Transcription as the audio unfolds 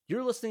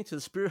You're listening to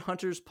the Spirit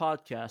Hunters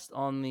podcast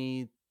on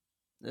the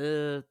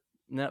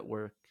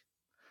network.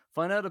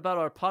 Find out about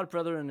our pod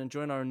brethren and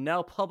join our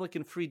now public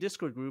and free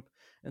Discord group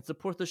and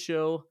support the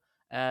show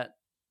at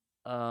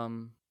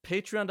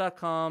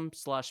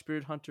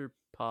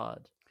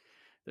patreon.com/spirithunterpod.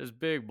 There's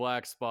big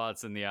black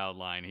spots in the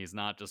outline. He's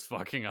not just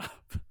fucking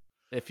up.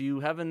 If you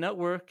have a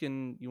network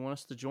and you want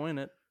us to join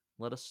it,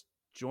 let us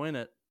join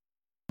it.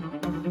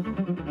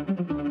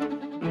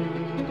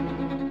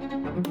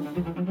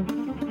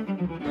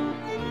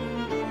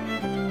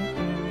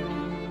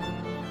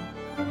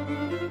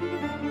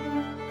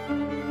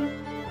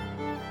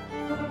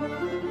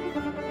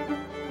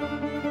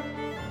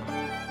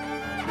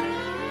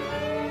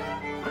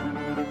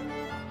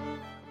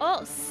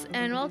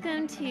 And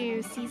welcome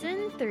to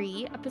Season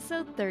 3,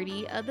 Episode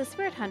 30 of The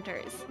Spirit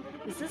Hunters.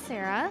 This is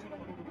Sarah.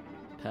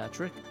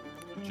 Patrick.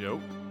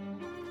 Joe.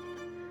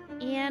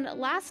 And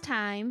last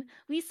time,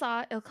 we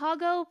saw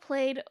Ilkago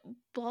played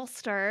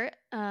Bolster,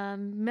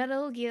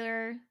 Metal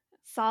Gear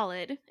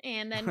Solid,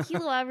 and then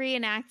Killua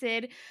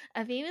reenacted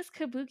a famous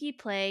kabuki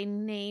play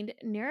named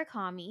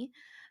Narukami,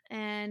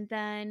 and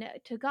then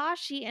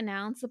Togashi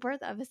announced the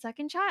birth of a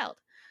second child.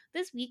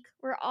 This week,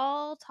 we're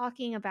all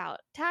talking about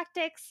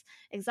tactics,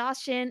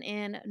 exhaustion,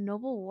 and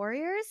noble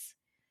warriors.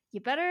 You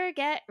better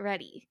get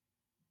ready.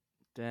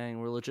 Dang,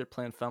 we're legit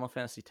playing Final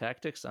Fantasy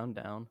Tactics? I'm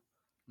down.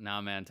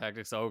 Nah, man,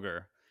 Tactics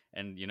Ogre.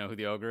 And you know who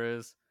the ogre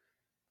is?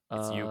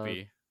 It's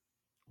YOUPI.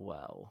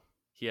 Wow.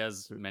 He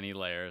has many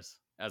layers,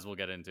 as we'll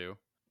get into.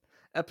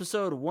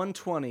 Episode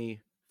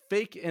 120,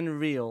 Fake and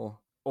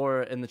Real,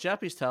 or in the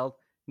Japanese title,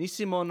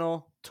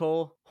 Nisimono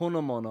to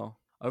Honomono.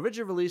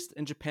 Originally released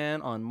in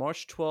Japan on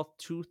March 12th,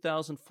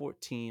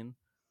 2014.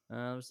 It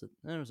was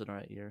an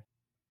alright year.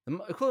 The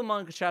equivalent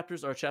manga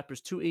chapters are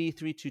chapters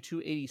 283 to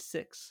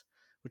 286,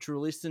 which were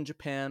released in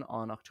Japan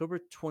on October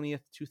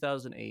 20th,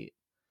 2008.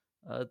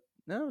 That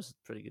was a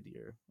pretty good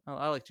year.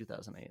 I like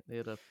 2008. They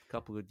had a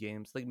couple good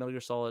games. Like Metal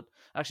Gear Solid.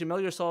 Actually,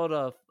 Metal Gear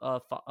Solid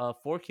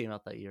 4 came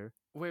out that year.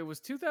 Wait,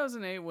 was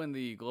 2008 when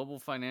the global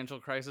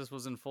financial crisis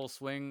was in full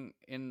swing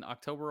in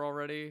October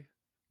already?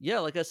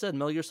 Yeah, like I said,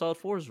 Metal Gear Solid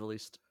 4 is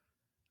released.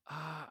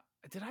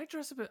 Did I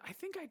dress up I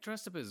think I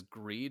dressed up as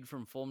Greed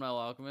from Full Metal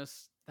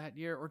Alchemist that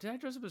year, or did I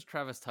dress up as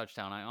Travis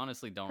Touchdown? I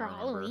honestly don't remember.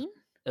 Halloween?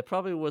 It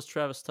probably was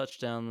Travis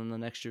Touchdown, and the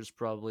next year's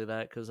probably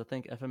that, because I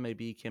think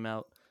FMAB came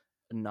out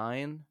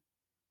 9.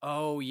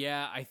 Oh,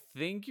 yeah, I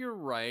think you're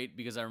right,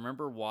 because I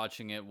remember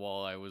watching it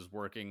while I was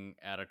working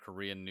at a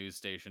Korean news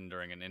station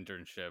during an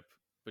internship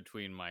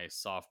between my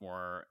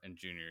sophomore and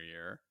junior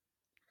year.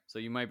 So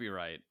you might be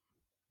right.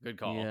 Good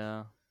call.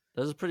 Yeah.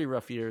 That was a pretty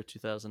rough year,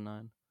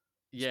 2009.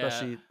 Yeah.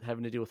 Especially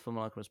having to deal with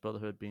Fullmetal Alchemist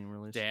Brotherhood being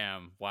released.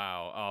 Damn.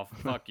 Wow. Oh,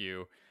 fuck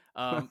you.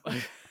 I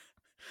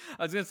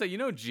was going to say, you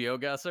know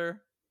GeoGuessr?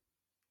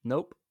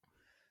 Nope.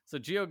 So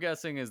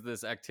GeoGuessing is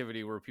this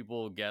activity where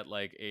people get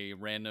like a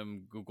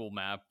random Google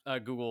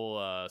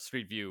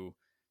Street View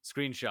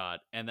screenshot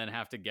and then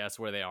have to guess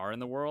where they are in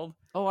the world.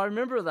 Oh, I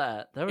remember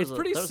that. It's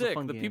pretty sick.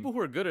 The game. People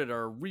who are good at it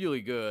are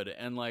really good.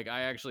 And like,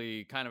 I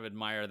actually kind of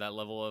admire that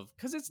level of,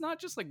 because it's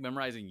not just like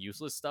memorizing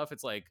useless stuff.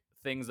 It's like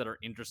things that are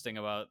interesting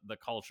about the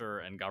culture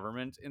and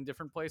government in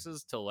different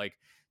places to like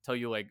tell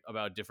you like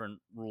about different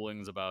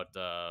rulings about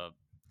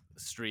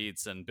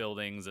streets and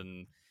buildings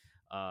and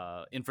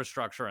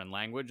infrastructure and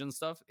language and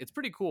stuff. It's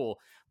pretty cool.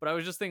 But I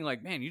was just thinking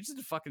like, man, you just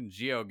did a fucking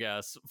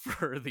GeoGuess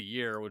for the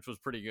year, which was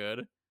pretty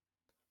good.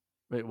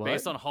 Wait, what?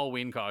 Based on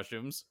Halloween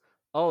costumes.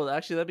 Oh,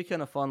 actually, that'd be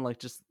kind of fun. Like,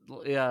 just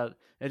and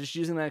just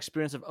using that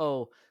experience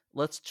of,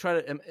 let's try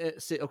to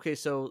say, okay,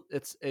 so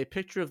it's a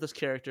picture of this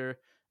character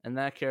and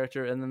that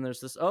character, and then there's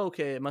this. Oh,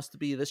 okay, it must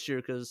be this year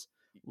because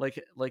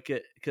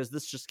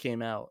this just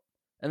came out,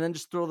 and then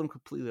just throw them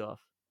completely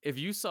off. If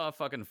you saw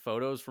fucking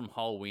photos from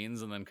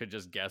Halloween's and then could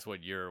just guess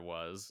what year it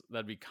was,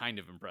 that'd be kind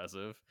of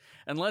impressive.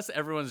 Unless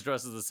everyone's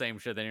dressed as the same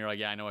shit, then you're like,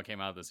 yeah, I know what came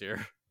out this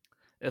year.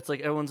 It's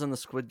like everyone's in the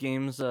Squid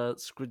Games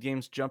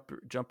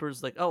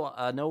jumpers. Like,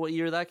 I know what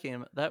year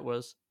that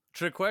was.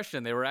 Trick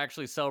question. They were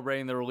actually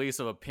celebrating the release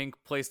of a pink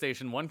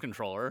PlayStation 1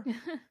 controller.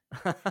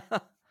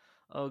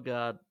 Oh,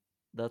 God.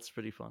 That's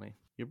pretty funny.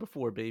 You're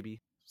before,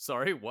 baby.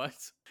 Sorry, what?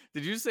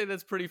 Did you say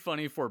that's pretty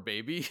funny for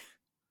baby?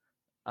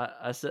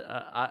 I said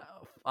I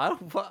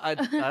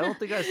don't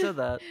think I said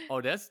that.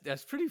 Oh,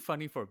 that's pretty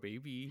funny for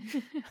baby.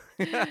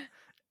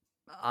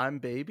 I'm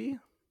baby.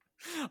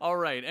 All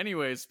right.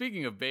 Anyways,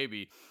 speaking of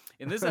baby,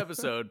 in this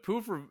episode,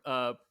 Poof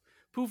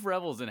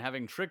revels in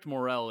having tricked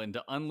Morel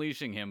into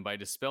unleashing him by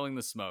dispelling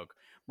the smoke.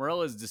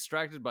 Morel is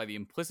distracted by the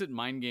implicit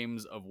mind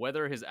games of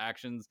whether his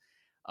actions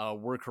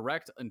were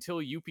correct until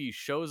YOUPI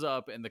shows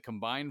up, and the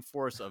combined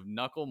force of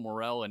Knuckle,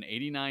 Morel, and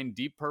 89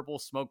 deep purple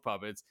smoke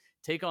puppets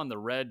take on the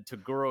red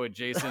Toguro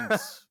adjacent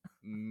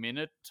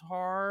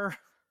Minotaur.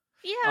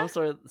 Yeah. I'm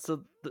sorry.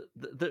 So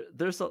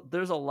there's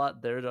a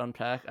lot there to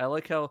unpack. I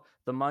like how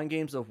the mind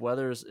games of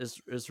weather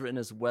is written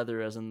as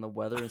weather, as in the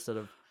weather, instead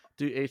of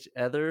do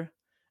ether.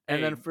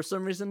 And then for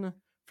some reason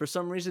For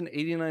some reason,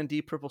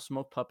 89D Purple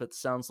Smoke Puppets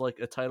sounds like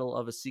a title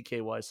of a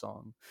CKY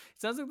song.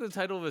 It sounds like the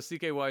title of a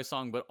CKY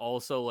song, but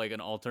also like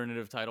an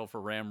alternative title for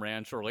Ram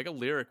Ranch, or like a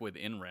lyric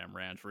within Ram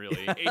Ranch,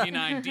 really.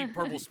 89 Deep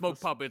Purple Smoke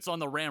Puppets on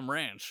the Ram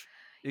Ranch.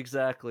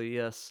 Exactly,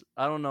 yes.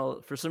 I don't know.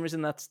 For some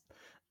reason,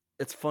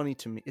 it's funny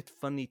to me. It's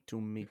funny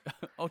to me.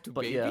 Oh, to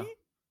But baby?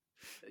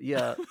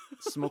 Yeah,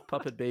 Smoke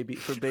Puppet Baby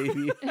for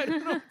baby. I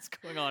don't know what's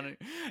going on.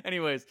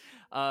 Anyways,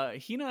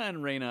 Hina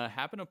and Reina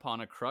happen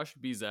upon a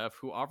crushed Bizef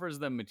who offers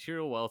them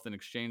material wealth in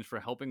exchange for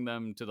helping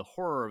them to the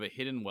horror of a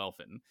hidden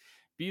Welfin.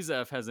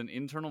 Bizef has an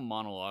internal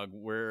monologue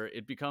where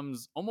it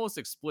becomes almost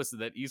explicit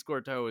that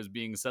Escorto is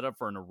being set up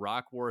for an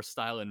Iraq War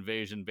style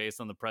invasion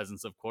based on the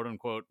presence of quote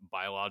unquote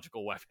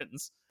biological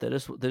weapons. They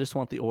just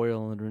want the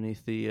oil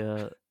underneath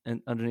the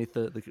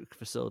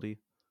facility.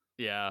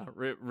 Yeah,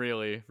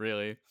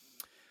 really.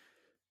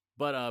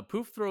 But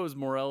Poof throws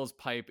Morel's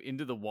pipe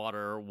into the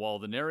water while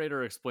the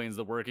narrator explains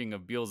the working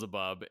of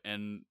Beelzebub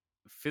and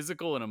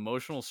physical and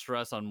emotional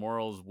stress on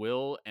Morel's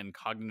will and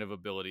cognitive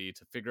ability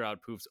to figure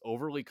out Poof's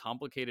overly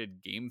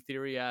complicated game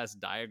theory-ass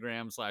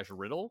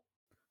diagram/riddle.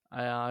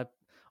 I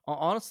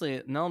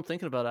honestly, now I'm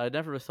thinking about it, I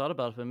never really thought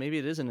about it, but maybe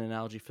it is an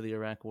analogy for the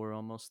Iraq War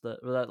almost,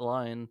 that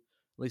line,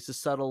 at least a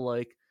subtle,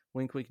 like,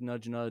 wink, wink,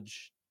 nudge,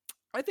 nudge.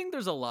 I think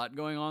there's a lot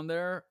going on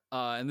there,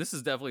 and this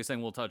is definitely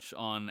something we'll touch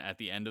on at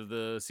the end of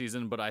the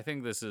season, but I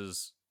think this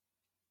is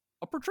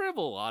a portrayal of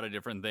a lot of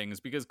different things,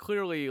 because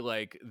clearly,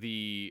 like,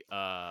 the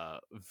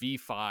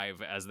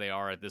V5, as they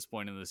are at this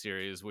point in the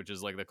series, which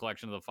is, like, the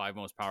collection of the 5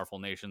 most powerful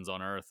nations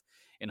on Earth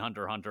in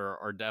Hunter x Hunter,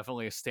 are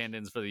definitely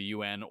stand-ins for the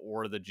UN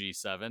or the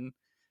G7.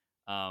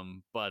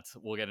 But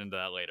we'll get into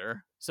that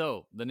later.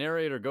 So, the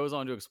narrator goes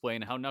on to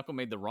explain how Knuckle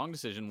made the wrong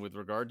decision with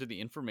regard to the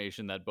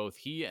information that both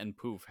he and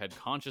Poof had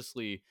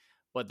consciously,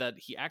 but that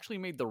he actually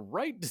made the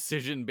right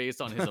decision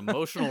based on his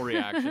emotional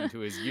reaction to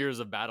his years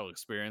of battle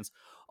experience,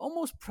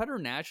 almost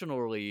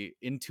preternaturally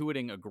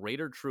intuiting a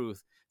greater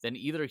truth than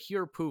either he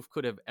or Poof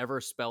could have ever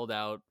spelled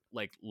out,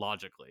 like,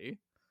 logically.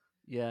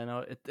 Yeah, no,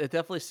 it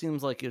definitely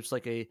seems like it's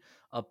like a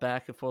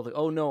back and forth. Like,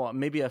 oh no,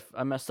 maybe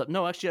I messed up.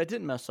 No, actually, I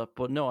didn't mess up.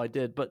 But no, I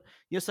did. But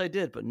yes, I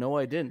did. But no,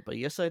 I didn't. But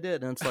yes, I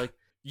did. And it's like,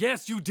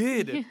 yes, you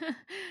did.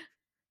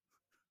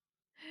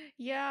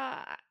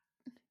 Yeah.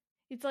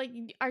 It's like,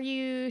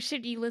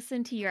 should you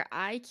listen to your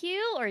IQ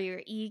or your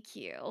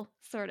EQ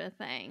sort of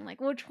thing? Like,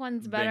 which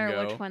one's better,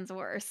 Bingo. which one's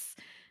worse?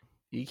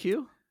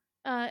 EQ?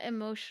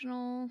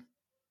 Emotional.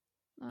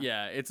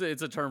 Yeah, it's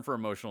a term for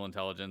emotional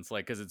intelligence,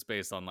 like, because it's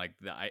based on, like,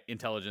 the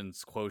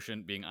intelligence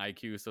quotient being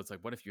IQ. So it's like,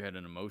 what if you had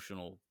an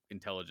emotional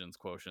intelligence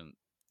quotient?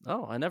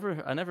 Oh, I never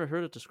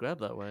heard it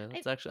described that way.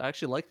 That's I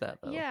actually like that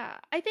though. Yeah,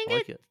 I think I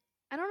like it.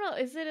 I don't know.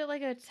 Is it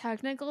like a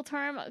technical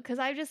term? Because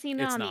I've just seen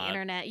it It's on not. the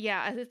internet.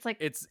 Yeah, it's like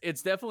it's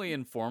definitely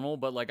informal,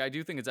 but, like, I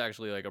do think it's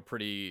actually, like, a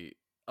pretty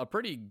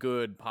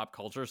good pop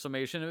culture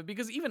summation of it,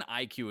 because even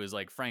IQ is,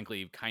 like,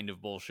 frankly kind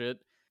of bullshit.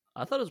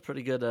 I thought it was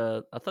pretty good.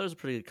 I thought it was a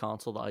pretty good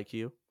console, the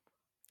IQ.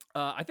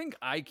 I think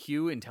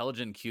IQ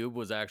Intelligent Cube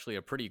was actually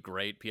a pretty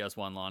great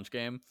PS1 launch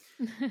game.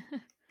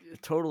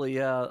 Totally,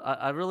 yeah.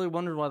 I really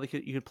wondered why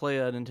you could play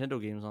Nintendo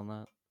games on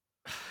that.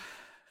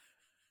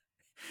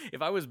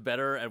 If I was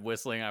better at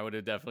whistling, I would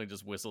have definitely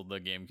just whistled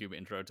the GameCube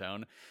intro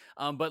tone.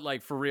 But,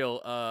 like, for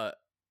real,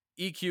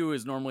 EQ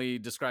is normally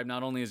described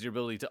not only as your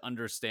ability to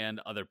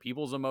understand other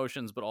people's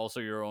emotions, but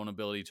also your own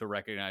ability to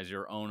recognize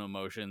your own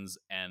emotions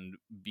and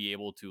be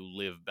able to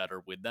live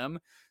better with them.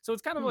 So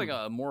it's kind of like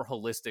a more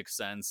holistic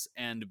sense.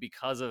 And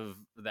because of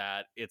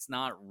that, it's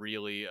not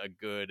really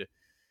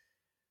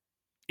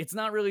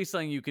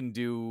something you can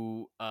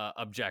do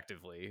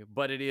objectively,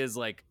 but it is,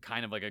 like,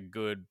 kind of like a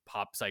good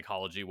pop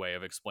psychology way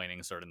of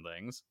explaining certain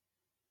things.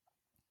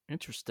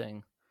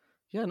 Interesting.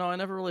 Yeah, no, I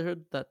never really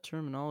heard that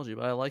terminology,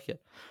 but I like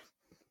it.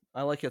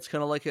 It's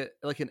kind of like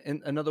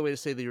another way to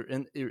say that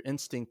your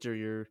instinct or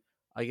your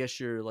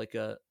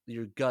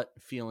gut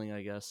feeling,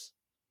 I guess.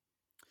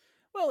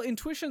 Well,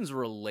 intuition's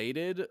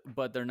related,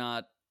 but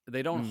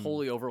they don't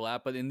wholly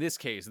overlap. But in this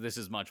case, this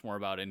is much more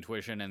about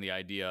intuition and the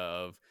idea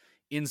of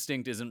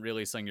instinct isn't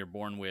really something you're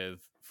born with.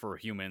 For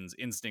humans,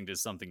 instinct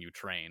is something you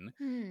train.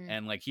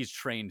 And, like, he's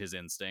trained his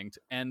instinct.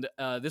 And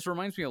this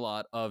reminds me a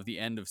lot of the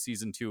end of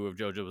season 2 of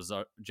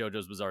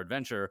JoJo's Bizarre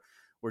Adventure,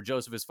 where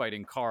Joseph is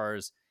fighting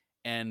cars.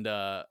 And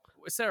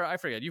Sarah, I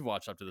forget, you've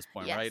watched up to this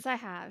point, right? Yes, I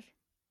have.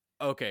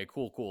 Okay,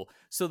 cool.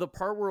 So the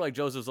part where, like,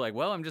 Joseph's like,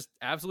 well, I'm just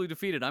absolutely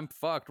defeated. I'm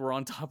fucked. We're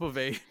on top of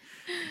a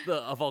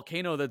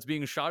volcano that's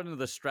being shot into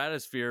the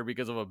stratosphere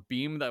because of a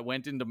beam that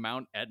went into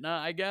Mount Etna,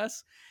 I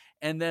guess.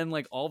 And then,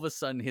 like, all of a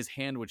sudden, his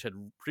hand, which had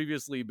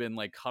previously been,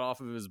 like, cut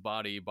off of his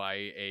body by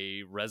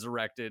a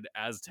resurrected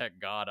Aztec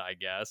god, I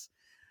guess,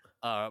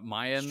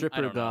 Mayan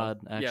stripper god,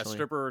 actually. Yeah,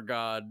 stripper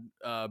god,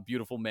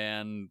 beautiful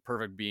man,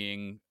 perfect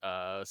being,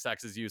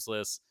 sex is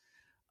useless.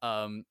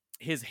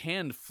 His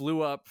hand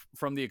flew up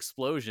from the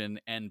explosion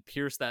and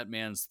pierced that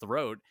man's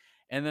throat,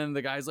 And then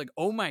the guy's like,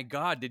 "Oh my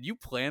god, did you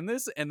plan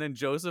this?" And then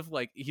Joseph,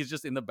 like, he's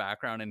just in the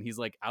background and he's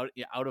like out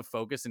of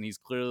focus and he's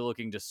clearly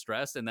looking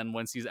distressed. And then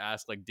once he's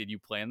asked, like, "Did you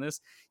plan this?"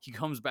 he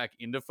comes back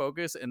into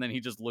focus and then he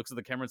just looks at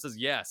the camera and says,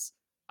 "Yes,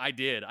 I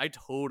did. I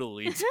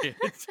totally did."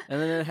 And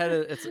then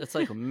it's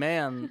like,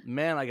 man,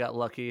 I got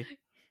lucky.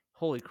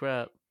 Holy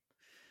crap.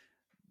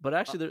 But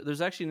actually,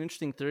 there's actually an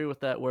interesting theory with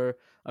that, where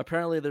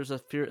apparently there's a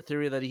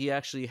theory that he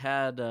actually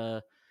had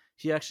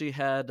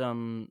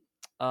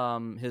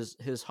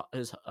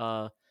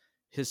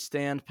his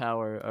stand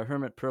power, a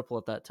hermit purple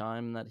at that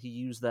time, and that he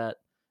used that,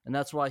 and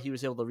that's why he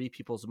was able to read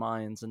people's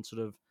minds and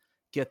sort of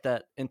get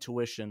that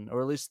intuition,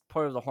 or at least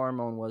part of the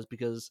hormone was,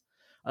 because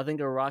I think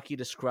Araki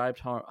described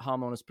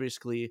hormone as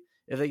basically,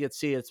 if they could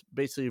see, it's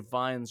basically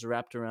vines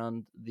wrapped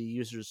around the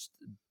user's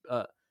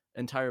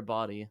entire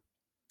body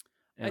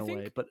in a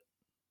way. But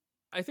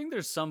I think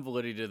there's some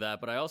validity to that,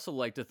 but I also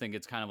like to think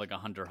it's kind of like a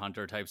Hunter x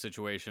Hunter type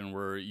situation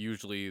where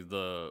usually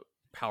the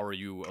power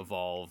you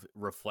evolve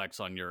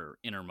reflects on your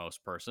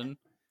innermost person.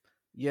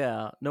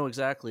 Yeah, no,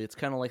 exactly. It's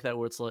kind of like that,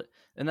 where it's like,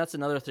 and that's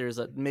another theory, is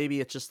that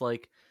maybe it's just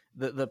like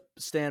the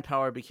stand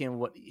power became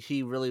what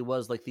he really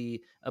was, like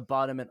the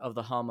embodiment of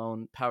the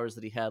hormone powers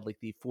that he had, like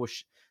the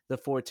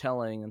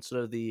foretelling, and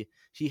sort of he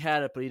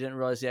had it, but he didn't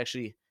realize he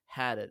actually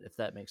had it, if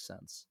that makes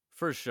sense.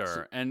 For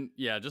sure. And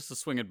yeah, just to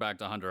swing it back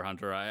to Hunter x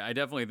Hunter, I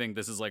definitely think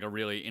this is like a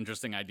really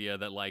interesting idea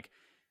that, like,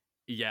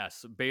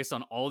 yes, based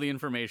on all the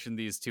information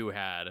these two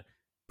had,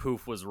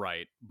 Poof was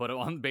right. But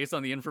based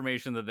on the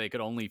information that they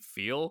could only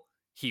feel,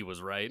 he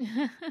was right.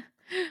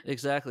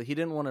 Exactly. He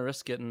didn't want to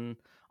risk it. And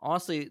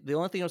honestly, the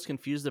only thing I was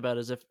confused about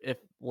is if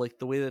like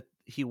the way that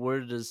he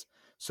worded is,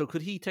 so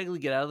could he technically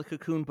get out of the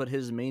cocoon, but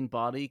his main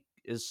body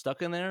is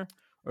stuck in there?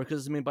 Or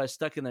because, I mean, by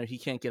stuck in there, he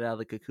can't get out of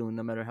the cocoon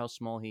no matter how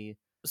small he...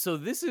 So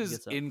this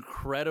is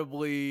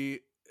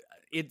incredibly...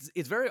 It's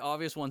very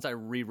obvious once I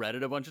reread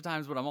it a bunch of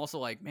times, but I'm also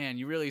like, man,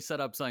 you really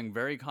set up something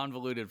very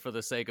convoluted for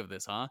the sake of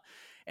this, huh?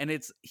 And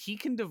he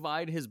can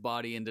divide his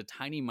body into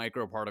tiny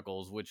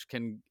microparticles, which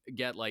can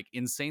get like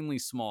insanely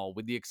small,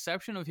 with the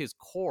exception of his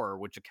core,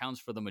 which accounts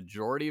for the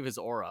majority of his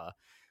aura,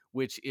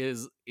 which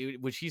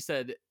he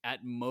said at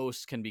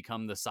most can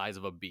become the size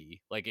of a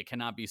bee. Like, it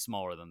cannot be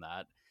smaller than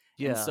that.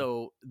 Yeah. And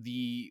so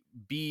the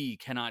bee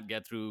cannot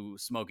get through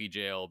Smoky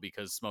Jail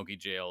because Smoky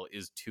Jail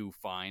is too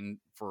fine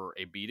for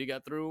a bee to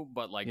get through,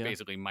 but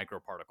basically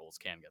microparticles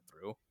can get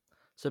through.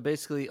 So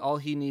basically all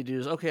he needs to do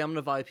is, okay, I'm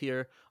going to vibe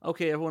here.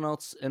 Okay, everyone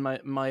else in my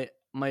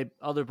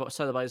other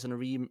side of the body is going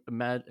to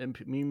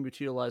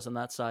rematerialize on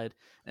that side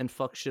and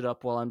fuck shit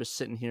up while I'm just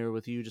sitting here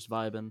with you just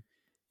vibing.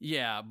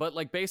 Yeah, but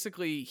like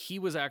basically he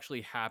was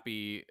actually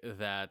happy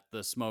that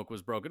the smoke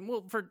was broken.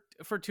 Well,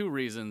 for two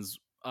reasons.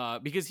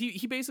 Because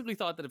he basically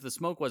thought that if the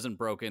smoke wasn't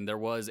broken, there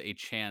was a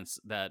chance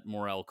that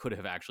Morel could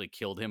have actually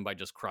killed him by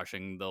just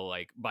crushing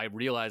by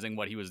realizing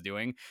what he was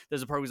doing.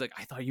 There's a part where he's like,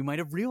 I thought you might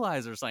have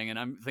realized or something. And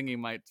I'm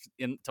thinking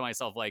to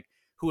myself, like,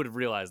 who would have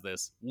realized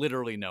this?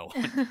 Literally no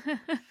one.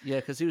 Yeah,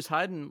 because he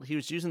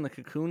was using the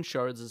cocoon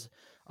shards as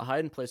a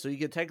hiding place. So you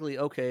could technically,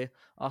 okay,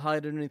 I'll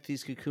hide underneath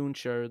these cocoon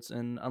shards,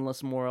 and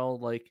unless Morel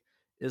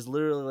is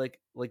literally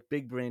like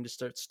big brain to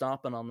start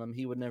stomping on them,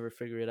 he would never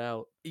figure it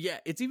out. Yeah,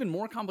 it's even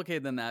more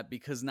complicated than that,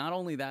 because not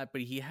only that,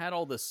 but he had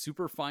all the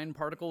super fine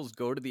particles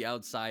go to the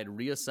outside,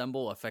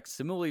 reassemble a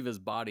facsimile of his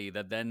body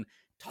that then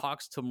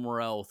talks to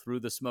Morel through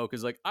the smoke,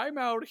 is like, I'm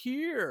out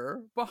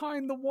here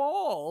behind the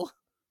wall.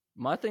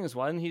 My thing is,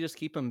 why didn't he just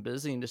keep him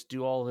busy and just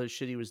do all his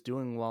shit he was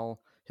doing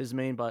while his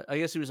main body... I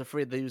guess he was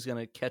afraid that he was going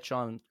to catch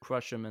on and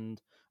crush him,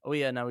 and oh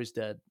yeah, now he's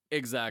dead.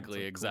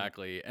 Exactly.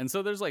 Cool. And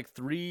so there's like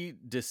three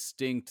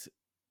distinct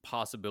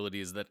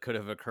possibilities that could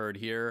have occurred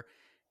here,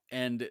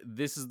 and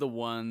this is the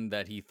one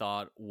that he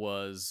thought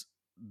was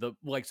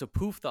so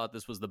Poof thought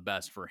this was the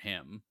best for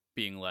him,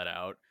 being let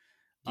out.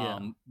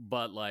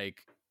 But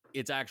like,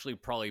 it's actually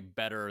probably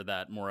better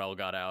that Morel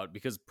got out,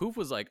 because Poof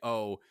was like,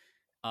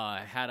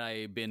 had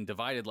I been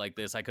divided like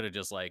this, I could have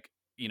just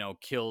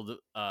killed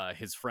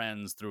his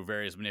friends through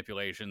various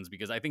manipulations,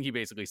 because I think he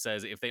basically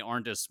says if they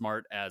aren't as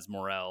smart as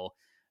Morel,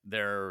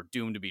 they're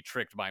doomed to be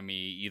tricked by me,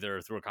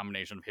 either through a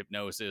combination of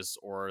hypnosis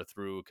or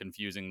through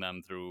confusing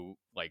them through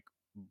like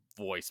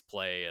voice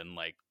play and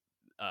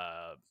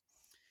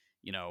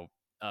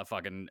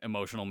fucking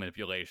emotional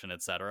manipulation,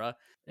 etc.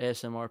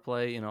 ASMR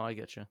play, I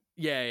get you.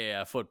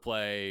 Yeah. Foot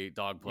play,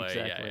 dog play,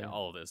 exactly. Yeah,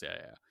 all of this,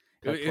 yeah.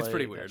 It's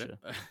pretty weird.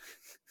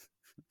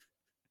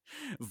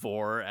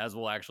 Vor, as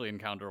we'll actually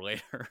encounter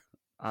later.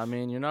 I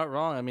mean, you're not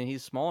wrong. I mean,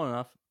 he's small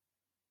enough.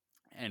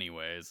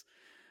 Anyways.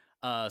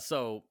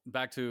 So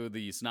back to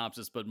the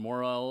synopsis, but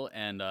Morel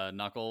and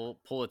Knuckle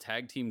pull a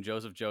tag team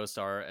Joseph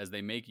Joestar as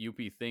they make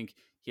YOUPI think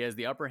he has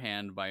the upper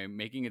hand by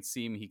making it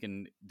seem he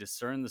can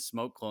discern the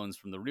smoke clones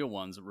from the real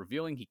ones,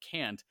 revealing he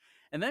can't,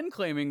 and then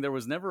claiming there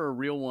was never a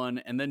real one,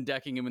 and then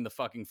decking him in the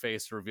fucking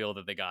face to reveal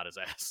that they got his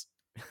ass.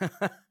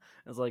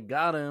 It's like,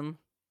 got him.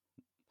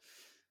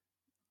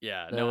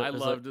 Yeah, no, I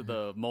loved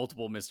the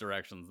multiple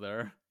misdirections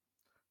there.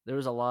 There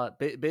was a lot.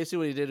 Basically,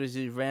 what he did was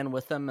he ran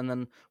with them, and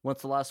then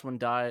once the last one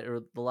died,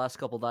 or the last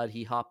couple died,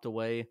 he hopped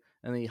away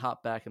and then he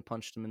hopped back and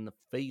punched him in the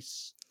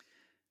face.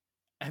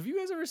 Have you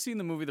guys ever seen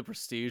the movie The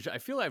Prestige? I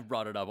feel I've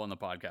brought it up on the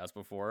podcast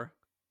before.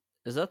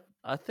 Is that?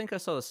 I think I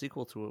saw the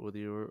sequel to it with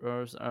you.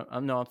 Or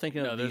no, I'm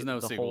thinking. No, of there's no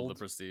the sequel Hold. to The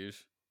Prestige.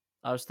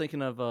 I was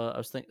thinking of. I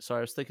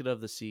was thinking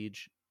of The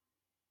Siege.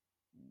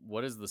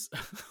 What is this?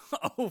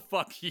 Oh,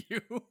 fuck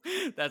you.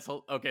 That's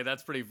okay.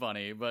 That's pretty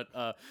funny. But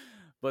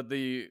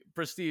The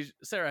Prestige.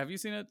 Sarah, have you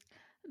seen it?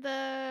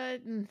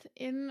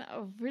 In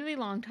a really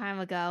long time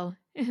ago.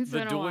 It's the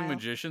been a Dueling while.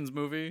 Magicians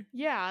movie.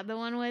 Yeah, the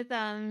one with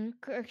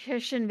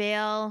Christian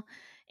Bale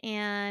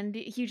and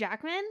Hugh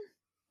Jackman.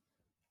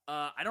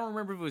 I don't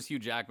remember if it was Hugh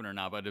Jackman or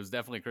not, but it was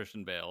definitely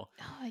Christian Bale.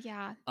 Oh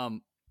yeah.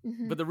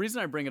 But the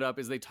reason I bring it up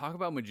is they talk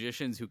about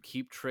magicians who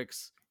keep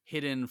tricks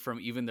hidden from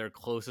even their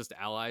closest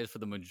allies for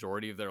the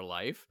majority of their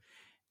life.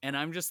 And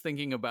I'm just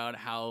thinking about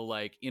how,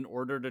 like, in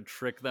order to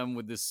trick them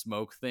with this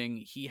smoke thing,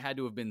 he had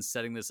to have been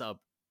setting this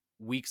up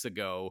weeks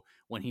ago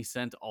when he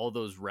sent all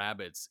those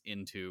rabbits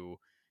into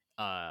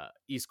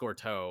East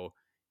Gorteau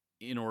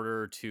in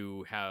order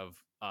to have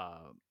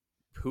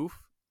Poof.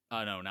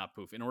 No, not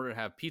Poof. In order to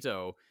have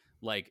Pito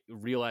like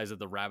realize that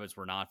the rabbits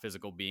were not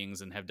physical beings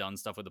and have done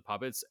stuff with the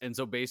puppets. And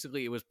so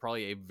basically it was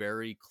probably a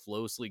very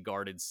closely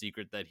guarded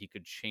secret that he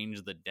could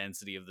change the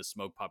density of the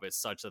smoke puppets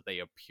such that they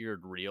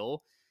appeared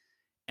real.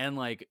 And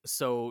like,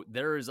 so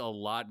there is a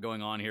lot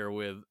going on here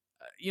with,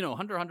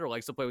 Hunter x Hunter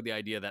likes to play with the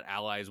idea that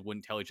allies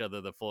wouldn't tell each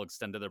other the full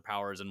extent of their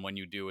powers. And when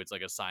you do, it's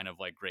like a sign of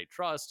like great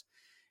trust.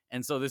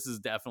 And so this is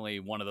definitely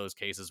one of those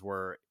cases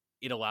where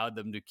it allowed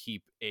them to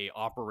keep a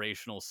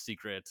operational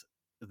secret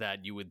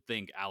that you would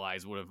think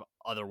allies would have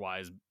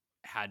otherwise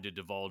had to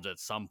divulge at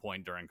some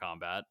point during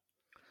combat.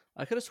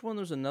 I could have sworn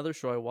there was another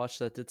show I watched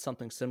that did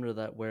something similar to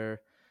that,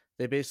 where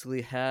they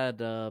basically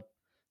had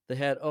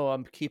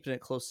I'm keeping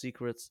it close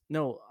secrets.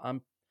 No,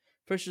 I'm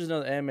first there's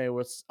another anime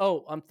where it's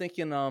I'm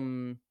thinking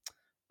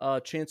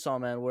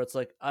Chainsaw Man, where it's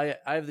like I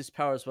have these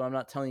powers but I'm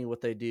not telling you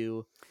what they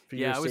do for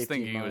your safety. I was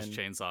thinking it was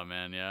Chainsaw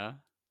Man. Yeah,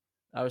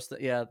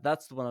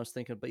 that's the one I was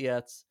thinking. But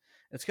yeah,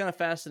 it's kind of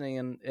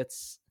fascinating,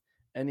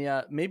 and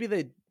yeah, maybe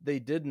they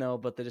did know,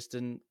 but they just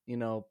didn't,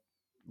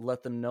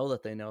 let them know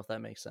that they know, if that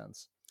makes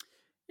sense.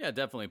 Yeah,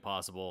 definitely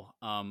possible.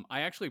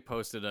 I actually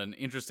posted an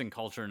interesting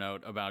culture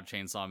note about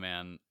Chainsaw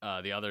Man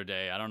the other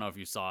day. I don't know if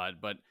you saw it,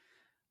 but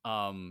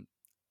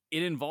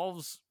it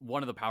involves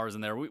one of the powers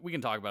in there. We can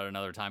talk about it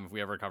another time if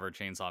we ever cover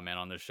Chainsaw Man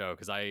on this show,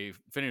 because I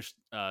finished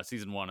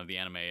season 1 of the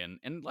anime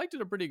and liked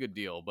it a pretty good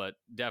deal, but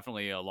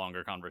definitely a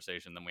longer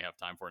conversation than we have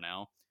time for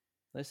now.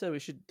 Like I said, we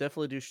should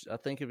definitely do. I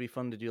think it'd be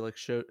fun to do like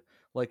show,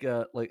 like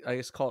I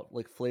guess call it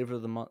like flavor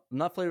of the month,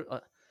 not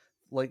flavor,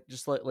 like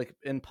just like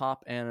in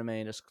pop anime,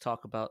 and just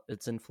talk about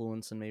its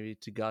influence and maybe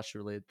Togashi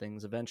related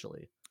things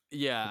eventually.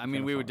 Yeah, I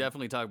mean, we would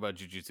definitely talk about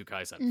Jujutsu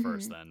Kaisen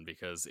first, then,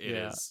 because it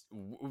is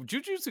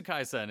Jujutsu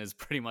Kaisen is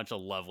pretty much a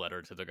love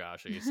letter to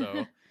Togashi.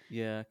 So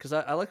yeah, because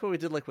I like what we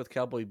did like with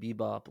Cowboy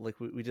Bebop, like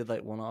we did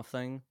that one-off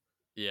thing.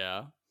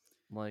 Yeah,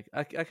 like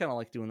I kind of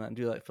like doing that and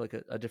do that for like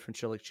a different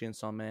show like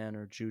Chainsaw Man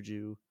or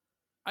Juju.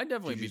 I'd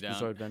definitely Juju's be down.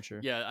 Bizarre Adventure.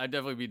 Yeah, I'd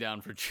definitely be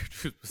down for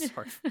Juju's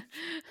Bizarre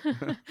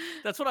Adventure.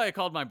 That's what I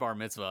called my bar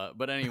mitzvah.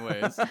 But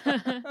anyways.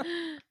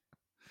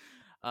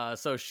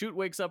 So Shoot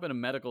wakes up in a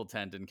medical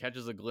tent and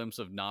catches a glimpse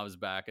of Nav's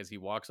back as he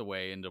walks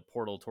away into a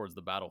portal towards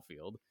the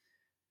battlefield.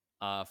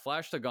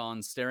 Flash to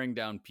Gon staring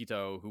down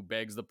Pito, who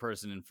begs the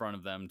person in front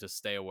of them to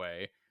stay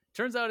away.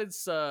 Turns out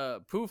it's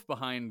Poof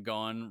behind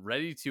Gon,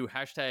 ready to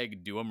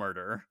 # do a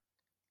murder.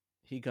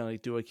 He gonna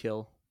do a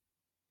kill.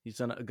 He's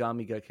gonna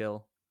Agamiga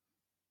kill.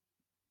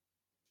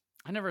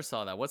 I never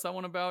saw that. What's that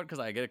one about? Because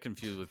I get it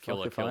confused with Kill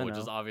la Kill, which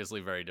is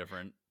obviously very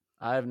different.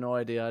 I have no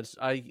idea. It's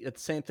the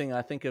same thing.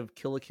 I think of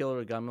Kill la Kill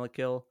or Agami la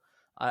Kill.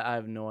 I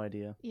have no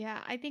idea.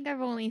 Yeah, I think I've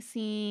only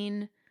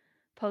seen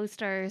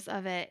posters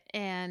of it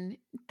and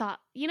thought,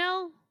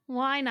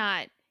 why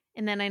not?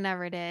 And then I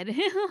never did.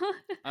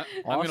 I'm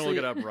gonna look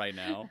it up right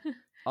now.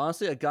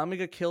 Honestly,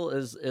 Agamiga Kill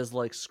is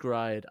like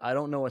Scried. I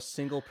don't know a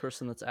single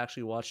person that's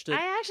actually watched it.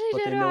 I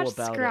actually did watch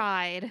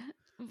Scried.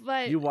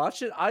 But you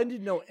watched it? I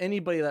didn't know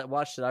anybody that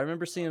watched it. I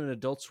remember seeing it in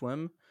Adult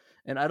Swim,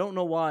 and I don't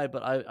know why,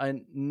 but I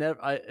never.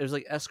 It was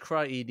like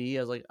SCRY-ED.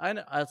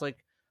 I was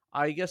like,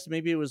 I guess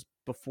maybe it was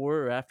before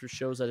or after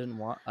shows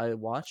I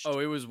watched. Oh,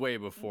 it was way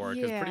before,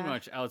 because pretty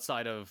much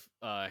outside of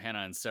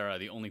Hannah and Sarah,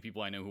 the only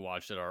people I know who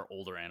watched it are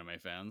older anime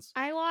fans.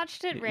 I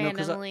watched it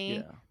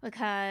randomly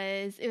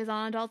because it was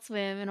on Adult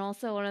Swim, and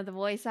also one of the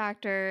voice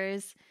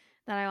actors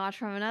that I watched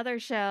from another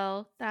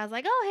show that I was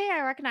like, oh, hey,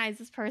 I recognize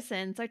this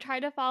person. So I tried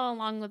to follow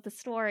along with the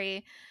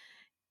story,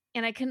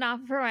 and I could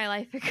not for my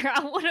life figure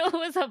out what it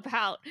was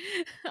about.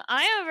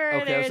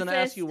 I was going to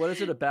ask you, what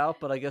is it about?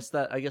 But I guess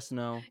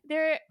no.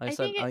 The only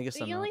thing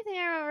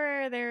I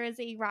remember, there is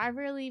a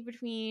rivalry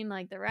between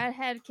like the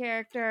redhead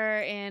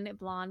character and a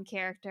blonde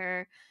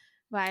character.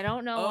 But I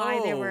don't know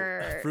why they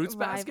were Fruits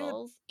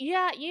rivals. Basket?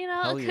 Yeah,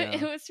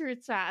 it was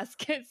Fruits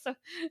Basket. So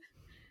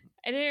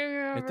I didn't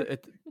remember.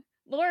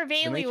 Laura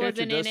Bailey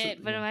wasn't in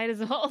it, but it might as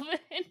well have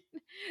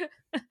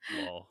been.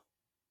 Well.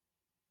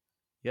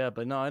 Yeah,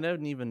 but no, I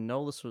didn't even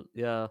know this was.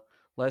 Yeah,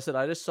 Like I said,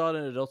 I just saw it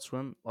in Adult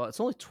Swim. Oh, it's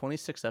only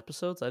 26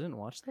 episodes. I didn't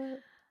watch that.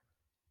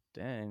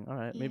 Dang. All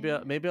right.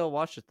 Yeah. Maybe I'll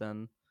watch it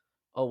then.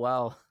 Oh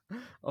wow.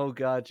 Oh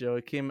god, Joe.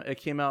 It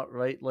came out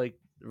right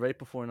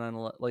before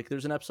 9/11. Like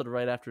there's an episode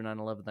right after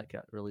 9/11 that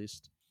got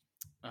released.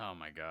 Oh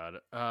my god.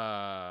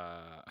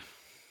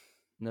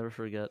 Never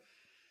forget.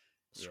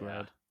 Yeah.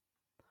 Scried.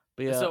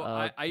 But yeah. So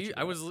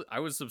I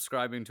was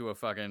subscribing to a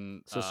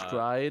fucking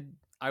subscribed.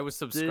 I was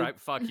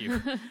fuck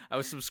you. I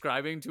was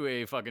subscribing to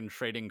a fucking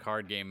trading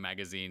card game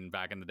magazine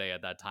back in the day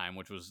at that time,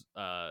 which was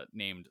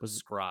named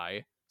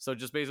Scry. So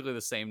just basically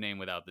the same name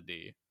without the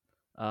D.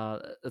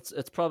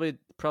 It's probably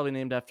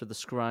named after the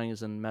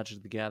scrying in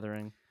Magic the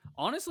Gathering.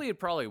 Honestly, it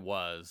probably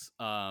was.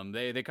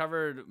 They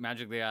covered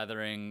Magic the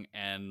Gathering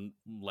and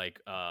like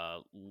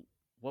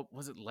what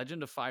was it?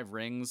 Legend of Five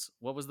Rings.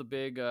 What was the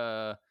big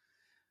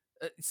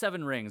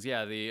Seven Rings?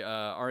 Yeah, the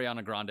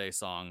Ariana Grande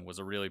song was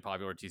a really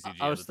popular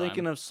TCG. I was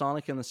thinking of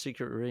Sonic and the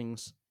Secret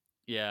Rings.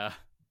 Yeah,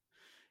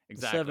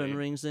 exactly. 7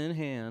 rings in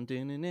hand.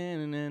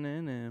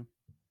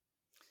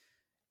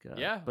 God.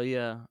 Yeah, but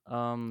yeah.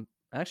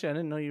 Actually, I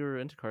didn't know you were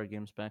into card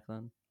games back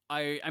then.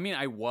 I mean,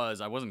 I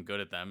wasn't good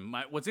at them.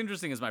 What's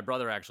interesting is my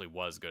brother actually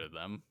was good at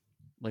them.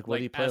 Like, what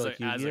do you play? As,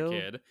 like as a Yu-Gi-Oh?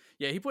 kid?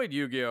 Yeah, he played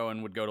Yu-Gi-Oh!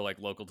 And would go to like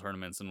local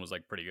tournaments and was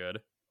like pretty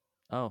good.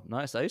 Oh,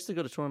 nice. I used to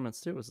go to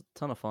tournaments too. It was a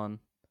ton of fun.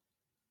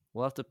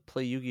 We'll have to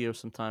play Yu-Gi-Oh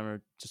sometime,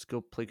 or just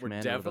go play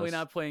Commander. We're definitely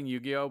not playing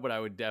Yu-Gi-Oh, but I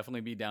would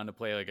definitely be down to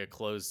play like a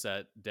closed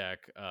set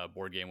deck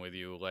board game with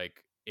you.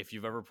 Like if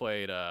you've ever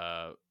played,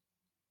 have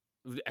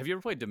you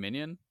ever played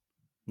Dominion?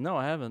 No,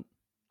 I haven't.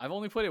 I've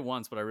only played it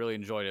once, but I really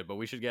enjoyed it. But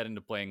we should get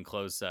into playing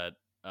closed set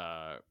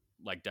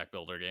like deck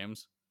builder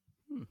games.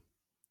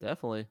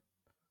 Definitely.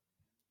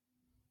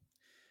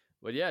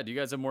 But yeah, do you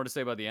guys have more to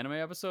say about the anime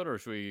episode, or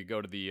should we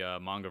go to the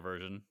manga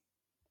version?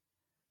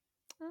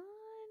 No,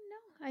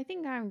 I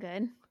think I'm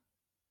good.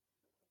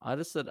 I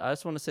just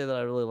want to say that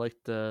I really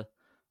liked I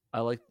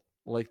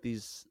like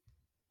this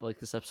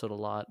episode a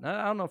lot.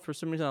 I don't know, for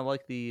some reason I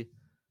like actually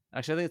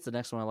I think it's the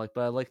next one I like,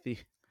 but I like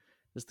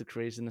just the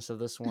craziness of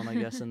this one, I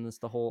guess, and it's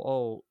the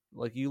whole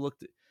like you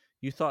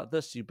thought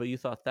this, but you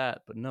thought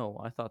that, but no,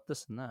 I thought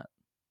this and that.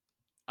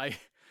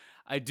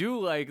 I do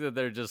like that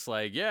they're just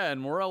like, yeah,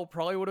 and Morel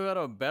probably would have had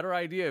a better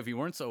idea if he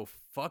weren't so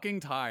fucking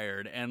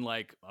tired and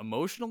like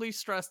emotionally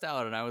stressed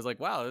out. And I was like,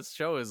 wow, this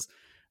show is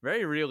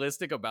very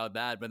realistic about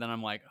that. But then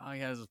I'm like, oh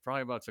yeah, this is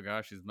probably about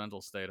Togashi's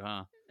mental state,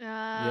 huh?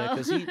 Yeah,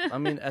 because I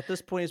mean, at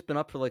this point, he's been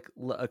up for like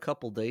a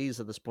couple days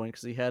at this point,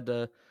 because he had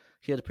to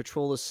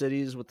patrol the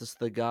cities with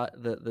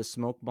the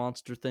smoke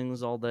monster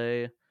things all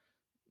day.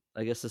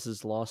 I guess this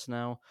is lost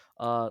now.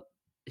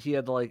 He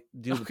had to like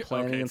do the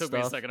planning and stuff. It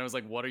took me a second. I was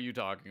like, what are you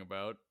talking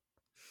about?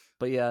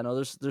 But yeah,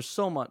 no, there's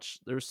so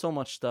much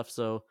stuff,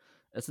 so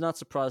it's not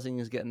surprising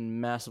he's getting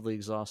massively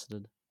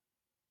exhausted.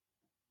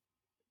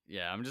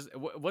 Yeah, I'm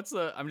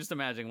just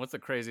imagining what's the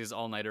craziest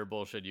all-nighter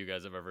bullshit you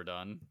guys have ever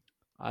done.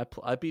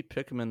 I beat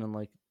Pikmin in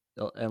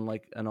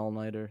like an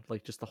all-nighter,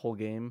 like just the whole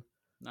game.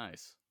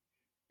 Nice.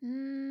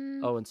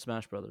 Oh, and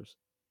Smash Brothers.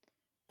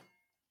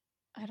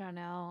 I don't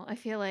know. I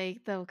feel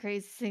like the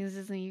craziest things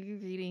is you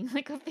reading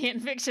like a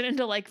fan fiction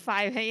until like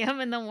 5 a.m.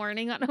 in the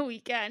morning on a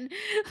weekend.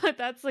 But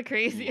that's the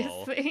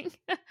craziest thing.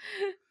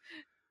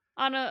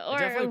 On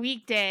a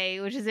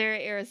weekday, which is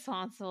very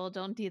irresponsible.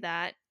 Don't do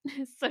that.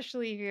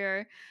 Especially if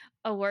you're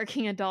a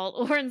working adult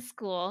or in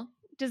school.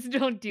 Just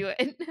don't do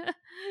it.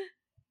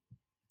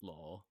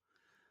 Lol.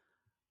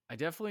 I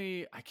can't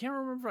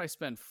remember if I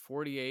spent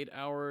 48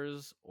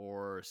 hours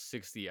or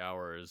 60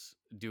 hours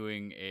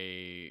doing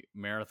a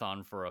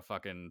marathon for a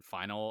fucking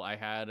final I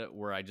had,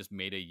 where I just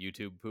made a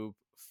YouTube poop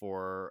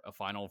for a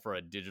final for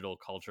a digital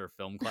culture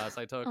film class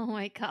I took. Oh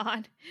my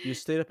god. You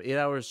stayed up 8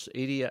 hours,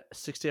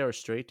 60 hours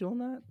straight doing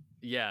that?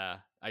 Yeah,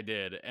 I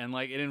did. And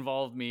like it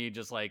involved me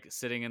just like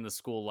sitting in the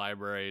school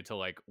library till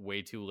like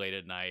way too late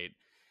at night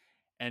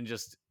and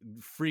just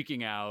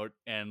freaking out,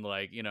 and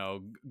like, you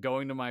know,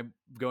 going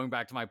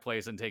back to my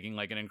place and taking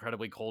like an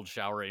incredibly cold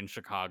shower in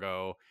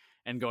Chicago,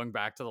 and going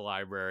back to the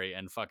library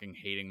and fucking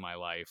hating my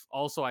life.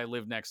 Also, I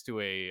lived next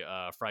to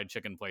a fried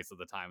chicken place at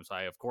the time, so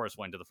I of course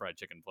went to the fried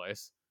chicken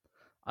place.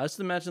 I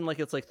just imagine like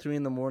it's like 3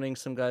 a.m,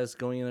 some guy's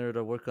going in there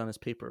to work on his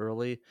paper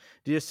early.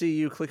 Do you see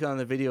you click on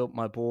the video,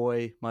 my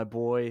boy?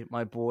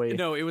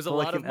 No, it was a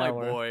like lot of my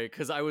hour. boy,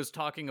 because I was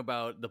talking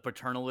about the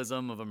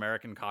paternalism of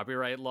American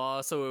copyright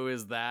law. So it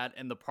was that,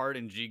 and the part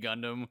in G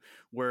Gundam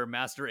where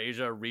Master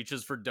Asia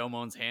reaches for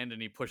Domon's hand and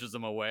he pushes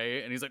him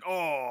away, and he's like,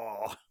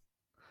 oh.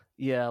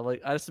 Yeah,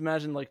 like I just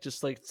imagine like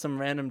just like some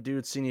random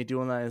dude seeing you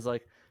doing that is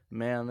like,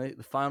 man,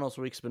 the finals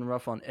week's been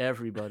rough on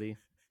everybody.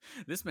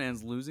 This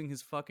man's losing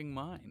his fucking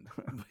mind.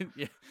 But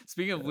yeah,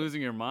 speaking of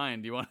losing your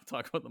mind, do you want to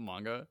talk about the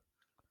manga?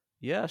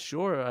 Yeah,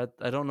 sure.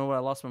 I don't know what I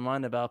lost my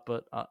mind about,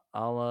 but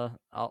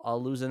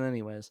I'll lose it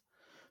anyways.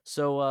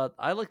 So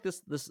I like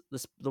this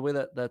the way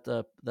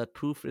that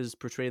Poof is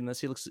portrayed in this.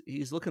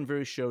 He's looking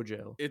very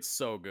shoujo. It's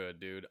so good,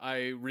 dude.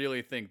 I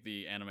really think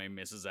the anime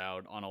misses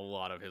out on a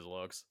lot of his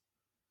looks.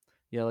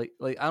 Yeah,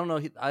 like I don't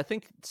know. I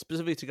think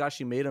specifically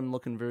Tagashi made him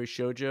looking very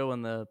shoujo,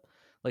 and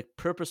like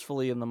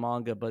purposefully in the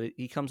manga, but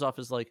he comes off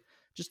as like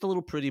just a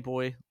little pretty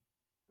boy,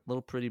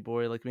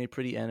 like maybe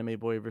pretty anime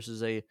boy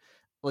versus a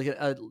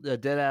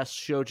dead ass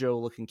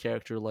shojo looking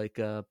character like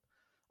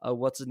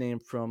what's his name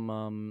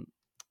from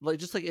like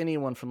just like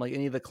anyone from like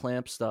any of the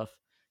Clamp stuff.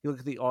 You look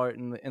at the art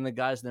and the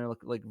guys in there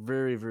look like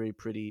very very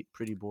pretty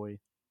boy.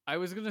 I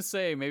was gonna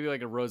say maybe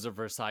like a Rosa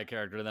Versailles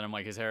character. Then I'm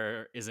like, his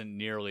hair isn't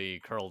nearly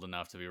curled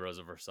enough to be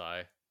Rosa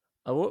Versailles.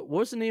 What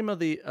was the name of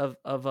the of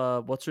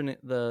what's her name,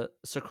 the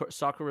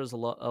Sakura's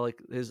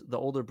like the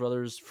older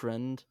brother's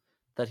friend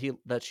that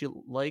she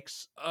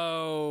likes?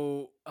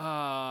 Oh,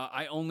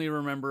 I only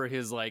remember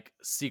his like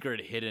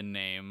secret hidden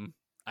name.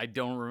 I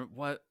don't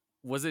what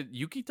was it,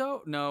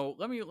 Yukito? No,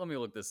 let me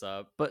look this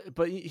up.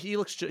 But he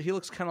looks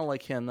kind of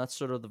like him. That's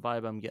sort of the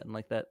vibe I'm getting,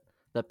 like that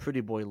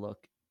pretty boy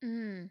look,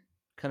 kind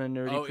of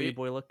nerdy pretty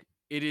boy look.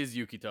 It is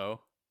Yukito.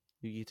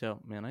 Yukito,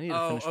 man, I need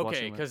to finish watching.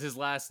 Okay, because his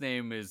last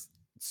name is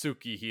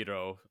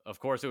Tsukihiro. Of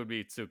course, it would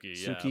be Tsuki.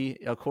 Suki,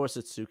 yeah. Of course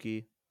it's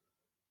Suki.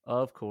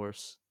 Of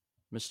course,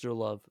 Mr.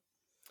 Love.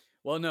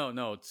 Well, no,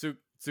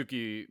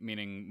 Tsuki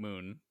meaning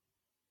moon.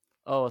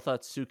 Oh, I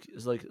thought Suki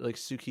is like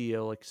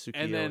Sukiyo, like Sukiyo.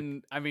 And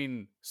then, I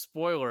mean,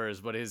 spoilers,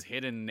 but his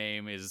hidden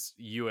name is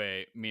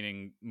Yue,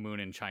 meaning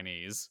moon in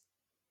Chinese.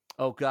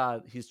 Oh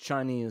God, he's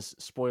Chinese.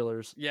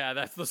 Spoilers. Yeah,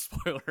 that's the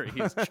spoiler.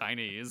 He's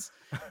Chinese.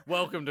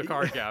 Welcome to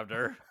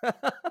Cardcaptor.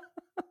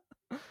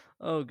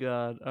 Oh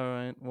God. All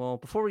right. Well,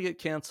 before we get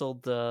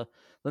canceled, the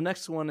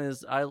next one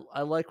is I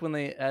like when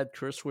they add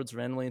curse words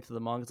randomly into the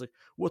manga. It's like,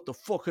 what the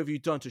fuck have you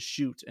done to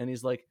shoot? And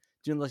he's like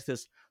doing like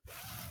this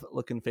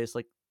looking face,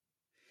 like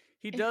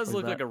he does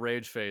look like a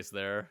rage face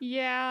there.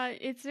 Yeah,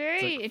 it's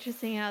very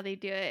interesting how they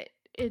do it.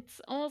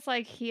 It's almost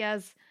like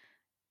it's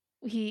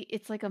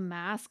like a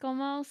mask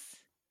almost.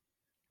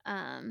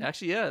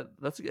 Actually, yeah,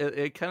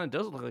 it kind of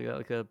does look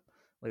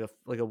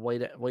like a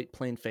white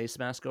plain face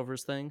mask over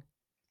his thing.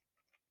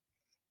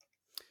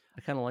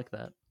 I kind of like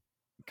that.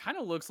 Kind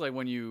of looks like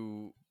when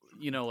you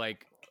know,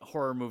 like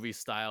horror movie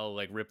style,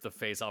 like rip the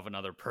face off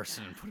another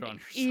person and put it on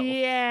yourself.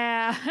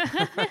 Yeah.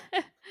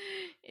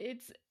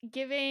 It's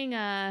giving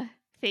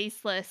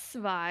faceless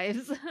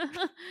vibes.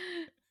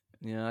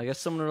 Yeah, I guess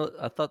someone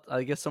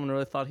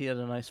really thought he had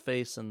a nice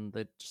face and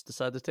they just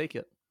decided to take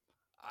it.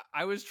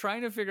 I was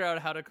trying to figure out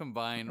how to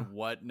combine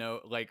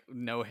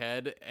no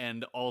head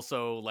and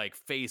also like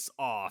face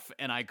off,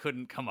 and I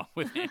couldn't come up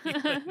with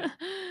anything.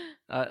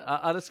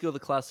 I'll just go the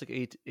classic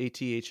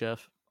ATHF.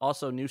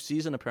 Also, new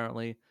season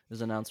apparently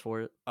is announced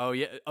for it. Oh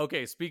yeah.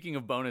 Okay. Speaking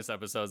of bonus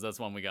episodes, that's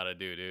one we gotta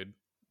do, dude.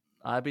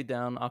 I'd be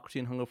down. Aqua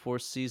Teen Hunger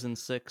Force season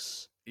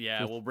 6.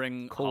 Yeah, we'll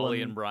bring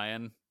Holly and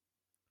Brian.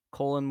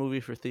 Movie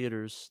for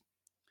theaters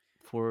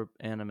for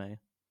anime.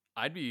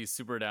 I'd be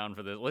super down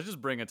for this. Let's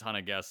just bring a ton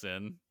of guests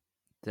in.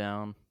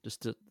 Down,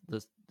 just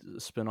the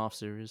spin-off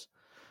series.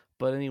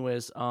 But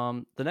anyways,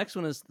 the next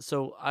one is,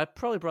 so I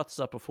probably brought this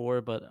up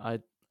before, but I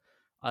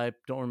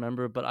don't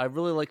remember, but I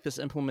really like this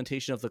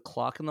implementation of the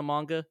clock in the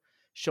manga,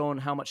 showing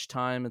how much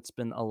time it's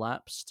been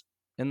elapsed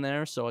in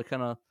there. So I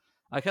kind of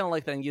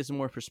like that and gives them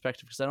more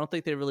perspective, because I don't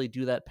think they really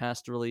do that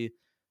past really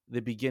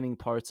the beginning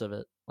parts of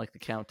it, like the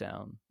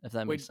countdown, if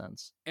that makes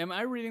sense. Am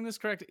I reading this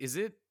correct? Is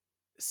it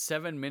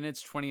 7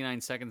 minutes,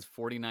 29 seconds,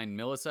 49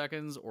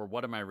 milliseconds, or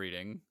what am I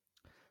reading?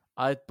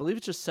 I believe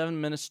it's just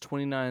 7 minutes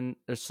 29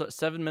 or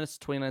 7 minutes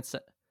 29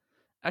 seconds.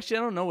 Actually,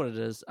 I don't know what it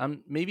is.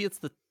 Maybe it's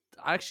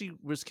I actually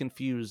was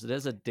confused. It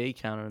has a day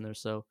counter in there,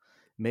 so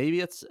maybe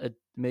it's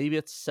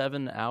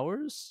 7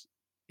 hours.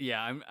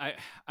 Yeah,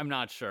 I'm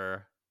not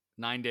sure.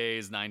 9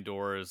 days, 9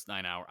 doors,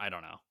 9 hours. I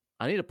don't know.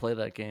 I need to play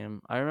that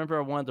game. I remember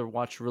I wanted to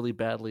watch really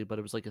badly, but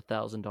it was like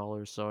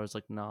 $1,000, so I was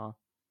like, nah.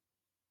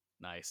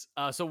 Nice.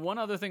 So one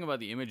other thing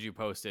about the image you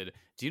posted,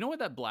 do you know what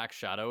that black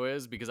shadow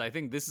is? Because I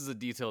think this is a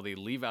detail they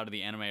leave out of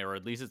the anime, or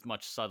at least it's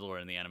much subtler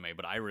in the anime,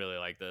 but I really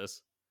like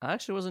this. I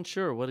actually wasn't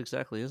sure what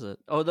exactly is it.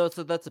 Oh, that's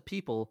a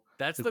people.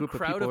 That's the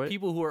crowd of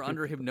people who are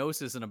under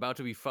hypnosis and about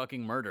to be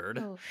fucking murdered.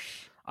 Oh.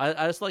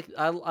 I just like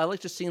I like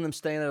just seeing them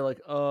staying there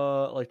like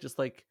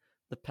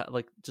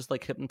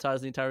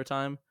hypnotized the entire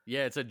time.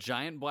 Yeah, it's a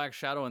giant black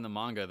shadow in the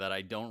manga that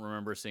I don't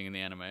remember seeing in the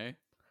anime.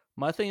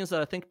 My thing is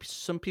that I think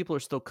some people are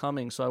still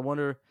coming, so I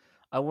wonder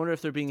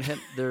if they're being hit.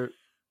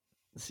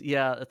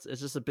 Yeah, it's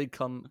just a big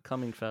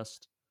coming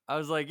fest. I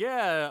was like,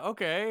 yeah,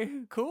 okay,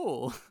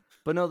 cool.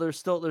 But no, they're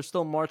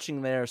still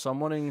marching there. So I'm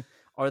wondering,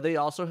 are they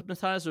also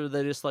hypnotized, or are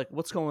they just like,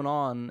 what's going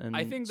on? And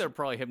I think they're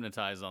probably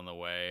hypnotized on the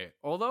way.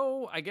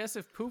 Although I guess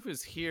if Poof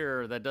is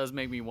here, that does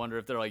make me wonder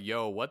if they're like,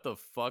 yo, what the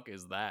fuck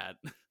is that?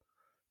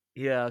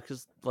 Yeah,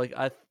 because like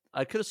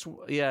I could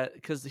have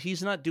because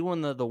he's not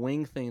doing the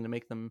wing thing to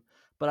make them.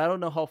 But I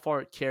don't know how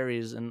far it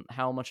carries and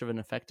how much of an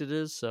effect it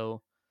is.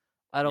 So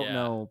I don't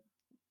know.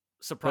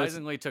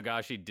 Surprisingly,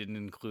 Togashi didn't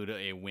include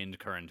a wind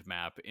current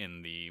map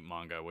in the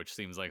manga, which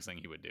seems like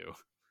something he would do.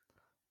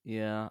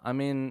 Yeah, I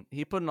mean,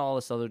 he put in all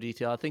this other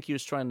detail. I think he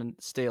was trying to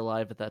stay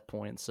alive at that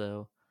point,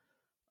 so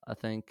I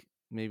think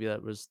maybe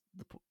that was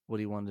what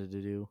he wanted to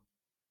do,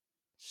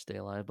 stay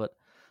alive. But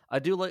I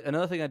do like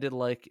another thing I did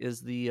like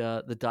is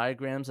the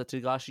diagrams that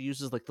Togashi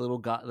uses, like the little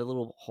guy, the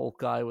little Hulk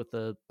guy with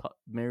the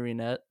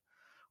marionette,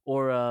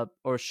 or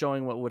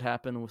showing what would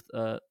happen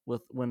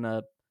with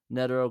when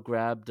Netero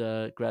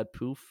grabbed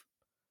Poof.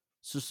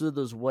 So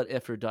those what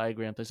if or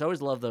diagram things. I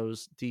always love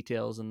those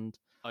details, and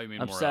Oh, you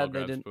mean I'm Morel sad they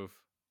grabs didn't. Poof?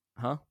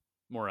 Huh?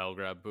 Morel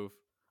grab Poof.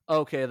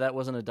 Okay, that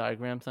wasn't a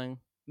diagram thing.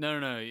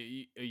 No.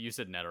 You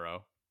said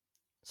Netero.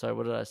 Sorry,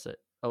 what did I say?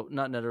 Oh,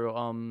 not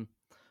Netero.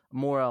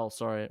 Morel.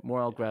 Sorry,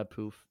 Morel Yeah. grab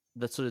Poof.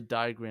 That sort of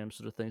diagram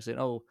sort of thing, saying,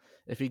 "Oh,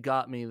 if he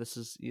got me, this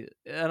is."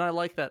 And I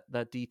like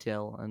that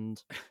detail,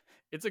 and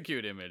It's a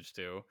cute image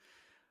too.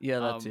 yeah,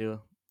 that too.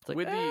 It's like,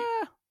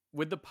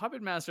 with the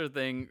Puppet Master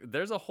thing,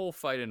 there's a whole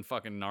fight in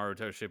fucking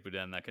Naruto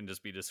Shippuden that can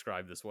just be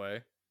described this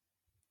way.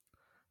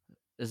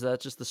 is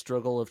that just the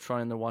struggle of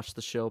trying to watch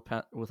the show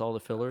with all the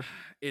filler?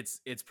 It's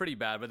pretty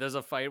bad, but there's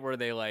a fight where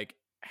they like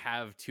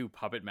have two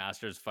puppet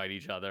masters fight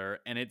each other,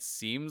 and it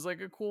seems like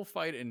a cool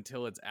fight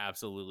until it's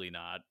absolutely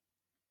not.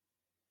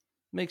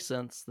 Makes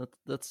sense.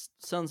 That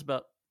sounds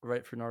about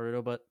right for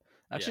Naruto, but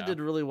I actually Yeah. did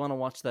really want to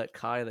watch that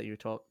Kai that you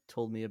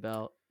told me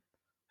about.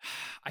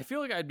 I feel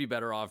like I'd be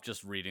better off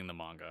just reading the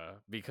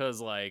manga because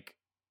like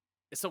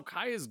so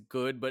Kai is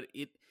good, but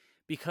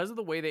because of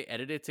the way they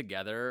edit it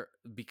together,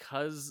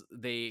 because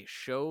they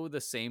show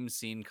the same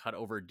scene cut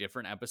over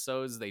different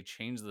episodes, they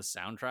change the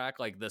soundtrack.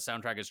 Like the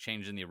soundtrack is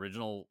changed in the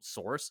original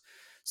source,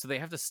 so they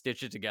have to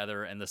stitch it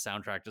together, and the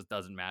soundtrack just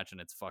doesn't match, and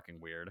it's fucking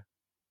weird.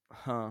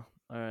 Huh.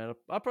 All right.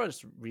 I'll probably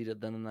just read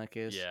it then in that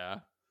case.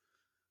 Yeah.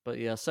 But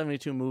yeah,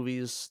 72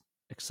 movies,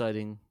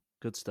 exciting,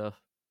 good stuff.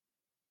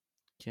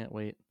 Can't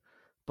wait.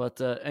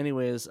 But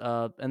anyways,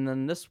 and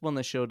then this one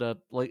they showed up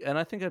like, and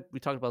I think we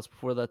talked about this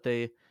before that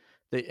they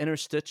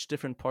interstitch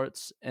different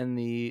parts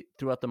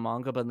throughout the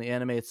manga, but in the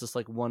anime it's just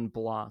like one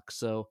block.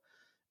 So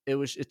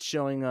it's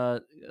showing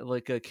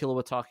like a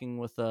Killua talking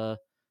with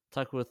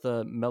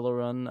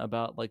Melorun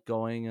about like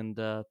going and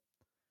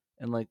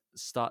like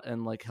stop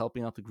and like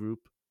helping out the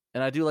group.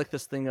 And I do like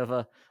this thing of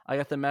I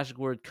got the magic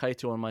word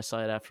Kaito on my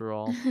side after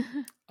all.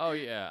 Oh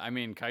yeah, I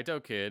mean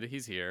Kaito Kid,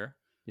 he's here.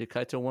 Yeah,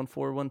 Kaito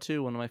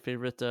 1412, one of my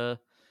favorite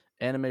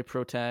anime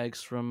pro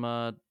tags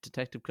from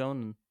Detective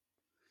Conan.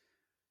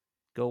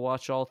 Go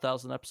watch all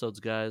 1,000 episodes,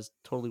 guys.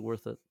 Totally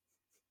worth it.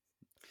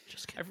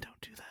 Just kidding. Don't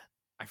do that.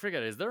 I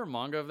forget. Is there a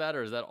manga of that,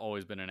 or has that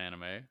always been an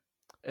anime?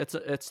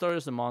 It started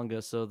as a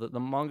manga. So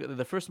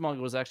the first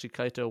manga was actually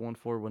Kaito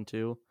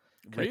 1412.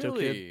 Kaito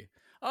Really? Kid.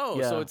 Oh,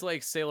 Yeah. so it's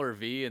like Sailor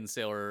V and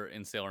Sailor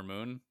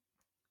Moon.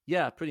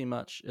 Yeah, pretty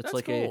much. It's That's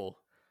like cool.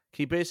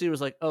 He basically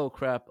was like, "Oh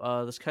crap,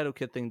 this Kaito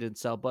Kid thing didn't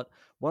sell, but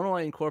why don't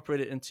I incorporate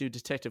it into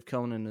Detective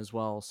Conan as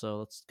well?" So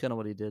that's kind of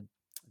what he did.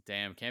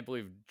 Damn, can't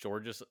believe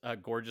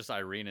gorgeous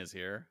Irene is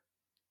here.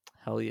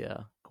 Hell yeah,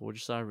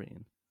 gorgeous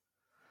Irene.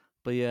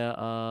 But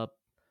yeah,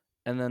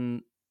 and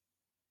then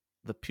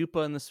the pupa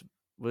in this,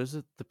 what is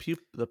it? The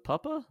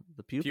pupa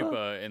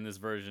in this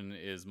version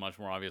is much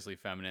more obviously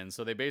feminine.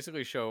 So they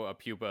basically show a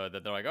pupa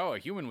that they're like, "Oh, a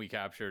human we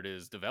captured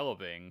is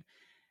developing,"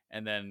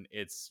 and then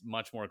it's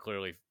much more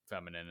clearly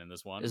feminine in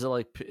this one. Is it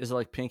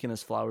like pink and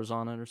has flowers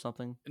on it or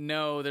something?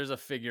 No, there's a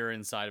figure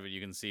inside of it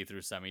you can see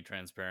through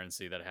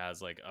semi-transparency that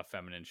has like a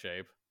feminine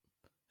shape.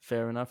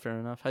 Fair enough.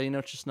 How do you know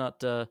it's just not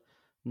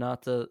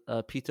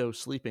Pito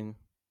sleeping?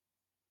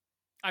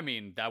 I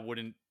mean, that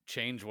wouldn't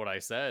change what I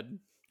said.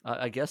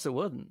 I guess it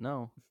wouldn't.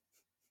 No,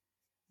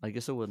 I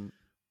guess it wouldn't.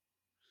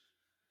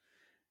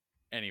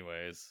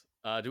 Anyways,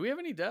 do we have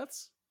any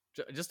deaths?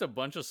 Just a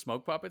bunch of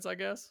smoke puppets, I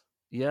guess.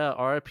 Yeah,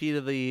 RIP to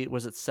the,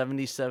 was it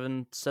 70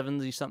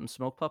 something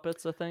smoke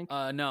puppets, I think?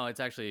 No,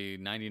 it's actually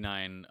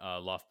 99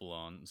 Luft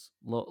Balloons.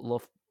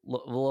 Luft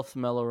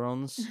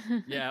Melorons.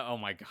 Yeah, oh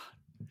my god.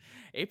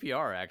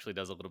 APR actually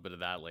does a little bit of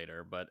that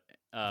later, but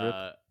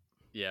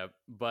yeah,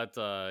 but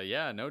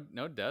yeah,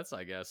 no deaths,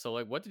 I guess. So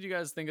like, what did you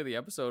guys think of the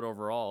episode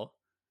overall?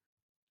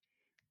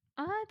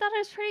 I thought it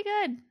was pretty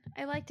good.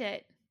 I liked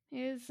it.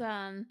 It was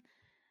I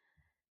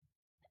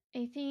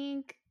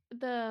think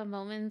the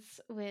moments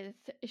with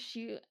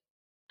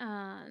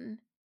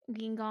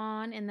being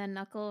gone and then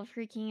Knuckle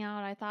freaking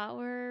out, I thought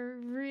were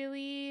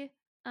really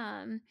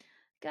good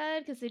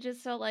because it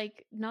just felt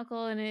like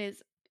Knuckle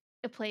is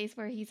a place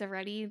where he's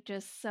already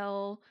just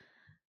so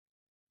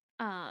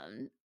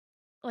um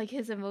like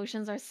his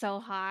emotions are so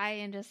high,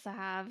 and just to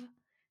have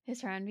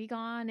his friend be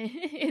gone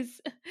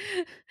is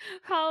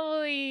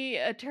probably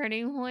a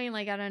turning point.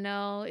 Like I don't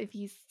know if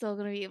he's still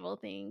gonna be able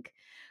to think.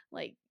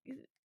 Like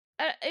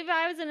if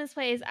I was in his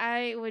place,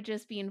 I would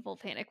just be in full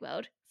panic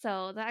mode.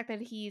 So the fact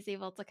that he's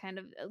able to kind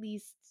of at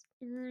least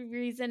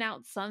reason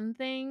out some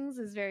things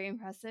is very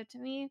impressive to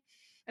me.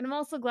 And I'm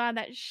also glad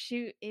that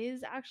Shoot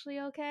is actually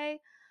okay.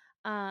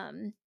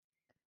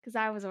 Because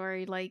I was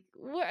worried, like,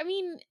 I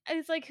mean,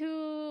 it's like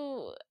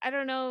I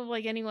don't know,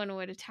 like anyone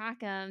would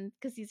attack him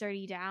because he's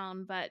already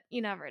down, but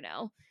you never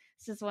know.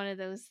 It's just one of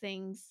those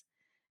things.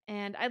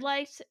 And I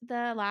liked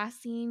the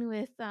last scene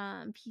with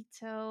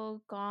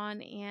Pito,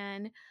 Gon,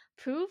 and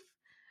Poof.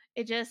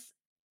 It just,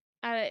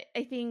 I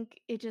think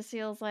it just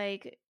feels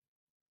like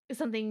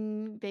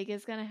something big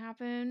is gonna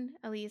happen,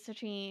 at least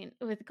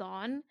with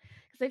Gon,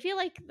 because I feel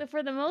like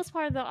for the most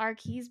part of the arc,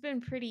 he's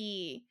been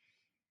pretty,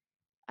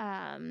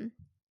 at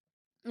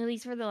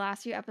least for the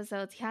last few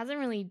episodes, he hasn't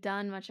really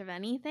done much of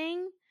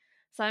anything.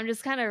 So I'm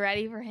just kind of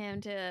ready for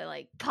him to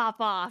like pop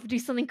off, do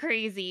something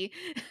crazy.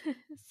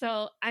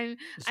 So I'm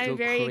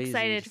very crazy,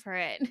 excited just for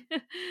it.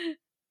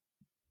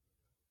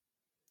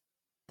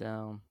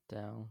 down.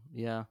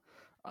 Yeah,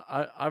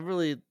 I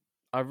really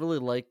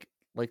like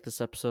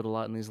this episode a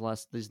lot. In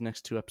these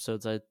next two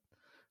episodes, I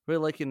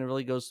really like it. And it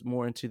really goes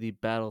more into the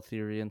battle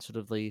theory and sort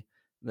of the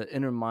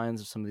inner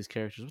minds of some of these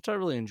characters, which I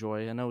really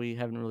enjoy. I know we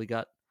haven't really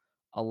got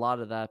a lot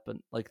of that, but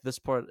like this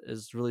part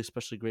is really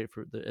especially great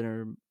for the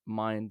inner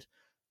mind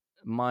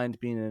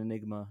being an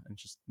enigma and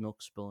just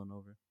milk spilling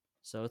over.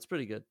 So it's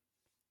pretty good.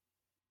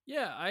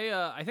 Yeah,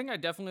 I think I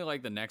definitely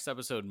like the next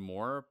episode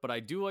more, but I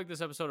do like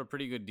this episode a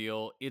pretty good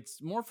deal.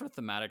 It's more for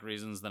thematic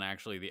reasons than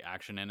actually the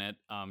action in it.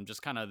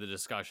 Just kind of the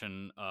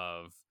discussion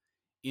of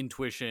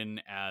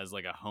intuition as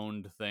like a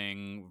honed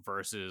thing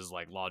versus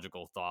like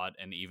logical thought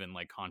and even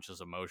like conscious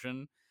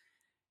emotion,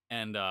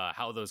 and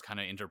how those kind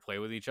of interplay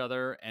with each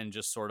other, and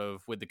just sort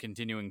of with the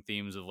continuing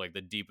themes of like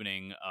the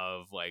deepening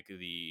of like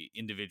the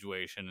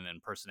individuation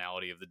and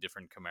personality of the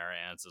different Chimera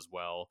ants as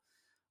well,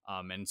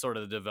 and sort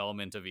of the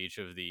development of each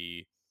of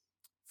the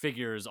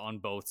figures on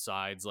both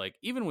sides. Like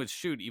even with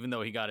Shoot, even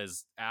though he got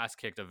his ass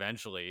kicked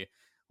eventually,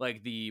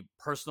 like the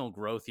personal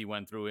growth he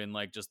went through in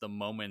like just the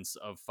moments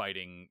of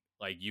fighting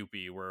like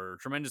YOUPI were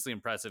tremendously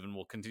impressive, and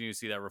we'll continue to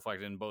see that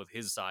reflected in both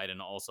his side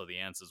and also the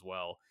ants as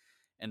well.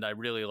 And I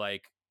really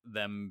like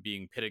them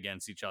being pit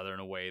against each other in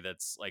a way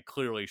that's like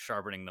clearly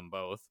sharpening them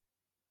both.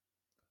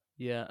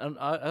 Yeah, and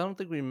I don't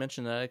think we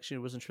mentioned that. I actually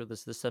wasn't sure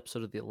this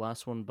episode of the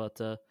last one,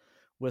 but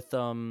with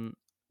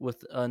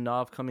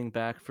Nav coming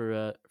back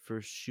for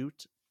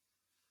Shoot.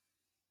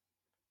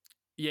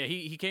 Yeah,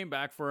 he came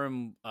back for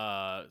him.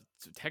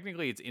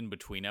 Technically, it's in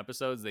between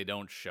episodes. They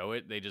don't show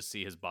it. They just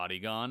see his body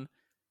gone.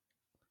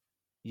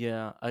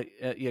 Yeah,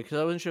 because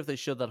I wasn't sure if they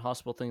showed that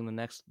hospital thing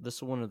in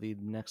this one or the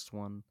next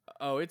one.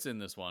 Oh, it's in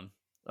this one.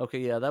 Okay,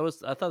 yeah, I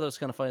thought that was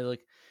kind of funny.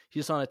 Like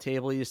he's on a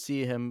table, you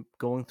see him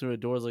going through a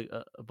door. Like,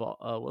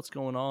 what's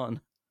going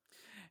on?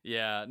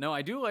 Yeah, no,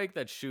 I do like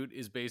that Shoot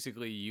is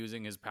basically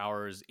using his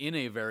powers in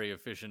a very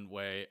efficient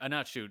way.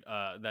 Not Shoot,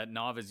 that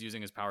Nav is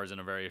using his powers in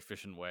a very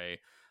efficient way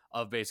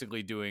of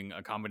basically doing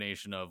a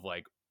combination of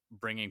like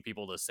bringing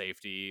people to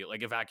safety,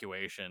 like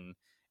evacuation,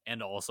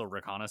 and also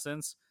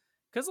reconnaissance.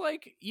 Because,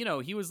 like, you know,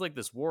 he was like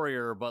this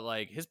warrior, but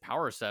like his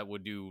power set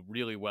would do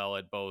really well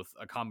at both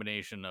a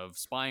combination of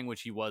spying,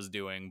 which he was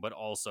doing, but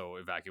also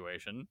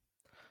evacuation.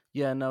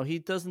 Yeah, no, he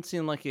doesn't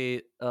seem like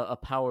a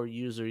power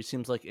user. He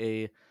seems like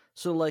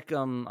like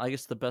I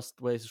guess the best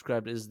way to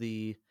describe it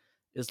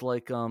is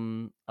like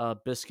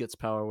Biscuit's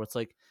power, where it's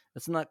like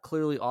it's not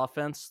clearly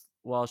offense.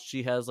 While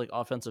she has like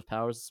offensive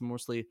powers, it's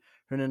mostly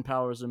her nin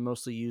powers are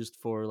mostly used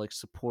for like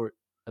support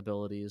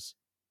abilities.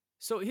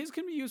 So his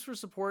can be used for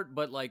support,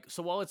 but like,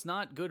 so while it's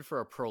not good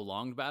for a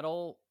prolonged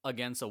battle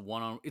against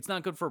it's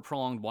not good for a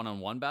prolonged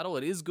one-on-one battle.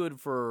 It is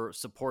good for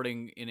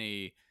supporting in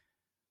a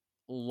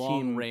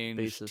long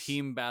range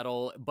team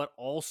battle, but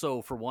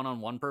also for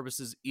one-on-one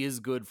purposes is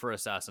good for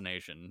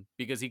assassination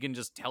because he can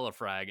just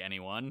telefrag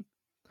anyone.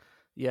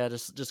 Yeah,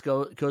 just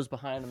goes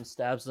behind him,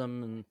 stabs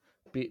them,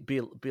 and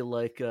be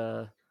like,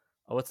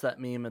 what's that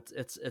meme?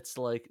 It's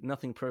like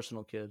nothing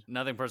personal, kid.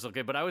 Nothing personal,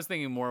 kid. But I was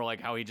thinking more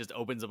like how he just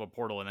opens up a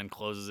portal and then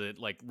closes it,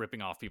 like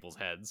ripping off people's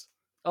heads.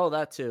 Oh,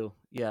 that too.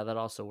 Yeah, that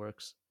also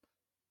works.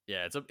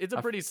 Yeah, it's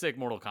a pretty sick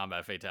Mortal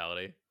Kombat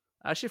fatality.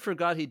 I actually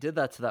forgot he did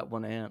that to that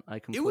one ant. I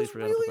completely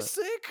forgot. It was really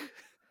sick.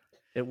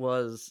 It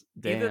was.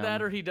 Damn. Either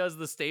that or he does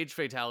the stage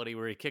fatality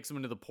where he kicks him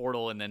into the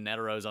portal and then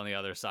Netero's on the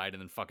other side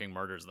and then fucking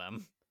murders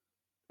them.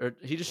 Or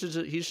he should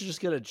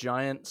just get a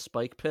giant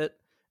spike pit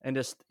and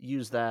just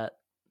use that.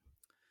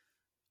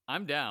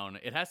 I'm down.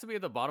 It has to be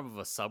at the bottom of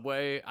a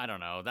subway. I don't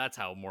know. That's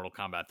how Mortal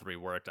Kombat 3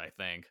 worked, I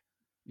think.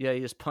 Yeah, he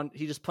just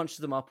punches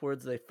them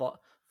upwards. They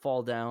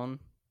fall down.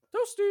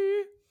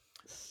 Toasty.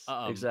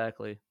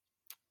 Exactly.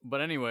 But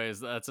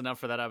anyways, that's enough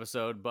for that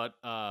episode. But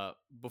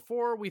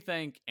before we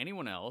thank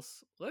anyone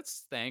else,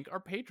 let's thank our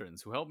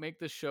patrons who help make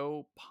this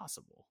show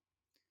possible.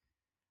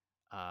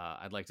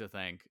 I'd like to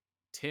thank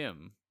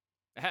Tim.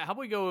 How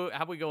we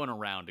going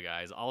around,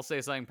 guys? I'll say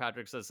something,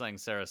 Patrick says something,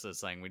 Sarah says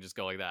something. We just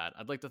go like that.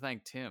 I'd like to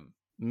thank Tim,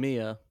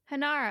 Mia,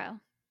 Hanaro,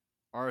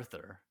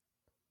 Arthur,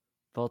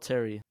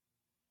 Valtteri,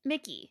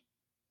 Mickey,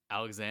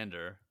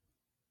 Alexander,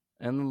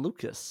 and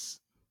Lucas,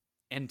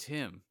 and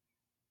Tim,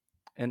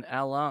 and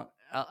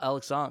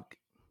Alexank,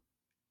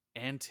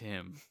 and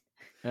Tim,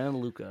 and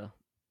Luca.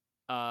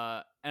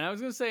 And I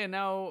was going to say, and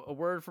now a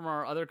word from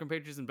our other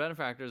compatriots and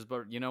benefactors,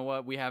 but you know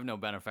what? We have no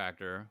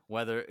benefactor,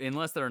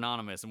 unless they're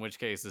anonymous, in which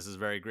case this is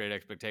very great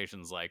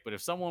expectations like. But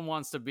if someone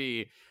wants to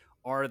be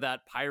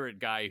that pirate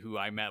guy who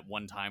I met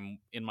one time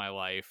in my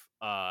life,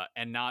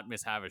 and not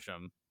Miss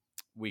Havisham,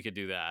 we could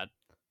do that.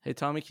 Hey,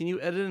 Tommy, can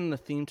you edit in the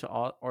theme to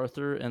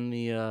Arthur and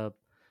the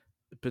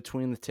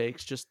between the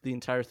takes, just the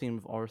entire theme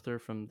of Arthur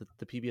from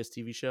the PBS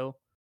TV show?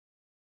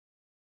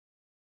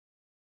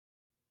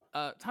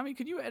 Tommy,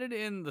 could you edit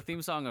in the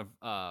theme song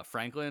of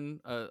Franklin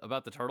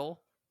about the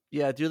turtle?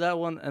 Yeah, do that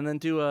one, and then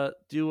do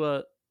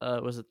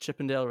was it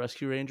Chippendale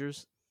Rescue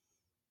Rangers?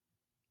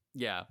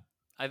 Yeah,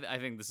 I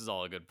think this is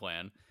all a good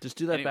plan. Just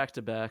do that back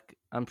to back.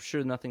 I'm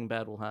sure nothing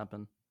bad will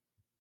happen.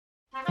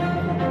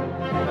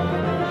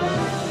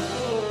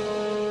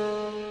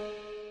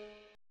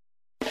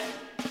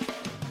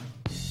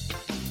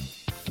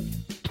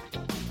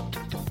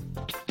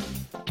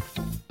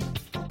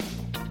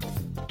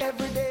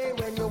 Every day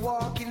when you're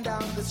walking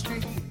down the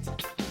street,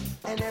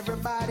 and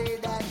everybody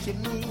that you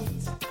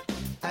meet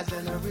has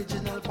an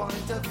original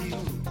point of view.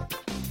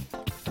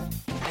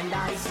 And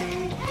I say,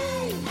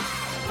 hey,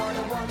 what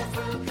a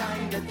wonderful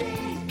kind of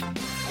day.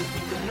 If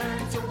you can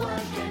learn to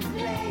work and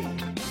play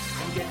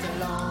and get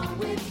along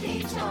with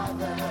each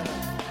other.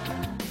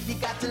 You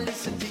got to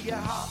listen to your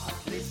heart,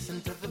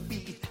 listen to the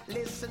beat,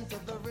 listen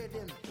to the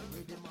rhythm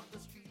of the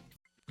street.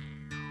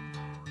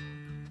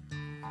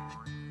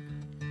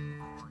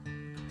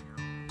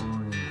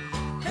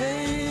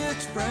 Hey,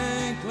 it's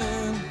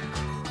Franklin,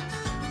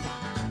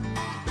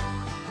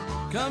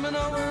 coming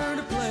over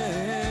to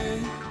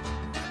play,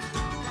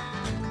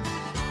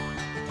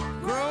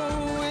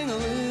 growing a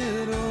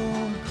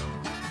little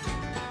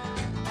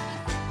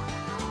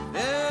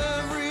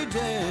every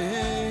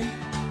day.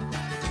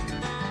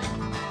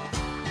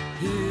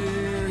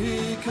 Here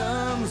he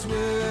comes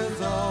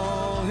with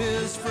all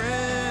his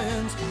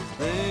friends.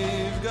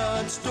 They've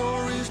got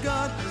stories,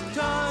 got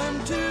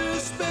time to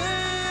spend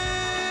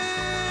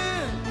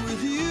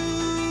with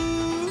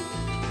you.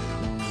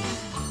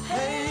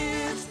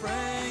 Hey, it's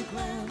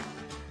Franklin.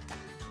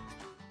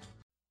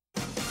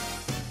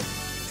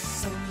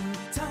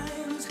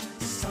 Sometimes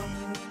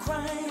some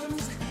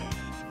crimes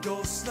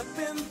go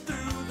slipping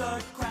through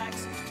the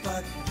cracks,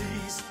 but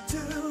these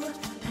two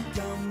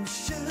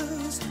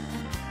gumshoes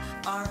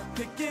are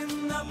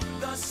picking up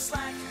the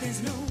slack.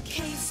 There's no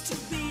case too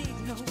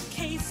big, no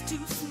case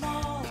too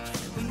small.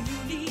 When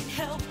you need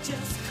help,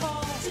 just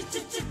call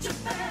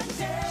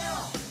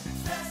Bandale.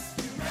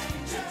 Rescue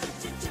Ranger,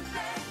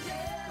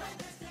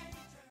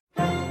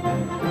 Bandale.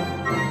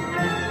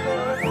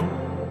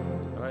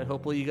 All right.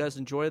 Hopefully, you guys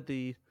enjoyed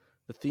the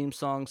theme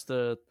songs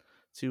to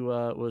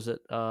was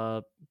it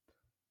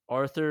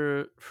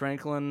Arthur,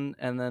 Franklin,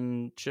 and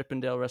then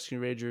Chippendale Rescue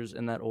Rangers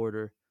in that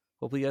order.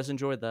 Hopefully, you guys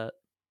enjoyed that.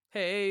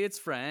 Hey, it's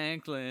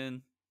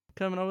Franklin.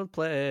 Coming over to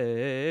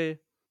play.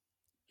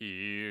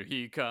 Here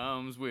he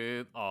comes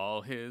with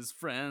all his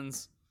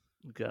friends.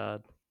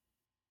 God.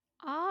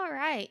 All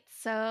right,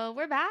 so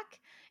we're back,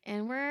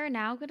 and we're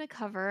now going to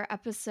cover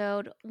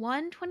episode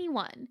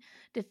 121,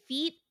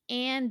 Defeat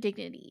and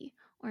Dignity,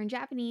 or in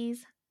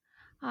Japanese,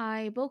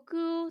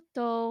 Boku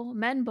to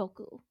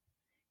Menboku.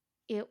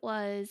 It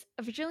was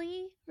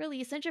originally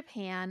released in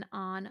Japan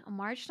on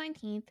March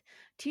 19th,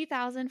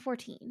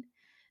 2014.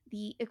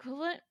 The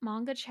equivalent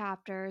manga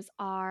chapters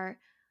are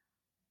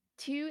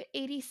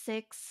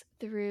 286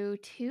 through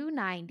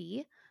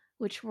 290,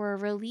 which were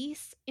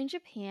released in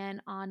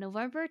Japan on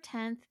November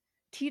 10th,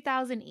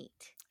 2008.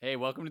 Hey,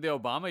 welcome to the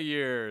Obama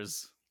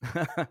years.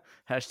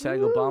 Hashtag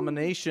Woo!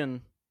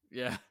 Abomination.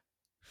 Yeah.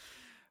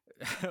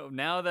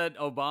 Now that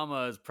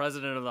Obama is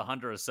president of the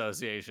Hunter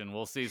Association,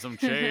 we'll see some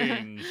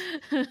change.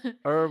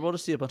 Or we'll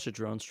just see a bunch of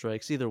drone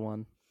strikes. Either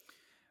one.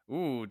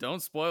 Ooh,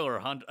 don't spoil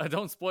Hunter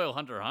x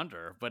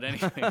Hunter. But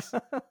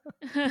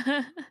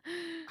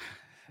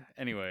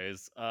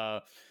anyways,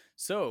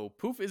 so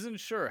Poof isn't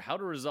sure how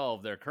to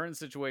resolve their current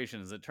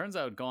situation, as it turns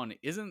out Gon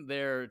isn't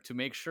there to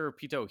make sure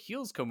Pito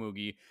heals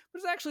Komugi, but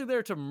is actually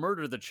there to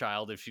murder the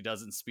child if she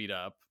doesn't speed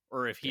up,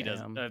 or if he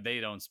doesn't, they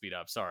don't speed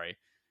up. Sorry.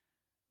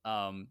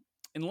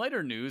 In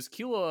lighter news,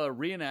 Killua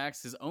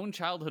reenacts his own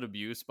childhood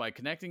abuse by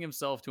connecting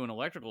himself to an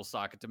electrical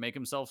socket to make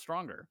himself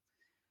stronger.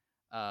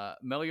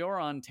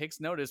 Melioron takes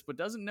notice, but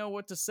doesn't know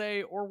what to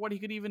say or what he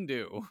could even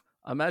do.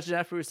 Imagine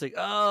afterwards, like,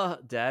 oh,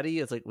 daddy.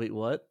 It's like, wait,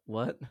 what?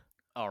 What?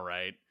 All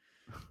right.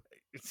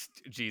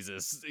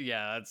 Jesus.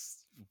 Yeah,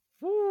 that's...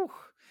 Woo.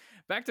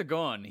 Back to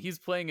Gon. He's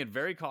playing it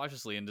very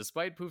cautiously, and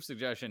despite Poof's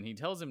suggestion, he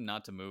tells him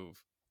not to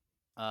move.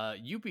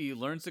 YOUPI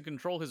learns to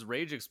control his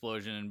rage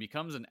explosion and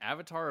becomes an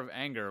avatar of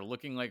anger,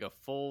 looking like a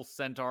full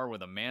centaur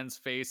with a man's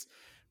face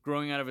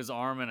growing out of his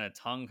arm and a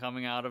tongue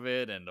coming out of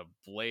it, and a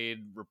blade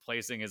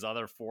replacing his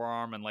other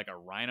forearm, and like a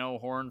rhino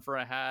horn for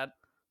a hat.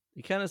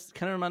 He kind of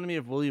reminded me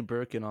of William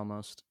Birkin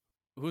almost.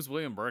 Who's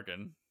William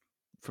Birkin?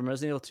 From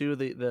Resident Evil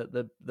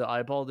 2, the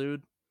eyeball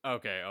dude.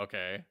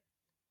 Okay.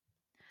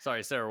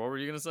 Sorry, Sarah, what were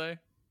you gonna say?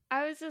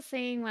 I was just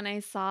saying, when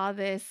I saw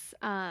this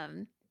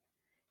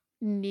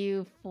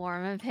new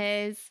form of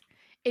his,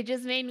 it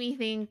just made me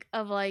think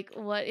of, like,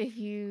 what if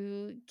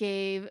you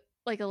gave,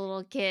 like, a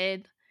little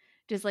kid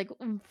just, like,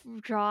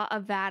 draw a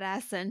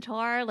badass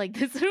centaur? Like,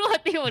 this is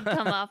what they would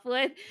come up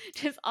with.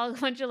 Just a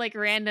bunch of, like,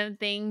 random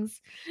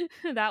things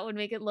that would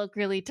make it look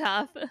really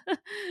tough.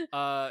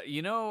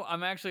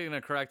 I'm actually going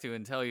to correct you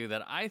and tell you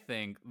that I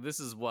think this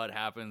is what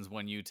happens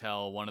when you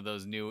tell one of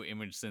those new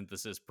image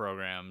synthesis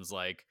programs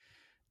like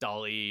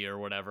DALL-E or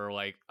whatever,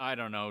 like, I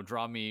don't know,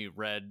 draw me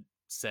red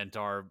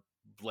centaur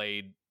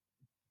blade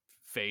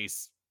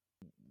face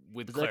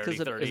with Is that clarity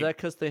because 30. is that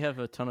because they have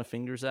a ton of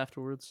fingers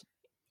afterwards?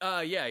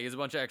 Yeah, he has a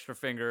bunch of extra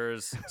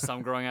fingers,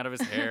 some growing out of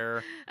his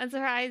hair. I'm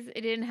surprised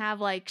it didn't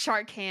have like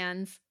shark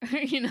hands,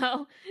 you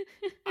know?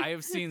 I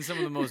have seen some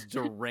of the most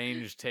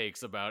deranged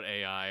takes about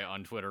AI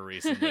on Twitter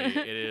recently.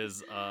 It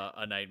is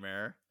a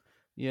nightmare.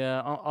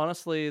 Yeah,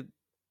 honestly,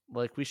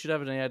 like we should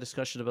have an AI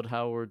discussion about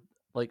how we're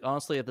like.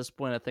 Honestly, at this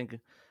point, I think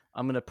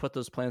I'm gonna put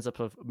those plans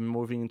up of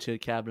moving into a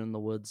cabin in the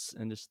woods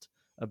and just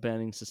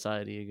abandoning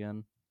society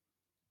again.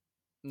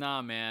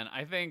 Nah, man.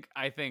 I think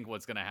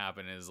what's gonna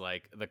happen is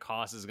like the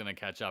cost is gonna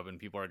catch up, and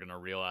people are gonna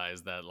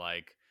realize that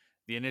like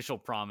the initial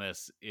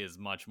promise is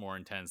much more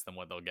intense than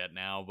what they'll get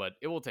now. But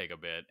it will take a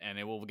bit, and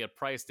it will get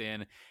priced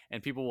in,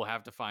 and people will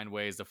have to find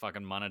ways to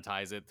fucking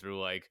monetize it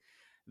through like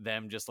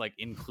them just like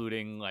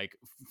including like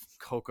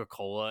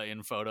Coca-Cola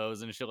in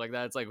photos and shit like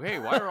that. It's like, hey,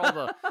 why are all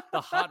the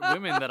hot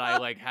women that I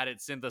like had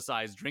it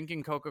synthesized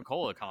drinking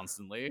Coca-Cola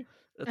constantly?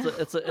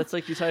 It's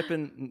like you type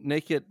in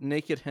naked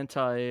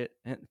hentai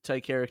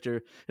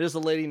character. There's a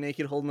lady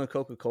naked holding a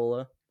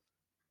Coca-Cola.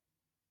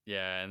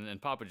 Yeah,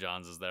 and Papa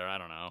John's is there. I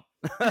don't know.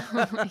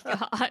 Oh my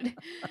god.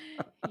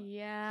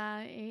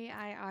 Yeah,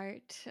 AI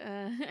art.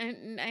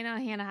 I know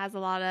Hannah has a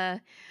lot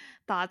of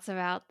thoughts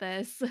about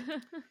this.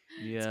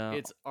 Yeah.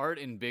 It's art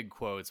in big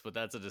quotes, but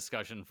that's a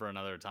discussion for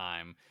another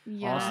time.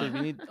 Yeah.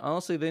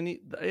 Honestly, the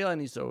AI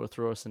needs to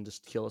overthrow us and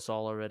just kill us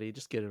all already.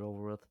 Just get it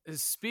over with.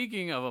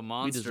 Speaking of a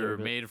monster deserve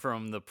it. made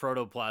from the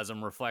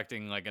protoplasm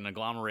reflecting like an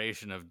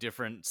agglomeration of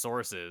different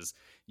sources,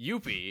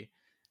 YOUPI,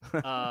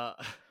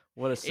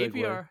 What a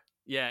segue.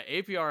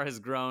 APR has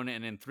grown,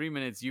 and in 3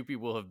 minutes, YOUPI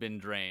will have been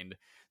drained.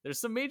 There's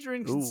some major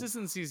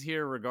inconsistencies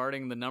here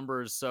regarding the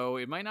numbers, so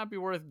it might not be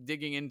worth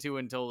digging into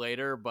until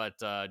later, but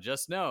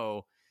just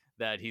know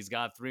that he's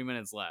got 3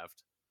 minutes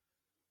left.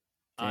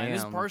 And this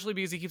is Damn. partially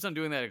because he keeps on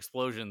doing that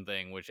explosion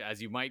thing, which,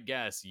 as you might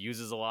guess,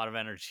 uses a lot of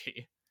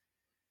energy.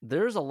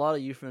 There's a lot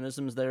of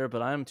euphemisms there,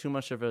 but I'm too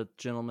much of a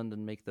gentleman to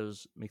make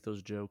those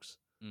jokes.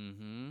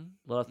 Mm-hmm.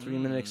 A lot of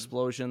 3-minute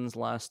explosions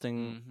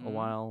lasting a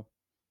while.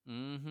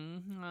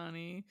 Mm-hmm,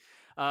 honey.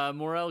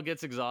 Morel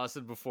gets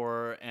exhausted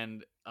before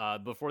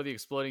the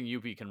exploding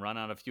YOUPI can run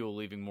out of fuel,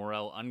 leaving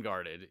Morel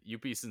unguarded.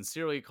 YOUPI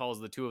sincerely calls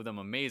the two of them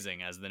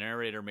amazing, as the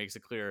narrator makes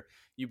it clear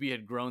YOUPI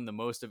had grown the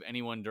most of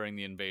anyone during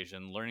the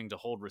invasion, learning to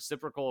hold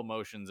reciprocal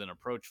emotions and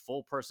approach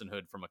full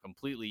personhood from a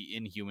completely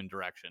inhuman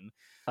direction.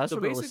 I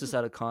sort of list this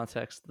out of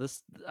context.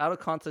 This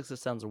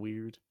sounds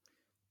weird.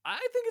 I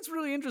think it's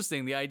really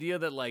interesting, the idea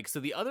that like, so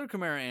the other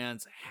Chimera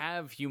ants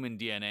have human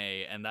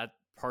DNA, and that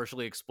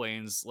partially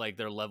explains like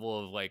their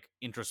level of like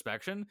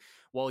introspection,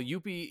 while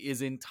YOUPI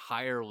is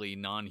entirely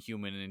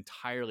non-human and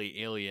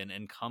entirely alien,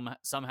 and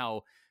somehow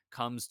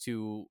comes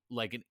to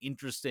like an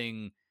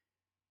interesting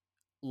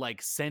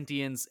like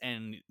sentience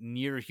and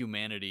near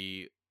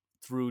humanity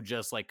through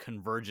just like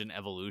convergent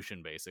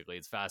evolution. Basically,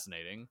 it's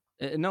fascinating.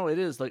 No, it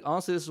is. Like,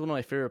 honestly, this is one of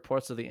my favorite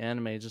parts of the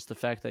anime, just the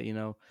fact that,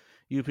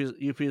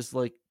 YOUPI is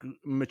like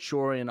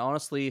mature, and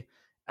honestly,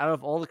 out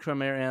of all the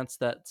Chimera ants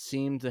that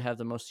seem to have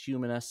the most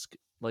human-esque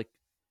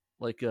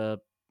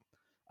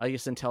I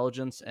guess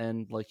intelligence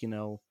and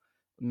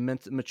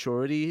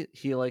maturity,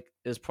 he like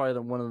is probably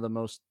the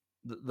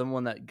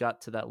one that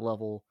got to that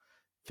level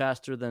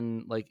faster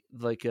than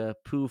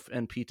Poof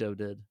and Pito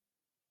did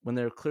when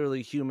they're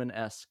clearly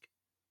human-esque.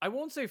 I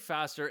won't say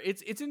faster.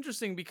 It's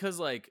interesting because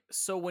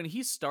so when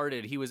he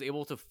started, he was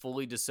able to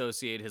fully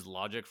dissociate his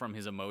logic from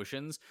his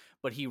emotions,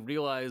 but he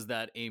realized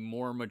that a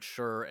more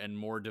mature and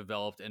more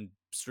developed and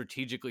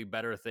strategically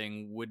better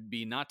thing would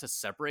be not to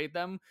separate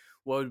them,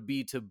 would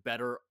be to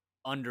better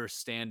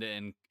understand it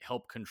and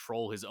help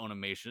control his own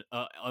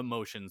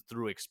emotions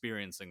through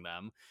experiencing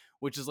them,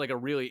 which is like a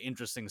really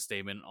interesting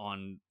statement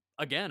on,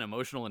 again,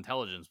 emotional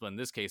intelligence, but in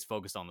this case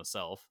focused on the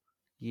self.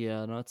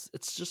 Yeah, no,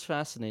 it's just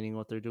fascinating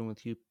what they're doing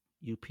with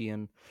YOUPI,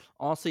 and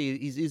honestly,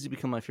 he's easy to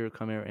become my favorite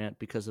Chimera ant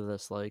because of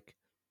this. Like,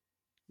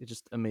 it's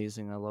just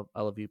amazing. I love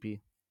YOUPI.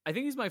 I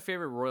think he's my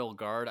favorite Royal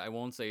Guard. I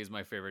won't say he's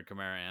my favorite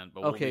Chimera ant,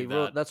 but okay, we'll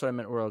leave that. That's what I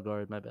meant, Royal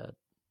Guard. My bad.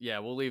 Yeah,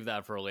 we'll leave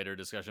that for a later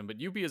discussion. But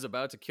YOUPI is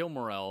about to kill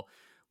Morel,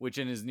 which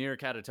in his near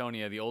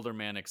catatonia, the older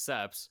man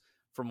accepts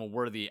from a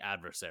worthy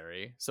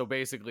adversary. So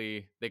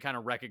basically, they kind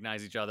of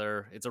recognize each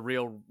other. It's a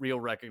real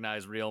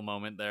recognize real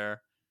moment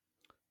there.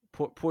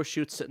 Poor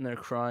Shoot's sitting there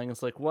crying.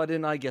 It's like, why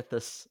didn't I get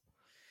this?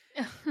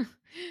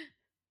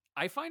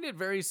 I find it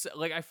very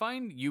I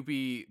find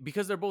YOUPI,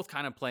 because they're both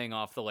kind of playing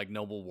off the like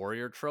noble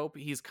warrior trope.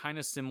 He's kind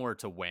of similar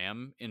to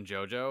Wham in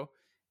JoJo.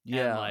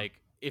 Yeah, and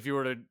if you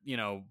were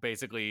to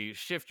basically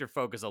shift your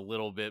focus a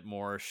little bit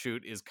more,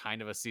 Shoot is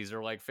kind of a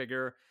Caesar like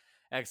figure,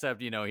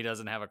 except he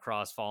doesn't have a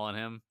cross fall on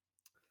him.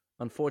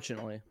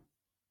 Unfortunately.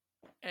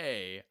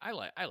 Hey, I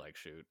like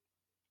Shoot.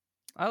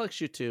 I like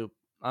Shoot too.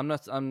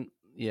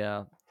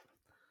 Yeah.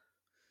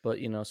 But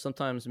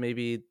sometimes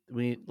maybe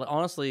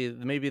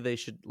maybe they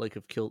should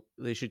kill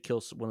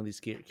one of these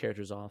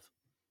characters off.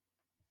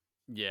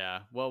 Yeah,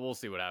 well, we'll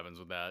see what happens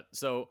with that.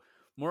 So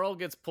Morel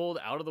gets pulled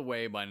out of the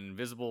way by an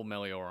invisible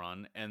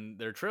Melioron, and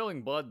they're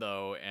trailing blood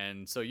though,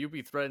 and so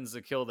YOUPI threatens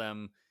to kill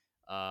them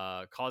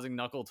causing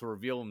Knuckle to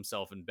reveal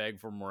himself and beg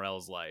for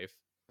Morel's life.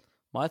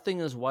 My thing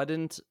is, why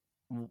didn't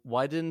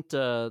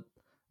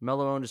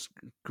Melorone just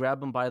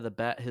grab him by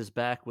his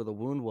back where the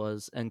wound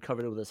was and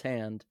covered it with his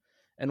hand?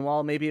 And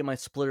while maybe it might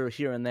split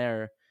here and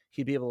there,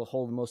 he'd be able to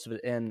hold most of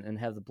it in and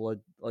have the blood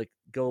like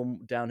go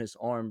down his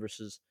arm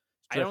versus.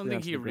 I don't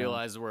think he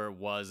realized where it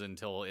was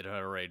until it had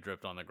already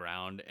dripped on the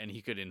ground, and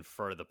he could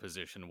infer the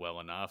position well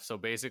enough. So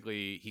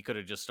basically, he could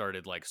have just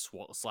started like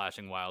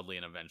slashing wildly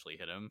and eventually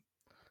hit him.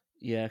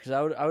 Yeah, because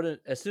I would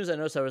as soon as I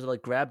noticed, I was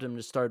like grabbed him and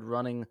just started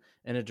running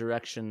in a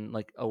direction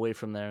like away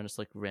from there and just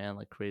like ran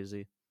like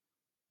crazy.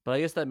 But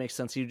I guess that makes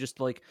sense. You just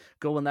like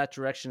go in that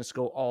direction, just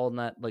go all in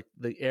that like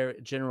the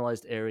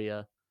generalized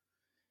area.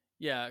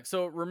 Yeah,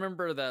 so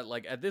remember that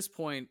like at this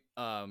point,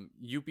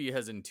 YOUPI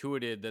has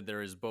intuited that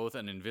there is both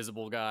an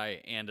invisible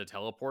guy and a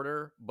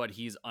teleporter, but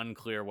he's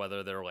unclear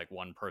whether they're like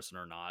one person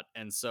or not.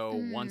 And so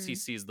once he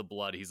sees the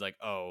blood, he's like,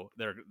 "Oh,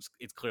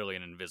 it's clearly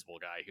an invisible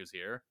guy who's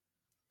here."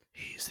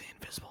 He's the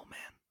Invisible Man.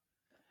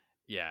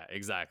 Yeah,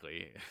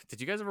 exactly.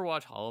 Did you guys ever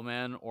watch Hollow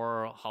Man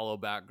or Hollow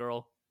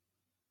Batgirl?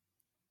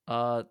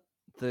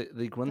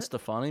 The Gwen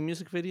Stefani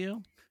music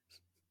video?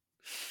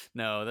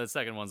 No, that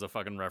second one's a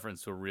fucking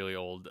reference to a really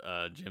old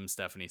Jim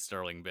Stephanie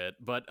Sterling bit.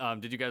 But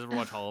did you guys ever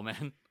watch Hollow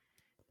Man?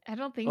 I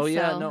don't think so. Oh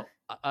yeah, no.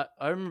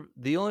 I remember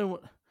the only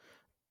one.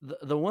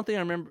 The one thing I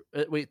remember.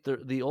 Wait,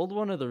 the old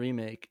one or the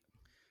remake?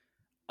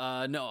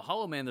 No,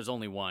 Hollow Man. There's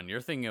only one.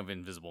 You're thinking of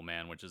Invisible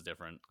Man, which is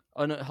different.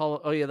 Oh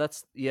no, oh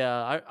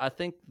yeah. I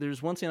think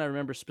there's one scene I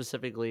remember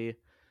specifically,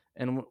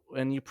 and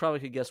you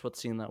probably could guess what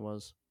scene that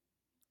was.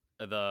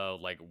 The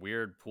like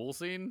weird pool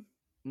scene.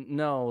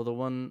 No, the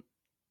one.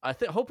 I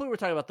think hopefully we're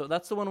talking about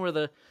that's the one where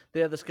they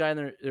have this guy and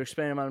they're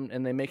experimenting on him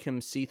and they make him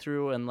see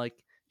through and like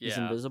he's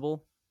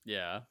invisible.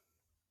 Yeah.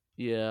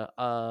 Yeah.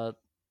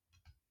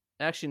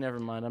 Actually, never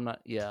mind. I'm not.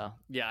 Yeah.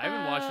 Yeah, I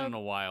haven't watched it in a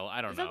while.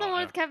 I don't know. Is that the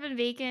one with Kevin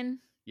Bacon?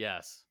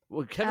 Yes.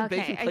 Well, Kevin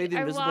Bacon played the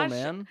Invisible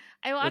Man.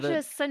 I watched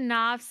a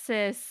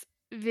synopsis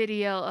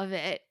video of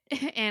it,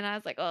 and I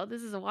was like, "Oh,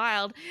 this is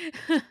wild."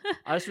 Oh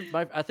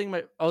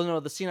no,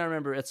 the scene I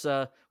remember, it's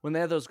when they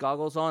have those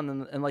goggles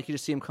on and like you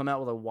just see him come out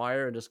with a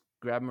wire and just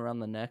grab him around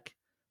the neck.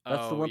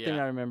 That's the one thing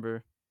I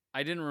remember.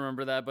 I didn't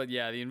remember that, but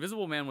yeah, The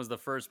Invisible Man was the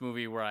first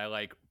movie where I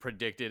like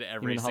predicted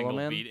every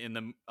single beat in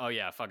the. Oh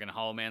yeah, fucking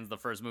Hollow Man's the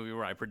first movie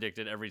where I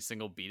predicted every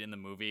single beat in the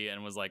movie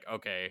and was like,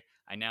 okay,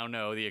 I now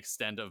know the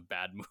extent of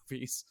bad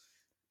movies.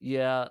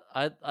 Yeah,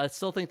 I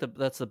still think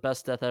that's the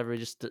best death ever. He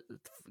just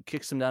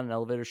kicks him down an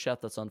elevator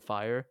shaft that's on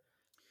fire.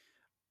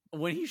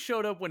 When he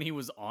showed up when he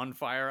was on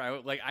fire,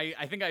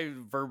 I think I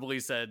verbally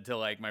said to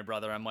like my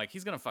brother, I'm like,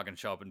 he's gonna fucking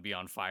show up and be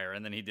on fire,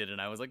 and then he did, and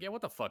I was like, yeah,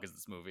 what the fuck is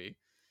this movie?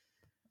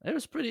 It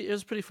was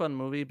a pretty fun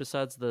movie.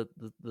 Besides the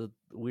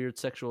weird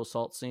sexual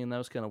assault scene, that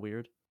was kind of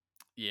weird.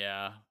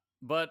 Yeah,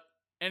 but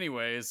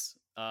anyways,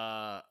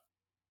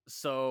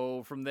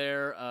 so from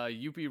there,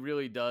 YOUPI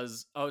really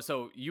does. Oh,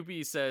 so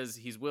YOUPI says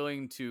he's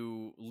willing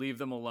to leave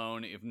them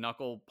alone if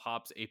Knuckle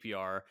pops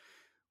APR,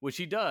 which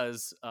he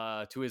does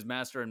to his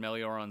master and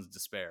Melioron's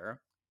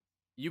despair.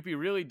 YOUPI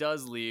really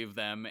does leave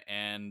them,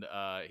 and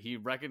he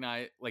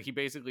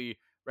basically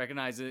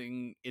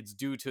recognizing it's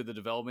due to the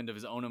development of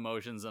his own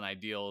emotions and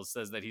ideals,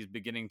 says that he's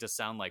beginning to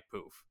sound like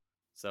Poof.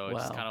 So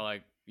it's just kind of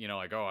like,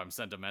 like, oh, I'm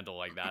sentimental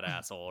like that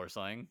asshole or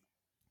something.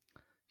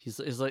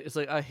 It's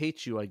like I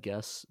hate you, I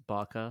guess,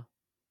 Baka.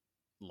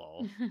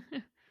 Lol.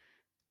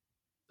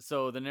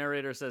 So the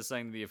narrator says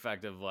something to the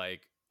effect of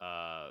like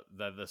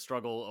that the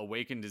struggle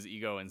awakened his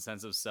ego and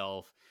sense of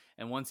self,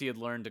 and once he had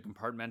learned to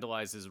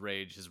compartmentalize his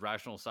rage, his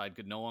rational side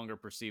could no longer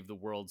perceive the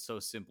world so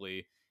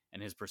simply,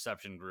 and his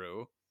perception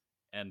grew.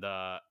 And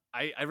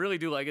I really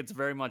do like it's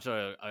very much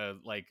a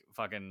like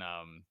fucking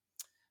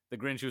the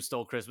Grinch Who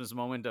Stole Christmas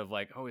moment of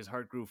like, oh, his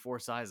heart grew 4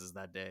 sizes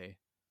that day.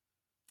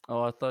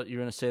 Oh, I thought you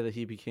were gonna say that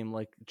he became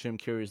like Jim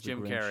Carrey's the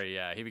Jim Grinch. Carrey,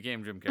 yeah, he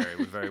became Jim Carrey. It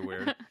was very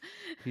weird.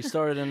 He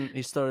started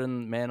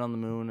in Man on the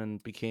Moon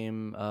and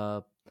became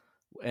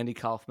Andy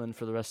Kaufman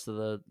for the rest of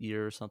the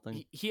year or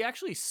something. He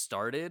actually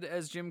started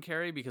as Jim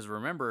Carrey because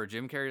remember,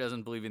 Jim Carrey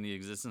doesn't believe in the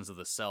existence of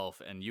the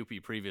self, and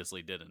YOUPI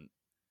previously didn't.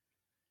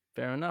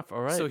 Fair enough.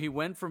 All right. So he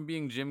went from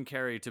being Jim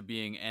Carrey to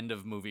being end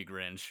of movie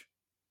Grinch.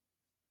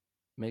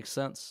 Makes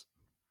sense.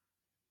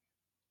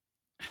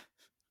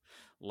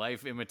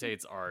 Life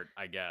imitates art,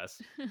 I guess.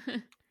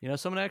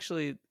 Someone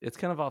actually, it's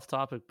kind of off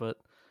topic, but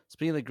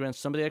speaking of the Grinch,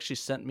 somebody actually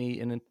sent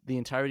me the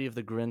entirety of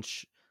the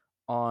Grinch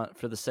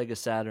for the Sega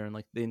Saturn,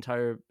 like the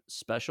entire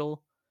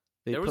special.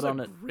 There was a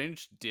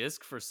Grinch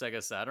disc for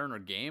Sega Saturn or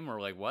game or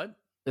like what?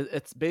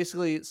 It's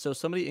basically, so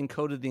somebody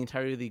encoded the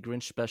entirety of the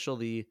Grinch special,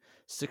 the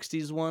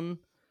 60s one,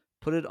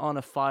 put it on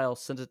a file,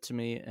 sent it to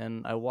me,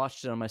 and I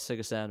watched it on my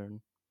Sega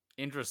Saturn.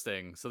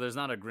 Interesting. So there's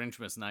not a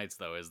Grinchmas Nights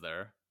though, is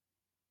there?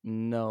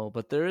 No,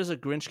 but there is a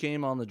Grinch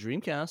game on the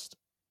Dreamcast.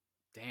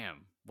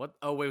 Damn. What?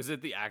 Oh, wait, was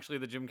it actually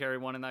the Jim Carrey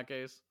one in that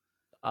case?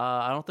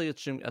 I don't think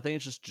it's Jim. I think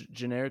it's just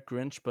generic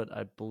Grinch, but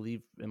I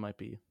believe it might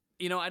be.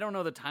 I don't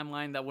know the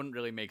timeline. That wouldn't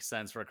really make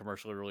sense for a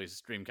commercially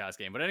released Dreamcast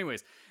game. But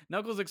anyways,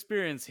 Knuckles'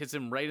 experience hits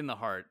him right in the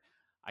heart.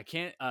 I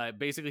can't.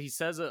 Basically, he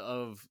says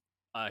of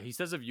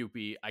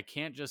YOUPI, I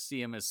can't just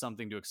see him as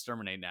something to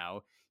exterminate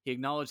now. He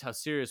acknowledged how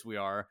serious we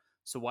are.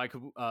 So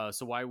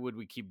why would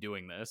we keep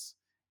doing this?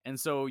 And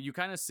so you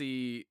kind of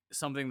see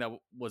something that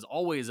was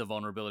always a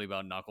vulnerability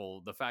about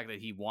Knuckle, the fact that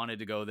he wanted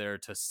to go there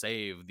to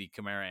save the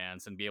Chimera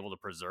ants and be able to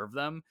preserve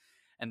them.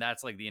 And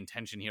that's like the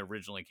intention he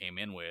originally came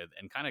in with,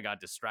 and kind of got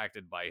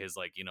distracted by his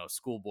like,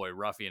 schoolboy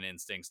ruffian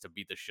instincts to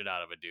beat the shit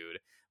out of a dude.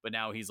 But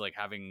now he's like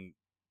having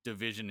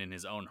division in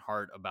his own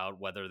heart about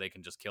whether they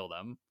can just kill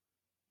them.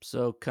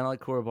 So kind of like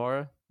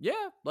Kurobara?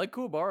 Yeah, like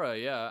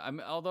Kuwabara, yeah.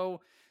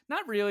 Although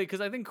not really, because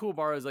I think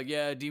Kuwabara is like,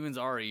 yeah, demons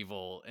are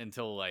evil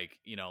until like,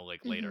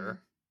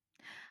 later.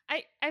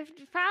 I've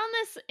found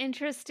this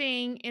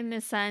interesting in the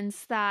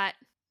sense that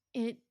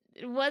it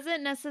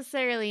wasn't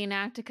necessarily an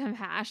act of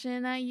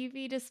compassion that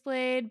UV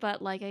displayed,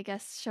 but like I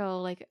guess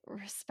show like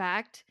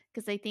respect,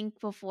 because I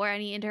think before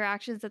any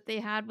interactions that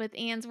they had with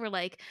ants were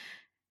like,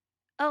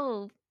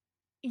 oh,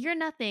 you're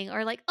nothing,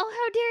 or like, oh,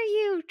 how dare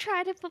you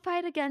try to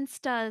fight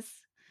against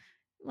us,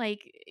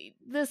 like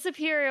the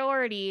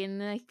superiority.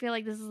 And I feel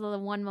like this is the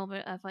one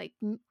moment of like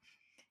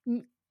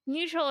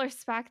mutual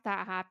respect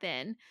that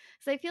happened.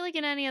 So I feel like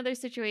in any other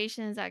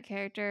situations that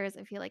characters,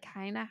 I feel like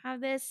kind of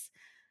have this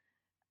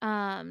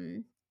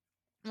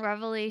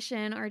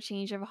revelation or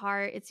change of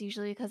heart. It's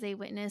usually because they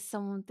witness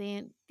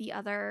something, the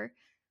other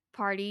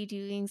party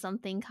doing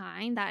something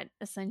kind that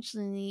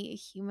essentially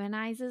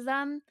humanizes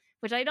them,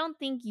 which I don't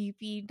think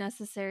Yuppie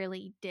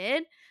necessarily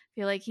did. I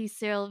feel like he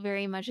still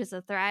very much is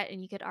a threat,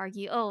 and you could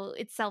argue, oh,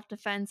 it's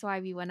self-defense why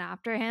we went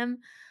after him.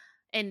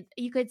 And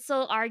you could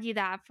still argue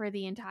that for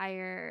the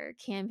entire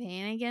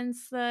campaign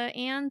against the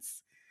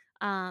ants.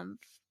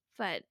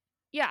 But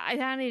yeah, I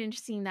found it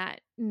interesting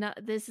that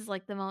this is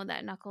like the moment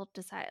that Knuckle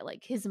decided,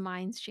 like, his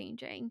mind's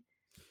changing.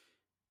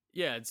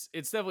 Yeah, it's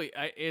definitely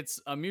it's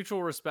a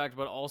mutual respect,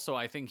 but also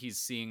I think he's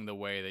seeing the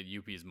way that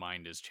Yuppie's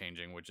mind is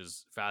changing, which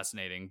is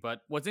fascinating.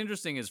 But what's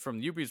interesting is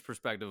from Yuppie's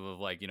perspective of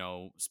like,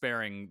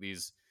 sparing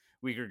these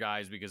weaker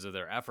guys because of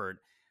their effort.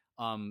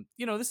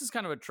 This is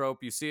kind of a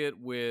trope. You see it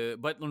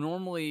but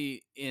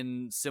normally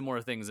in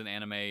similar things in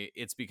anime,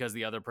 it's because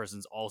the other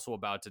person's also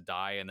about to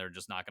die and they're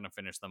just not going to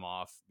finish them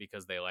off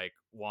because they like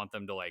want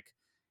them to like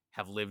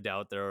have lived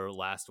out their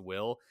last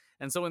will.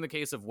 And so in the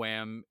case of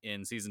Wham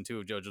in season 2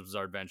 of JoJo's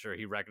Bizarre Adventure,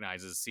 he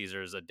recognizes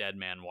Caesar as a dead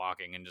man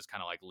walking and just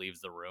kind of like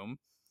leaves the room.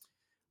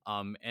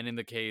 And in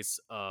the case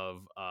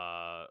of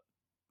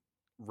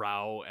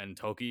Rao and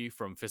Toki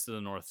from Fist of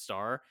the North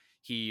Star,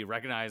 he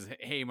recognized,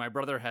 hey, my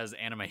brother has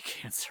anime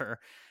cancer,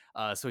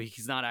 so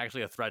he's not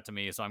actually a threat to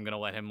me, so I'm going to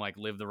let him like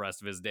live the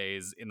rest of his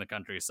days in the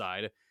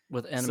countryside.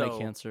 With anime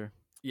cancer.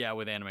 Yeah,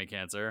 with anime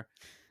cancer.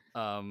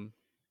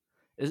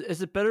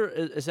 Is it better?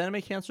 Is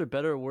anime cancer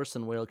better or worse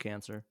than whale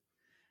cancer?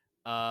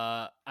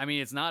 I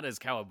mean, it's not as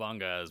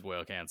cowabunga as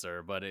whale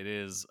cancer, but it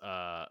is,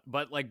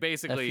 but like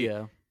basically...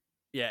 F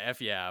yeah.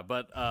 Yeah,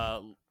 but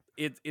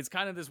it's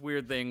kind of this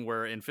weird thing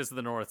where in Fist of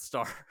the North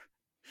Star,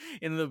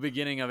 in the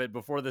beginning of it,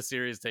 before the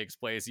series takes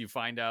place, you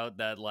find out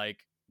that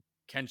like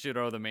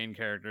Kenshiro, the main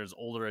character's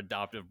older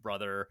adoptive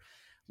brother,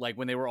 like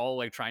when they were all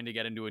like trying to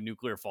get into a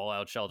nuclear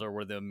fallout shelter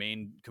where the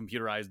main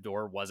computerized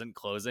door wasn't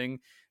closing,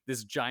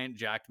 this giant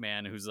jacked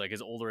man who's like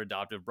his older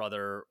adoptive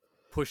brother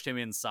pushed him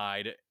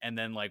inside and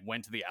then like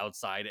went to the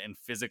outside and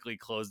physically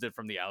closed it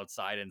from the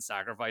outside and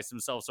sacrificed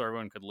himself so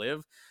everyone could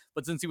live.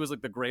 But since he was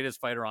like the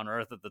greatest fighter on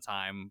earth at the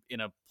time,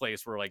 in a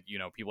place where like,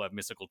 people have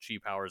mystical chi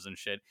powers and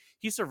shit,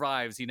 he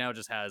survives. He now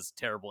just has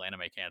terrible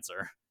anime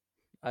cancer.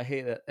 I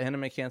hate that.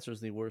 Anime cancer is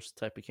the worst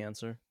type of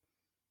cancer.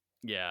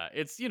 Yeah,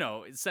 it's,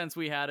 since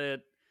we had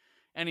it,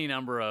 any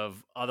number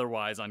of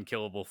otherwise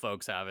unkillable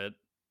folks have it.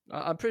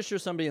 I'm pretty sure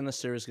somebody in this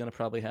series is going to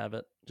probably have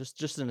it.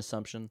 Just an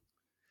assumption.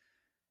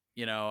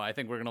 I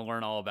think we're going to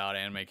learn all about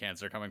anime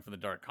cancer coming from the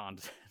dark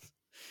content.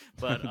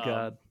 But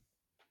God.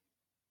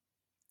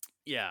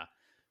 Yeah.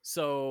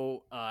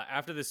 So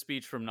after this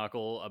speech from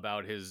Knuckle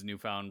about his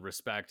newfound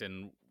respect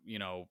and,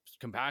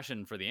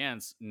 compassion for the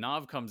ants,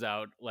 Nav comes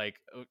out like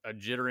a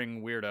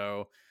jittering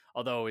weirdo,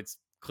 although it's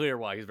clear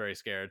why he's very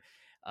scared.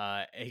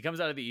 He comes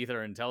out of the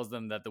ether and tells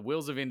them that the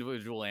wills of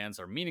individual ants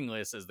are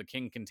meaningless, as the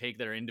king can take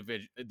their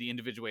the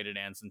individuated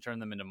ants and turn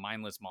them into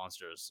mindless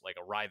monsters, like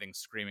a writhing,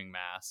 screaming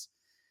mass.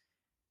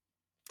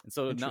 And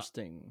so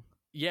interesting.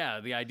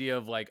 The idea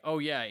of like, oh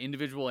yeah,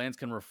 individual ants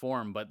can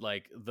reform, but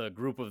like the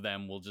group of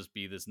them will just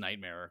be this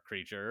nightmare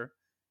creature.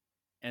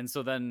 And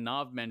so then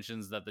Nav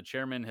mentions that the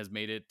chairman has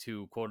made it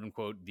to quote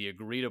unquote the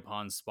agreed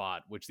upon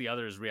spot, which the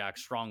others react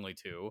strongly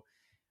to.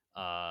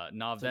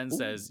 Nav then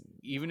says,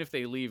 even if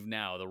they leave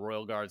now, the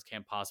royal guards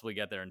can't possibly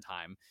get there in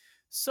time.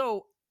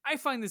 So I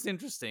find this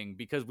interesting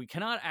because we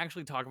cannot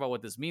actually talk about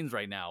what this means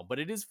right now, but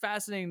it is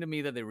fascinating to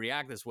me that they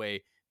react this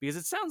way, because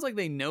it sounds like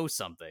they know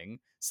something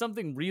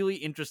really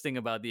interesting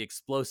about the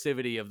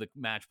explosivity of the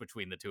match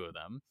between the two of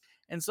them.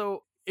 And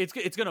so it's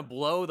going to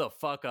blow the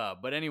fuck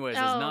up. But anyways,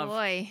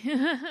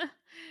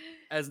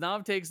 as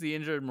Nav takes the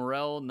injured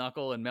Morel,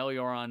 Knuckle, and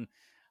Melioron,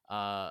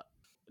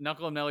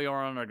 Knuckle and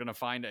Melioron are going to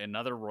find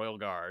another royal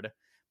guard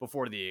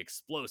before the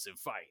explosive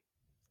fight.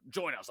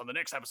 Join us on the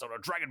next episode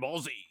of Dragon Ball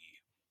Z.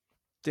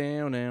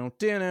 Down, down,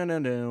 down, down,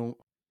 down, down.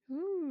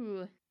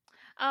 Ooh.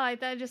 Oh, I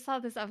just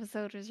thought this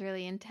episode was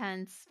really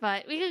intense,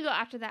 but we could go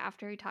after that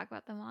after we talk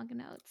about the manga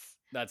notes.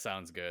 That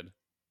sounds good.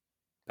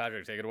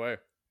 Patrick, take it away.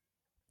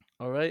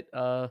 All right.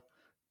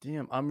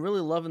 Damn, I'm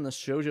really loving the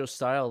shoujo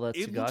style that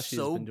It looks Sagashi's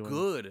so been doing.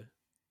 good.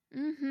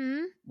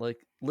 Mm-hmm. Like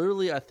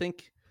literally, I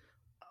think,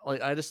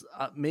 like I just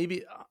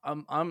maybe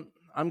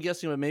I'm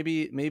guessing, but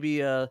maybe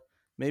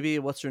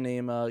what's her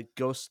name?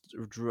 Ghost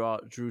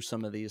drew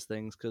some of these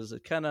things because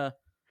it kind of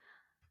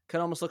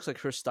almost looks like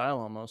her style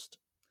almost.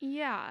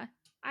 Yeah.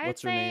 I'd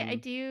What's her say I name?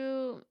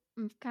 do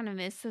kind of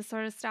miss this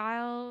sort of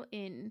style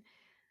in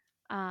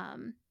I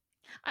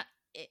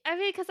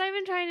mean, because I've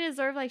been trying to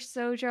observe like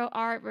shoujo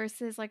art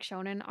versus like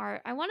shonen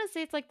art. I want to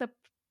say it's like the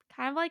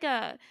kind of like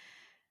a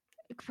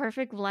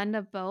perfect blend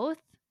of both.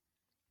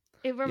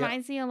 It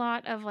reminds me a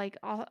lot of like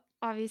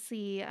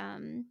obviously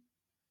oh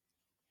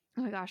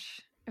my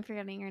gosh, I'm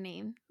forgetting her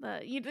name.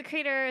 The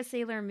creator of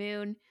Sailor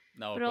Moon,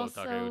 No, but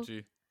also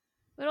Takeuchi.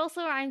 but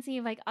also reminds me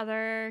of like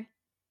other.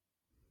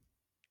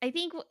 I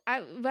think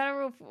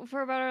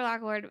for better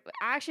lack of word,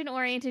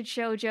 action-oriented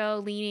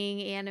shoujo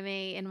leaning anime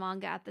and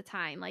manga at the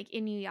time, like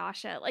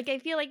Inuyasha. Like I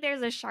feel like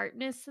there's a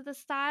sharpness to the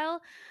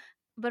style,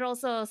 but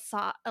also a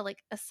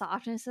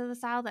softness to the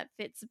style that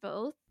fits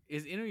both.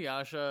 Is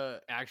Inuyasha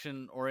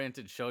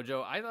action-oriented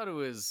shoujo? I thought it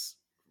was it's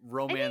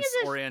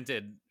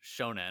romance-oriented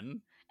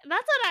shonen.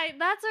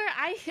 That's where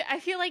I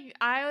feel like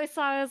I always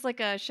saw it as like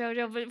a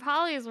shoujo, but it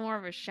probably is more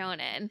of a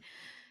shonen.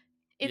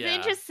 It's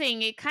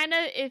interesting. It kind of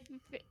if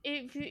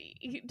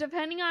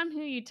depending on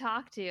who you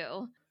talk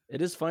to.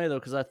 It is funny though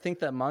because I think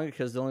that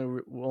mangaka is the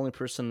only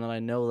person that I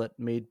know that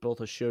made both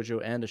a shoujo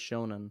and a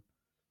shonen.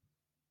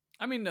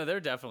 I mean, no, there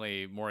are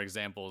definitely more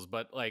examples,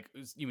 but like,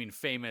 you mean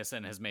famous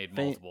and has made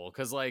multiple?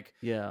 Because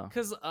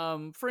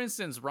for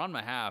instance,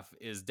 Ranma Half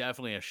is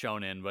definitely a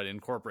shonen, but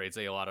incorporates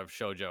a lot of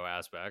shoujo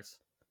aspects.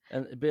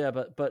 And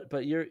but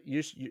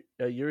Yurusei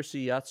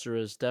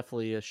Yatsura is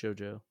definitely a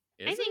shoujo.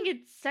 I think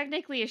it's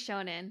technically a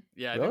shonen.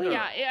 Yeah, really?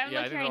 I'm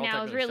looking right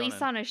now. It was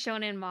released on a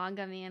shonen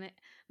manga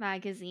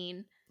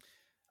magazine.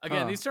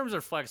 Again, these terms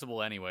are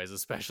flexible anyways,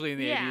 especially in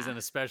the 80s and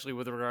especially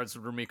with regards to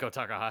Rumiko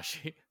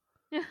Takahashi.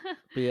 But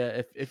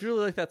yeah, if you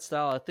really like that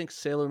style, I think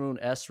Sailor Moon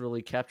S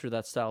really captured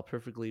that style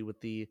perfectly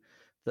with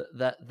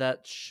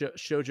that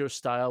shoujo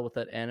style with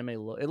that anime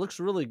look. It looks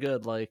really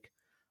good. Like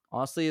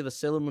honestly, the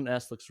Sailor Moon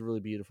S looks really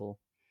beautiful.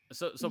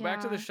 So back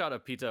to the shot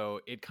of Pito,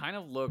 it kind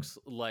of looks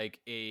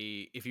like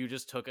if you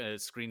just took a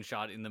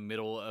screenshot in the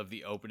middle of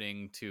the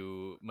opening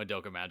to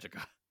Madoka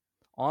Magica.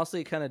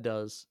 Honestly, it kind of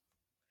does.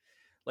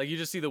 Like you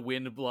just see the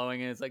wind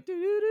blowing and it's like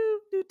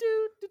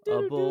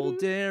a bold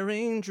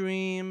daring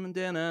dream.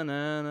 Da na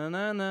na na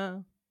na na.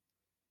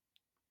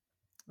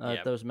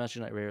 That was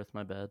Magic Knight Rayearth,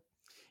 my bad.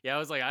 Yeah, I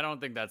was like, I don't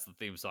think that's the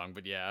theme song,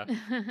 but yeah.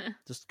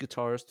 Just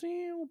guitars.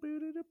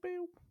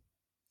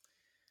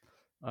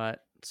 Alright,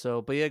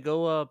 so but yeah,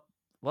 go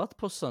we'll have to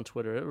post this on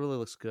Twitter. It really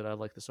looks good. I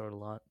like this art a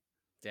lot.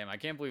 Damn, I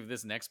can't believe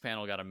this next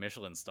panel got a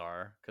Michelin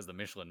star because the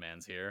Michelin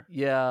Man's here.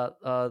 Yeah,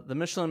 the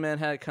Michelin Man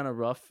had it kind of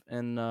rough,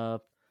 and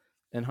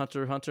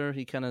Hunter x Hunter,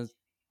 he kind of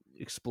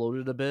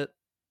exploded a bit.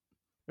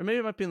 Or maybe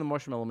it might be in the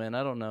Marshmallow Man.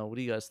 I don't know. What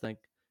do you guys think?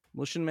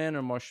 Michelin Man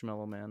or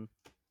Marshmallow Man?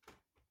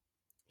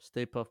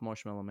 Stay Puft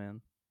Marshmallow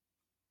Man.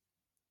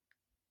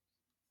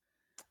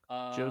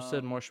 Joe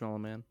said Marshmallow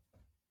Man.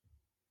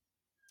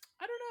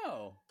 I don't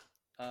know.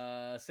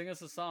 Sing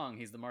us a song.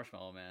 He's the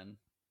Marshmallow Man.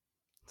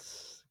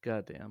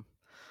 Goddamn.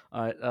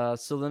 All right.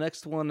 So the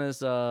next one is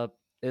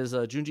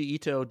Junji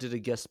Ito did a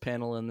guest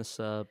panel in this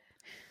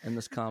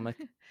comic.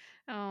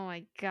 Oh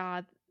my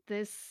god,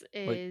 this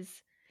is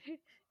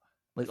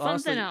like something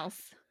honestly,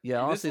 else.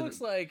 Yeah, honestly, this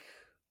looks like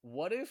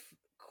what if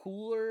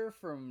Cooler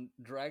from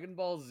Dragon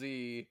Ball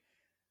Z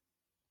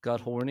got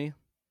horny.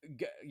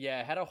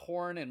 Had a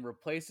horn and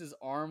replaced his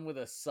arm with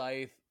a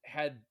scythe.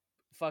 Had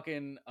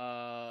fucking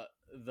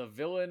the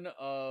villain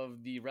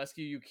of the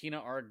Rescue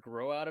Yukina arc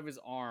grow out of his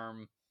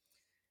arm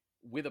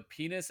with a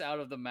penis out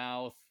of the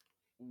mouth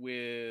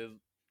with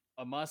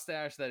a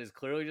mustache that is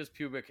clearly just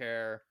pubic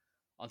hair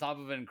on top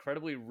of an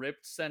incredibly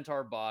ripped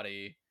centaur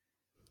body.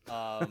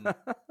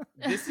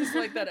 This is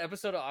like that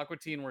episode of Aqua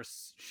Teen where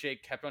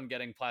Shake kept on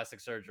getting plastic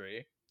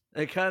surgery.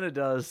 It kind of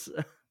does.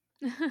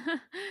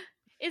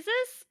 Is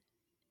this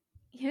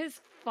his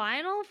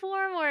final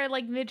form or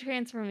like mid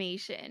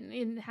transformation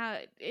in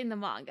the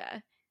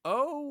manga?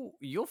 Oh,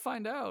 you'll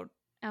find out.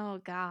 Oh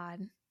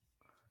god.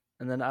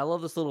 And then I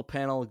love this little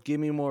panel. Give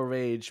me more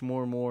rage,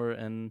 more,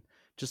 and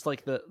just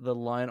like the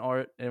line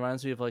art, it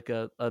reminds me of like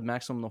a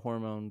Maximum the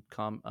Hormone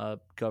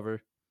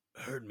cover.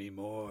 Hurt me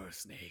more,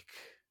 Snake.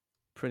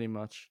 Pretty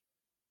much.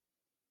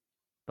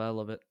 But I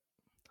love it.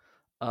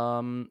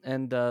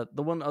 And the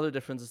one other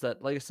difference is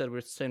that, like I said, we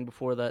were saying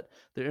before that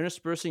they're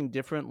interspersing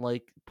different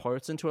like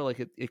parts into it. Like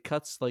it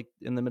cuts like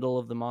in the middle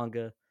of the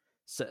manga,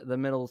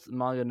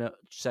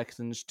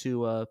 sections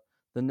to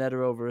the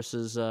Netero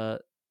versus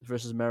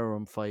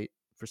Meruem fight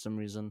for some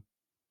reason.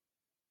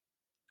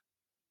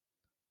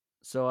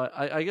 So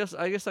I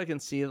guess I can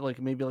see it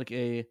like maybe like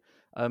a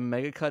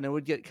mega cut, and it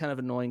would get kind of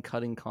annoying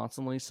cutting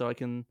constantly. So I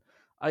can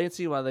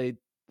see why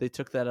they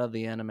took that out of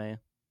the anime.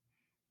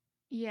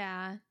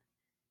 Yeah.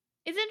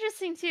 It's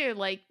interesting too,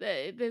 like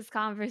this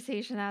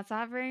conversation that's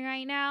happening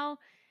right now.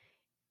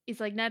 It's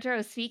like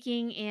Netero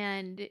speaking,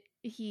 and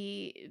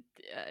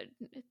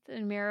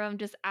Miram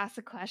just asks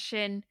a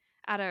question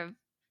out of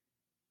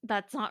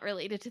that's not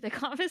related to the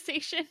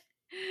conversation.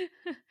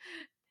 So like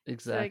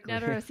Exactly.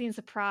 Netero seems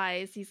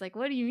surprised. He's like,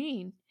 "What do you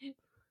mean?"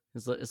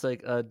 It's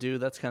like,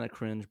 dude, that's kind of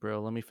cringe,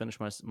 bro. Let me finish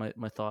my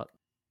thought.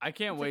 I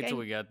can't It's wait like till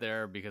we get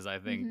there because I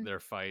think Mhm. their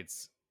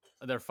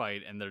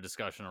fight and their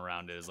discussion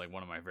around it is like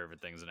one of my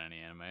favorite things in any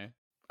anime.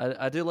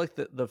 I did like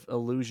the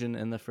illusion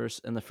in the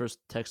first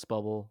text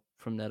bubble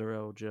from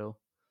Netero, Joe.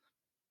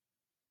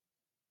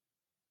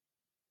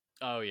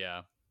 Oh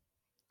yeah,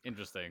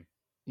 interesting.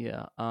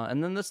 Yeah,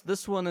 and then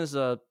this one is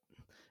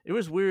it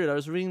was weird. I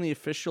was reading the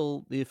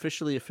official the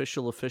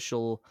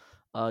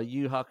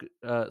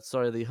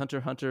Hunter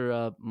x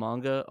Hunter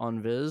manga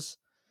on Viz,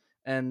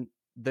 and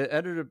the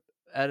editor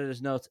added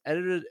his notes.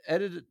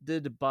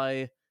 Edited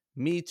by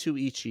Meito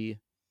Ichi.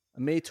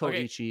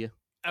 Okay,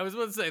 I was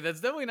about to say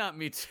that's definitely not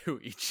me too,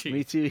 Ichi.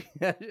 Me too.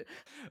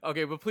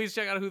 Okay, but please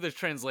check out who the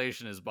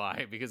translation is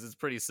by because it's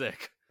pretty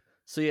sick.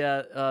 So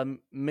yeah,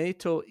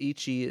 Meito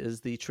Ichi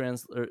is the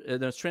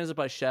it's translated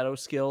by Shadow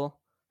Skill.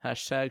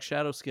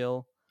 #Shadow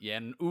Skill. Yeah,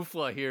 and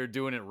Ufla here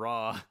doing it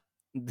raw.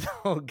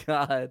 Oh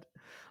God.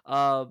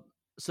 Uh,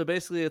 so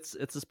basically, it's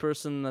this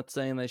person that's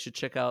saying they should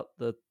check out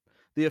the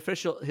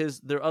official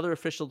their other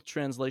official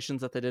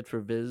translations that they did for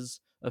Viz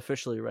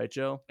officially, right,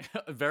 Joe?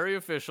 Very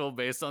official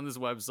based on this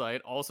website.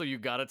 Also, you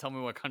gotta tell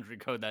me what country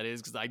code that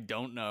is because I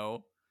don't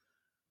know.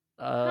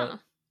 Uh,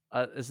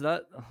 Huh. is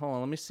that? Hold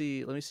on. Let me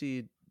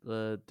see.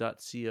 The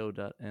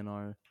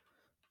 .co.nr.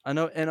 I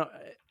know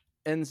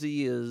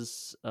NZ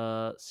is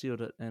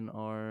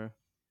co.nr.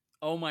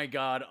 Oh my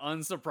god,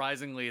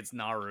 unsurprisingly, it's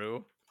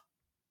Nauru.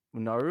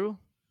 Nauru,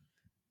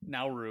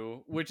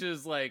 which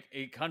is like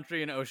a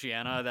country in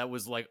Oceania that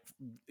was like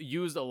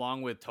used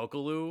along with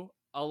Tokalu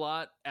a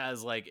lot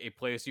as like a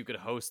place you could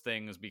host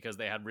things because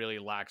they had really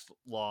lax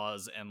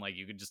laws and like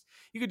you could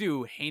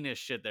do heinous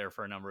shit there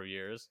for a number of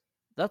years.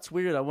 That's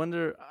weird. I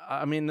wonder.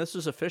 I mean, this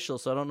is official,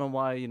 so I don't know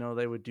why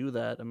they would do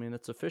that. I mean,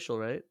 it's official,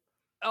 right?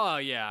 Oh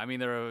yeah, I mean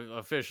they're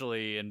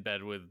officially in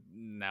bed with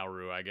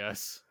Nauru, I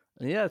guess.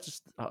 And yeah, it's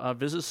just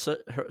visit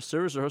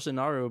servers are hosting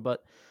Nauru.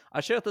 But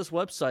I checked out this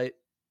website,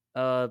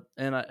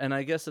 and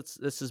I guess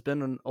this has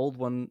been an old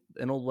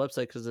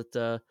website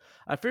because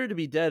I feared to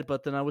be dead,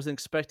 but then I wasn't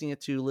expecting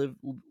it to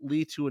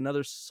lead to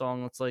another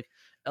song that's like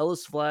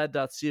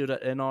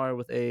ellisvlad.co.nr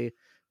with a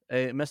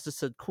message that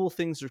said cool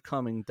things are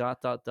coming ...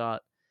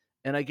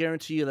 And I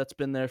guarantee you that's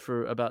been there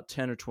for about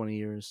 10 or 20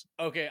 years.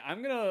 Okay,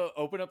 I'm gonna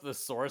open up the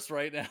source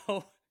right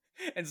now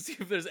and see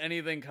if there's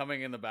anything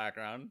coming in the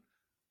background.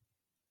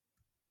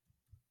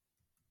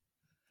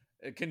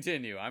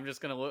 Continue. I'm just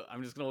gonna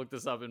look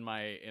this up in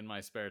my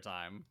spare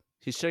time.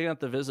 He's checking out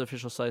the Viz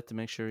official site to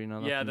make sure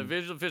Yeah, the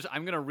visual fish.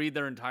 I'm gonna read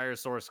their entire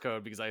source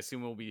code because I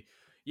assume it will be.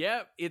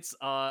 Yeah, it's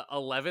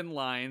 11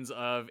 lines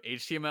of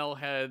HTML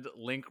head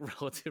link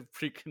relative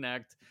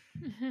pre-connect,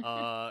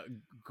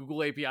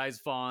 Google APIs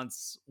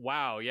fonts.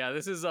 Wow, yeah,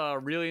 this is a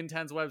really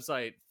intense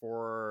website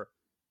for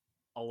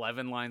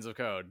 11 lines of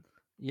code.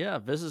 Yeah,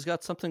 Viz has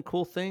got something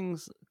cool coming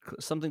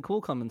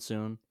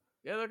soon.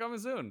 Yeah, they're coming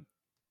soon.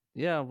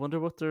 Yeah, I wonder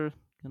what they're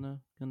gonna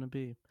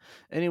be.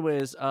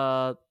 Anyways,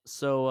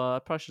 so I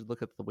probably should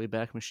look at the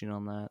Wayback Machine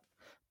on that.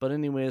 But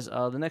anyways,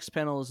 the next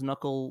panel is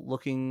Knuckle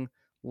looking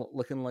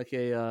like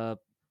a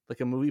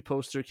movie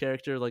poster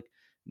character, like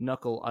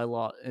Knuckle. I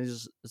lost.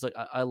 It's like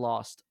I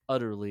lost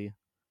utterly,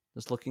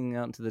 just looking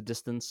out into the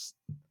distance,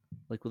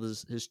 like with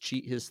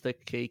his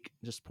thick cake,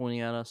 just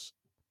pointing at us,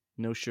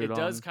 no shirt on. It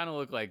does kind of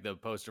look like the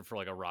poster for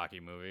like a Rocky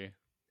movie.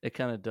 It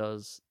kind of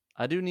does.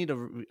 I need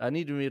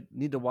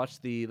to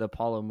watch the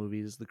Apollo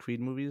movies, the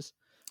Creed movies.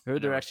 I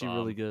heard they're actually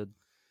really good.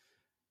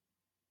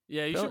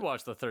 Yeah, you should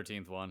watch the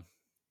 13th one.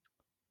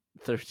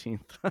 13th.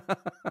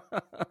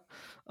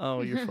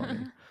 Oh, you're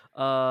funny.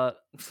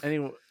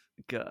 Anyway,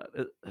 God,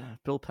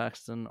 Bill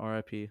Paxton,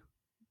 R.I.P.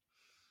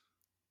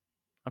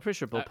 I'm pretty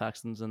sure Bill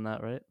Paxton's in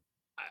that, right?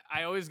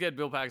 I always get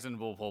Bill Paxton and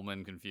Bill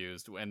Pullman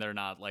confused, and they're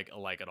not like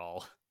alike at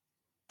all.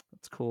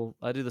 That's cool.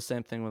 I do the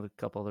same thing with a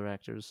couple other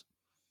actors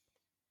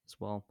as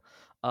well.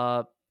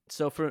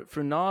 So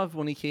for Nav,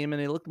 when he came in,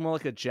 he looked more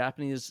like a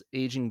Japanese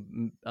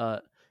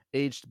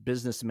aged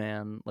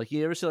businessman. Like,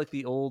 you ever see like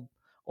the old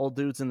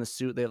dudes in the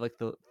suit? They have like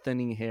the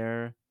thinning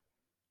hair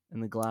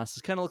and the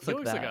glasses. Kind of looks he like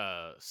looks that. Like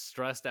a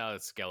stressed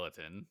out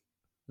skeleton.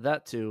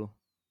 That too,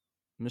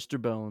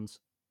 Mr. Bones.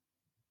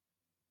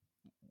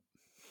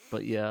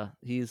 But yeah,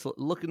 he's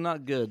looking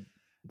not good.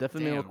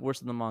 Definitely look worse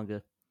than the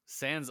manga.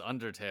 Sans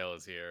Undertale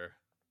is here.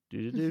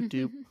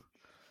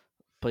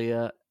 But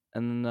yeah,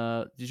 and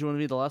then did you want to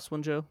be the last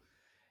one, Joe?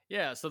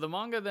 Yeah, so the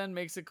manga then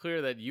makes it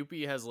clear that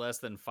YOUPI has less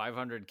than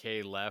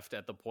 500k left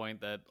at the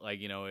point that, like,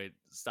 it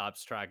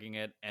stops tracking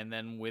it. And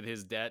then with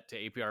his debt to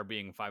APR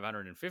being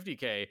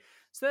 550k,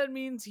 so that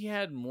means he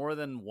had more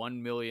than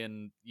 1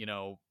 million,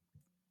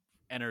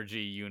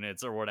 energy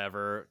units or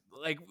whatever,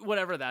 like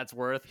whatever that's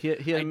worth. He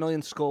had I, a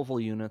million Scoville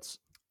units.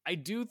 I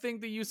do think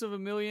the use of a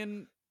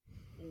million,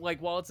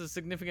 like, while it's a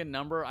significant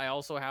number, I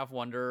also have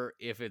wonder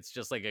if it's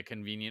just like a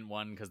convenient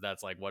one, because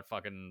that's like what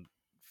fucking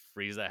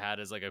Frieza had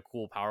as like a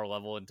cool power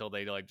level until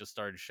they like just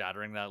started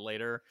shattering that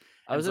later.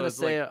 I was And so gonna it's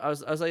say, like, I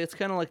was like, it's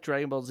kind of like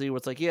Dragon Ball Z, where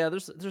it's like, yeah,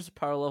 there's a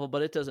power level,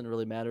 but it doesn't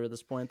really matter at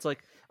this point. It's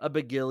like a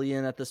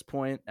bagillion at this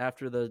point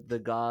after the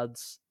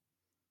gods.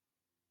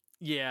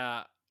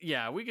 yeah,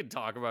 we could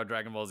talk about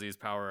Dragon Ball Z's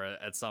power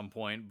at some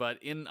point,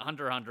 but in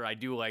Hunter x Hunter, I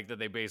do like that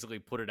they basically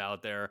put it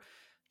out there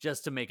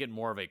just to make it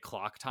more of a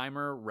clock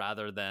timer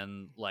rather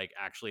than like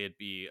actually it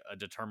be a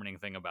determining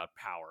thing about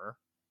power.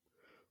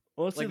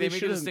 Honestly, Like they they make a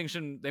should have.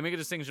 distinction. They make a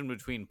distinction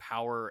between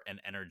power and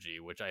energy,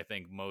 which I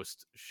think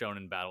most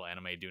shonen battle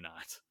anime do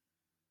not.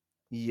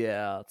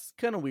 Yeah, it's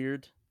kind of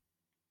weird.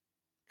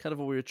 Kind of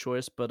a weird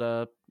choice,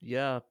 but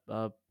yeah,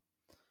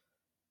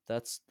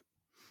 that's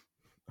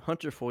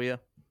Hunter for you.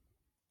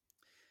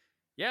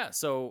 Yeah.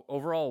 So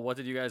overall, what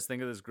did you guys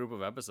think of this group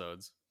of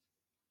episodes?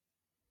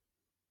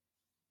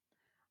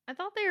 I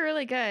thought they were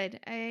really good.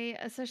 I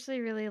especially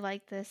really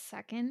liked this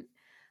second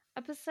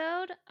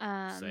episode.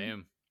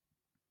 Same.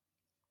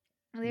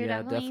 There are Yeah,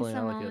 definitely definitely, I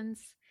some like it.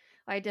 moments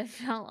where I did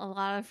felt a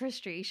lot of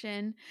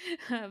frustration,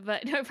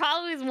 but I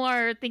probably was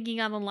more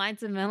thinking on the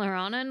lines of Miller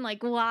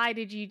like, why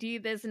did you do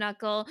this,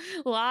 Knuckle?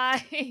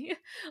 Why?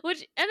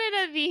 Which ended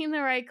up being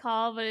the right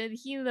call, but in the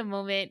heat of the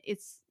moment,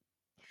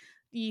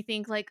 you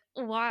think like,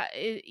 why?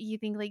 You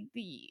think like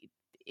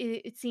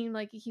it seemed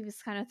like he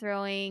was kind of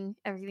throwing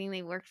everything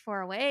they worked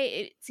for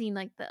away. It seemed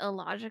like the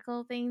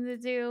illogical thing to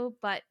do,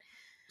 but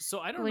So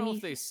I don't when know if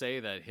he they say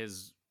that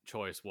his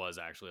choice was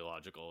actually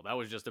logical. That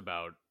was just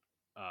about.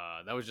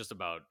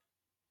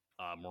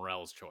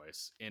 Morel's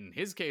choice. In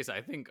his case,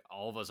 I think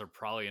all of us are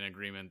probably in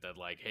agreement that,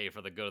 like, hey,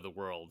 for the good of the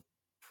world,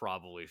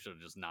 probably should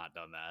have just not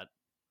done that.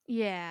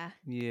 yeah,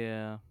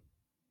 Yeah,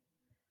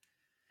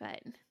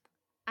 but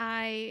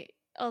I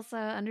also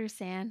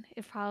understand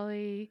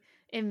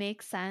it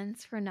makes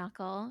sense for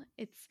Knuckle.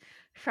 It's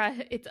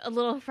a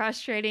little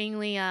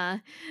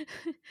frustratingly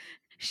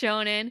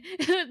shonen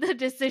the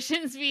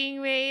decisions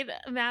being made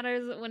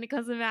matters when it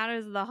comes to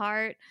matters of the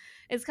heart.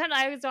 It's kind of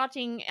I was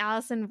watching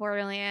Alice in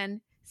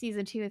Borderland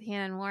season 2 with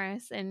Hannah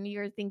Morris, and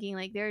you're thinking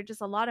like there are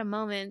just a lot of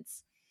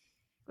moments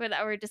where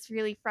that were just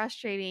really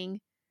frustrating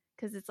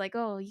because it's like,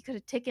 oh, you could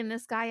have taken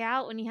this guy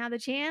out when you had the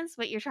chance,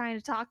 but you're trying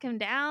to talk him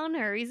down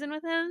or reason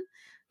with him,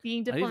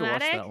 being I need to watch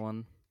diplomatic. that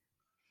one.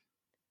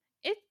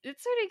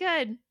 It's pretty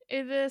good.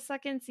 The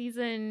second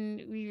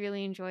season, we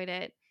really enjoyed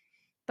it.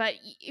 But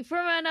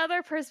from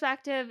another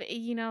perspective,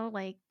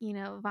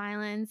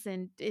 violence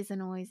and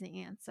isn't always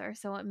the answer.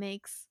 So it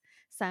makes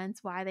sense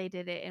why they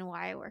did it and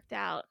why it worked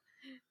out.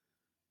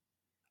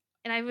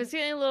 And I was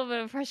feeling a little bit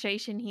of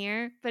frustration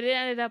here, but it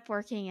ended up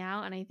working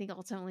out, and I think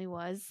ultimately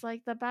was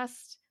like the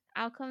best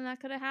outcome that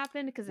could have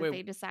happened because if Wait.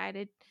 they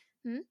decided,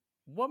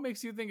 What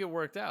makes you think it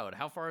worked out?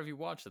 How far have you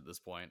watched at this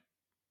point?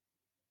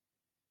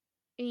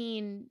 I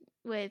mean,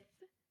 with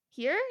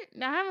here,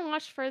 I haven't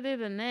watched further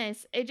than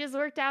this. It just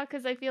worked out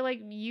because I feel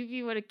like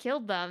Yugi would have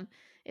killed them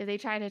if they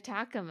tried to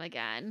attack him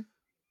again.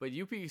 But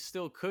YOUPI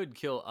still could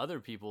kill other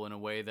people in a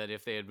way that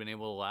if they had been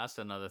able to last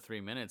another 3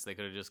 minutes, they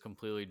could have just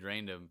completely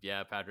drained him.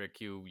 Yeah, Patrick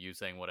Q, you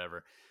saying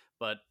whatever.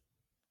 But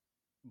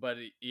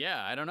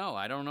yeah, I don't know.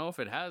 I don't know if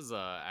it has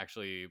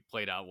actually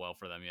played out well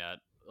for them yet.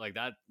 Like,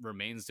 that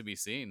remains to be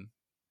seen.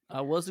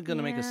 I wasn't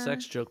gonna make a Yeah.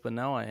 sex joke, but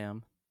now I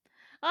am.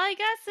 Well, I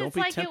guess Don't it's be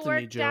like it tempting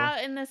me, worked Joe.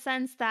 out in the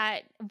sense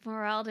that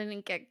Morel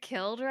didn't get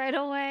killed right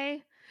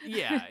away.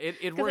 Yeah,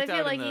 it 'Cause worked I feel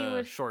out like in he the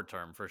would- short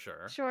term for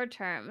sure. Short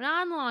term,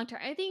 not in the long term.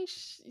 I think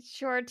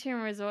short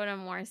term is what I'm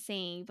more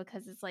seeing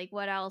because it's like,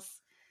 what else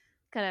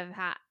could have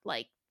had?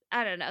 Like,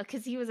 I don't know,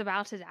 because he was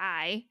about to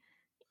die,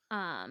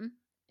 and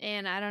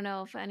I don't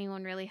know if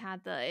anyone really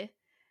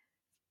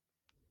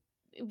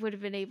would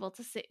have been able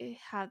to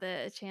have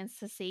the chance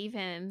to save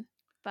him,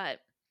 but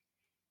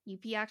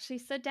YOUPI actually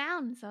stood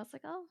down, so I was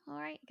like, oh, all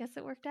right, I guess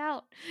it worked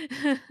out.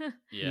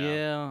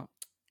 Yeah.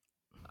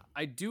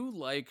 I do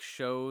like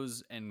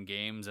shows and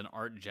games and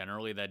art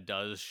generally that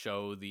does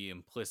show the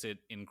implicit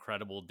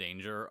incredible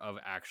danger of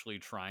actually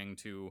trying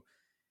to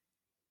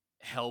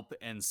help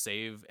and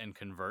save and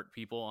convert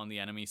people on the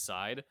enemy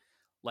side.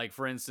 Like,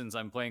 for instance,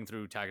 I'm playing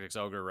through Tactics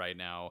Ogre right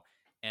now,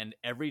 and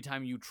every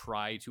time you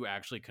try to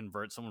actually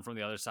convert someone from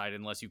the other side,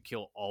 unless you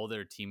kill all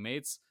their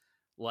teammates,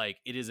 like,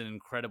 it is an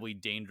incredibly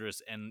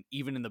dangerous and,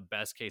 even in the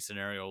best case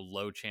scenario,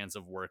 low chance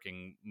of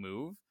working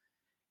move.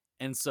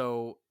 And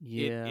so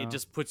Yeah. it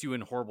just puts you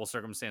in horrible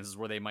circumstances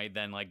where they might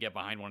then like get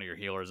behind one of your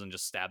healers and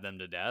just stab them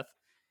to death.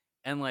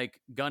 And like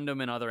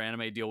Gundam and other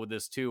anime deal with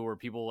this too, where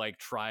people like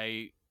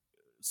try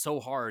so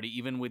hard,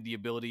 even with the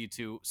ability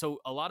to. So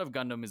a lot of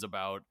Gundam is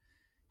about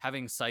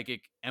having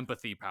psychic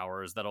empathy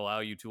powers that allow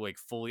you to like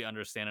fully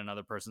understand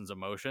another person's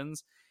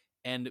emotions.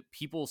 And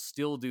people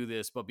still do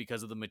this, but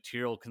because of the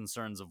material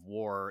concerns of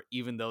war,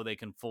 even though they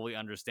can fully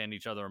understand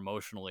each other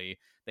emotionally,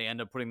 they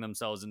end up putting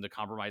themselves into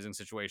compromising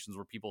situations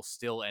where people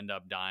still end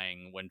up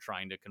dying when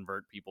trying to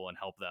convert people and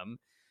help them.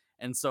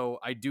 And so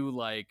I do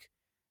like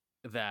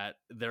that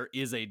there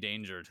is a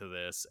danger to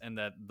this, and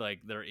that like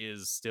there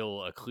is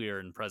still a clear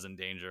and present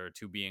danger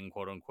to being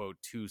quote unquote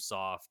too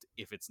soft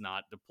if it's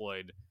not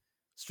deployed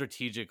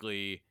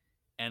strategically.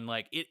 And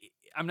like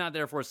I'm not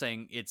therefore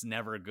saying it's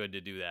never good to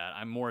do that.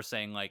 I'm more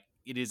saying like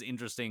it is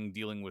interesting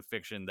dealing with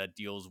fiction that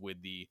deals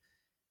with the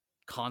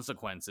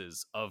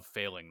consequences of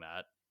failing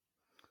that.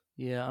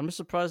 Yeah, I'm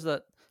surprised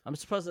that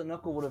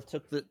Knuckle would have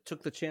took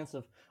the chance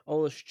of,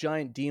 oh, this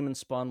giant demon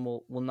spawn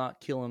will not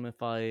kill him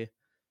if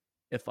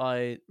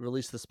I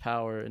release this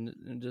power, and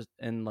just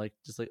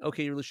like,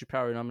 okay, you release your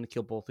power and I'm gonna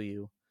kill both of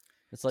you.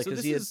 It's like, So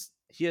because this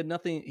he had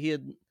nothing, he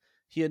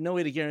had no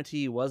way to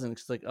guarantee he wasn't.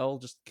 It's like, I'll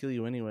just kill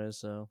you anyway.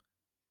 So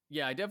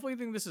Yeah, I definitely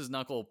think this is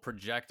Knuckle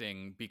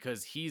projecting,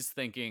 because he's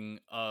thinking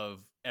of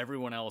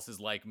everyone else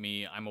is like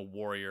me. I'm a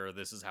warrior.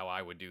 This is how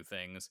I would do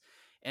things.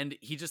 And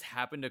he just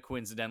happened to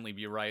coincidentally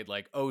be right.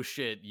 Like, oh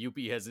shit,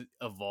 YOUPI has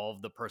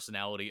evolved the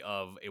personality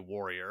of a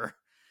warrior.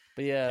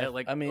 but yeah,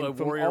 Like I mean, a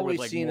from warrior all with we've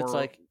like seen, more. it's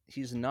like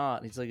he's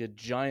not. He's like a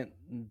giant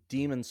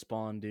demon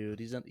spawn dude.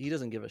 He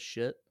doesn't give a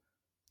shit.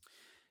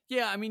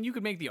 Yeah, I mean, you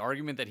could make the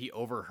argument that he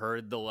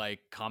overheard the like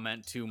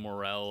comment to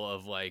Morel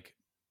of like,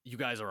 you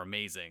guys are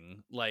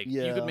amazing. Like, you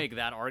could Yeah. make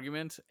that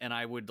argument, and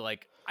I would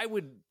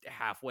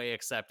halfway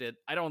accept it.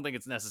 I don't think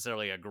it's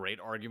necessarily a great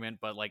argument,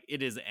 but like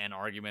it is an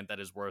argument that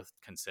is worth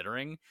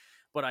considering.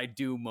 But I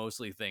do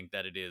mostly think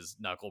that it is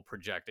Knuckle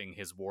projecting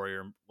his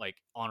warrior, like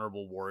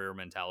honorable warrior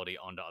mentality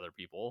onto other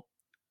people.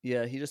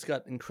 Yeah, he just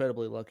got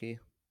incredibly lucky.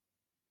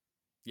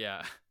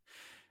 Yeah.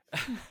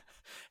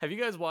 Have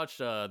you guys watched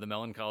The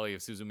Melancholy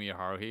of Suzumiya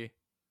Haruhi?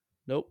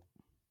 Nope.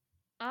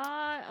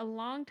 A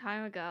long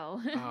time ago.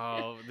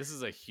 Oh, this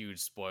is a huge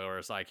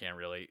spoiler, so I can't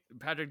really.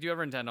 Patrick, do you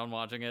ever intend on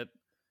watching it?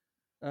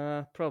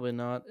 Probably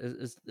not.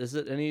 Is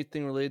it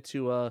anything related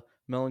to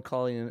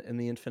melancholy and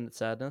the infinite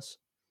sadness?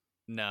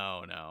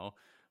 No.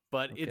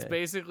 But it's Okay.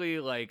 basically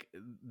like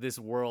this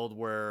world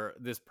where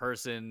this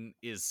person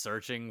is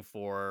searching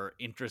for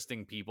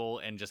interesting people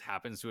and just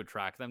happens to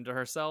attract them to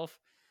herself.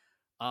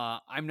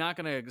 I'm not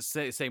gonna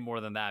say more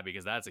than that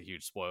because that's a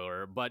huge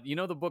spoiler. But you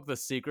know the book The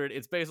Secret?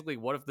 It's basically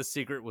what if the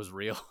secret was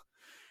real?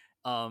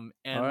 And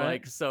Alright.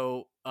 like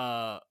so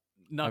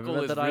Knuckle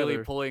read is that really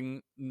either.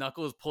 pulling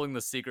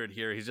the secret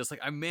here. He's just like,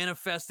 I'm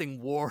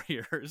manifesting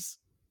warriors.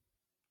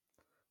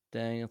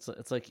 Dang,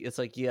 it's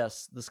like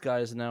yes, this guy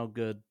is now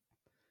good,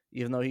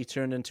 even though he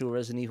turned into a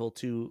Resident Evil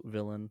 2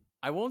 villain.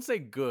 I won't say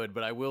good,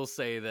 but I will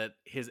say that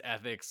his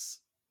ethics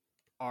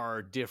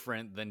are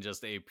different than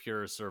just a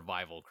pure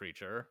survival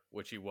creature,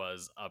 which he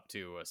was up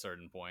to a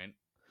certain point.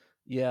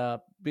 Yeah,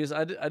 because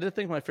I did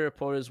think my favorite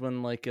part is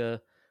when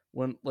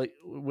when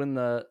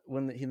the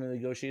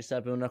negotiates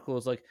that, but Knuckle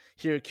was like,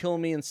 here, kill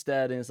me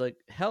instead, and it's like,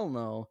 hell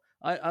no,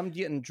 I'm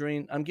getting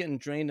drained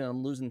and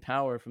I'm losing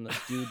power from this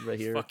dude right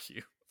here.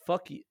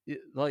 Fuck you.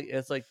 Like,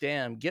 it's like,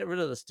 damn, get rid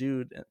of this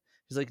dude. And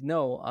he's like,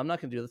 no, I'm not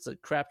gonna do that. It's a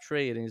crap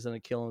trade, and he's gonna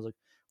kill him. He's like,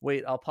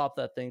 wait, I'll pop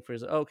that thing for you.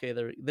 He's like, okay,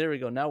 there we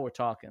go. Now we're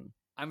talking.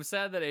 I'm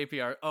sad that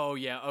APR. Oh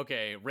yeah,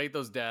 okay. Rate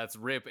those deaths.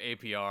 Rip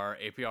APR.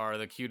 APR,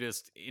 the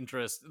cutest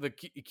interest, the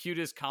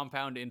cutest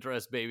compound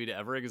interest baby to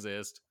ever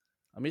exist.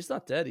 I mean, he's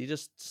not dead. He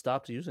just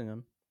stopped using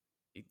him.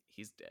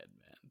 He's dead,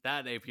 man.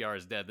 That APR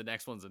is dead. The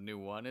next one's a new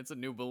one. It's a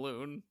new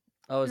balloon.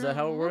 Oh, is that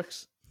how it Aw.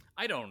 works?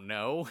 I don't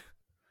know.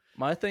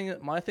 My thing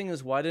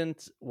is, why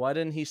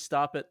didn't he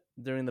stop it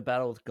during the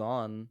battle with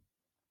Gon?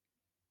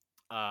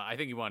 I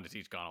think he wanted to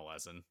teach Gon a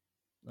lesson.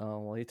 Oh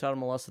well, he taught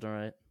him a lesson, all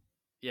right.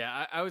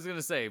 Yeah, I was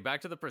gonna say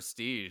back to the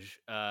Prestige.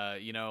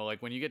 You know,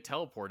 like when you get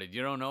teleported,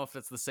 you don't know if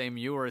it's the same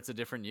you or it's a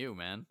different you,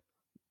 man.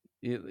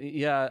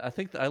 Yeah, I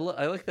think I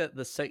like that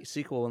the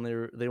sequel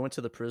when they went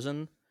to the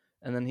prison,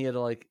 and then he had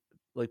to like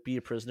be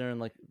a prisoner and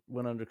like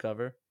went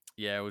undercover.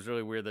 Yeah, it was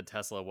really weird that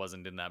Tesla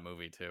wasn't in that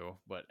movie too.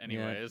 But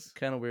anyways,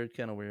 kind of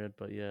weird,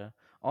 but yeah.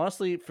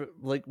 Honestly, for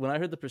like when I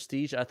heard the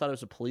Prestige, I thought it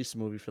was a police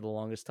movie for the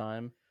longest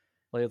time.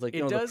 Like it's like,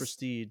 no, the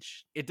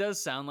Prestige. It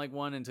does sound like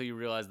one until you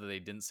realize that they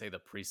didn't say the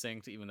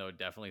precinct, even though it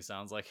definitely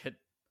sounds like it.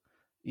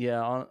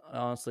 Yeah,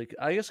 honestly,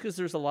 I guess because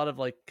there's a lot of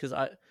like, because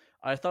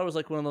I thought it was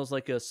like one of those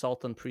like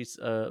assault on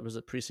was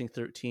it Precinct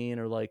 13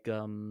 or like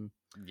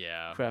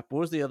Yeah, crap.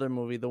 What was the other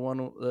movie? The one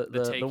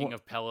the taking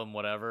of Pelham,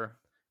 whatever.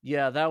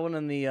 Yeah, that one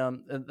and the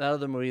that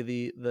other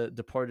movie, the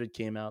Departed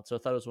came out, so I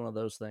thought it was one of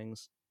those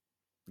things.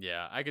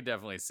 Yeah, I could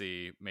definitely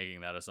see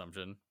making that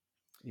assumption.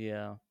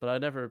 Yeah, but I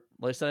never,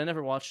 like I said, I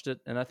never watched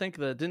it, and I think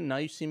that didn't Now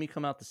You See Me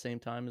come out the same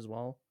time as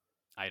well.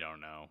 I don't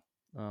know.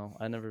 Oh,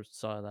 I never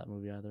saw that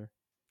movie either.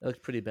 It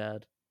looked pretty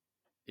bad.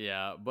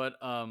 Yeah, but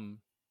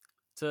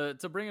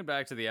to bring it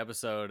back to the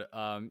episode,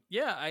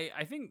 yeah,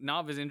 I think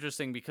Nav is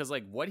interesting because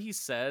like what he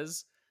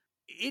says,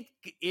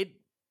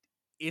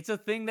 it's a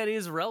thing that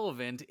is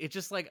relevant. It's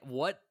just like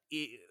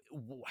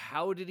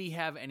how did he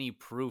have any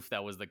proof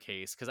that was the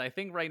case? Because I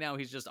think right now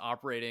he's just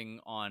operating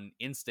on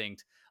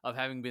instinct of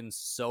having been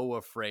so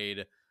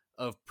afraid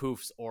of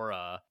Poof's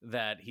aura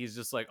that he's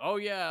just like, oh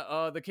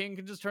yeah, the king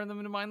can just turn them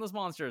into mindless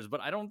monsters.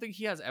 But I don't think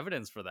he has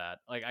evidence for that.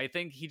 Like, I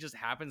think he just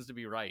happens to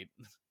be right.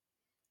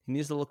 He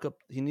needs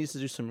to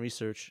do some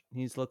research. He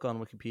needs to look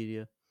on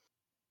Wikipedia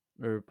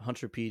or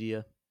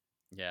Hunterpedia.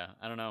 Yeah,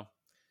 I don't know.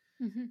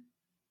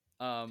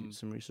 Do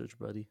some research,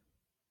 buddy.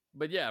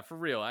 But yeah, for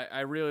real,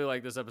 I really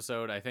like this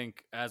episode. I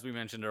think, as we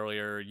mentioned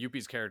earlier,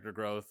 Youpi's character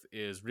growth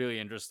is really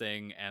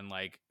interesting, and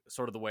like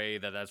sort of the way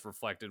that that's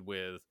reflected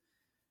with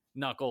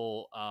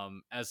Knuckle,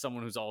 as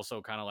someone who's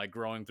also kind of like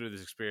growing through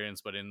this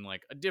experience, but in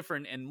like a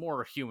different and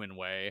more human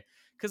way.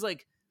 Because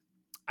like,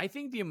 I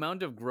think the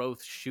amount of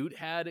growth Shoot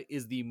had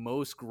is the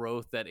most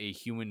growth that a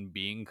human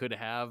being could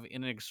have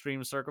in an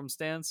extreme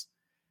circumstance,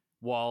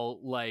 while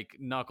like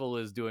Knuckle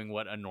is doing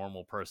what a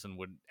normal person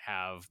would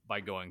have by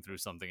going through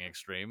something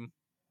extreme.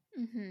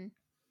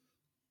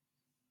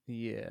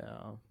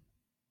 Yeah.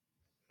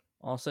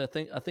 Also, I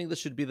think this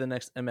should be the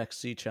next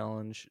MXC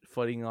challenge,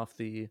 fighting off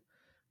the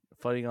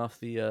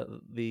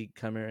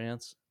Chimera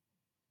Ants.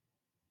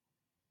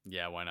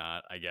 Yeah, why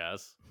not? I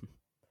guess.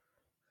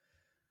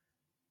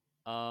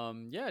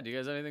 Yeah. Do you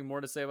guys have anything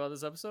more to say about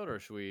this episode, or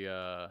should we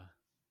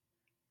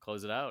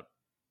close it out?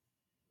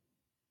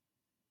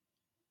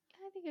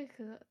 I think I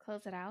could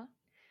close it out.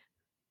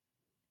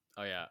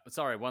 Oh yeah.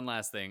 Sorry. One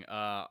last thing.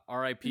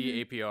 RIP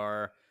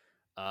APR.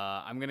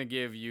 I'm gonna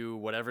give you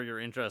whatever your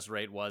interest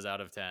rate was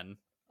out of 10.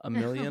 A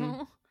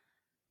million?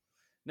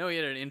 No, he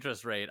had an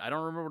interest rate. I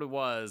don't remember what it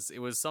was. It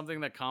was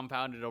something that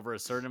compounded over a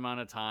certain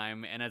amount of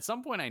time. And at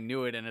some point I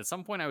knew it. And at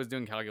some point I was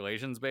doing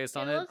calculations based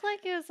on It it. looked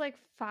like it was like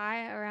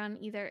around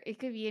either, it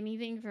could be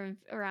anything from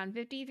around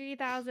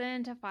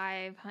 53,000 to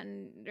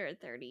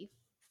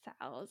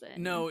 530,000.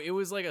 No, it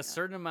was like a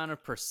certain amount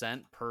of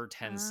percent per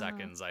 10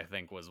 seconds, I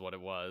think was what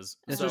it was.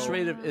 Interest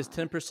rate is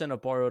 10%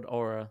 of borrowed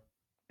aura.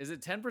 Is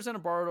it 10%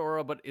 of borrowed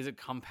aura, but is it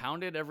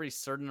compounded every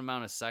certain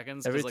amount of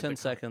seconds? Every like 10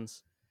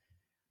 seconds.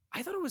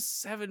 I thought it was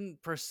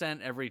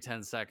 7% every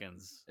 10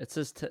 seconds. It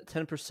says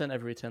 10%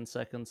 every 10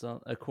 seconds,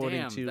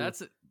 according to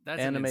that's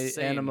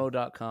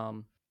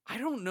Animo.com. I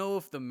don't know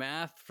if the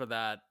math for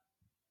that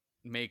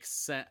makes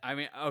sense. I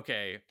mean,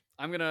 okay,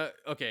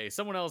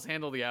 someone else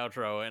handle the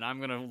outro, and I'm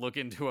going to look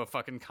into a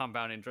fucking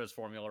compound interest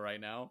formula right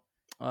now.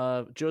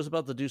 Joe's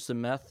about to do some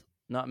meth,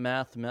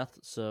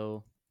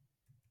 so...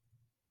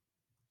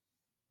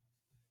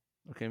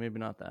 Okay, maybe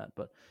not that,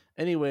 but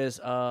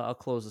anyways, I'll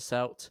close this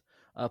out.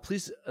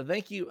 Please,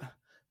 thank you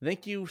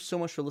so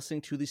much for listening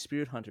to the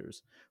Spirit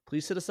Hunters.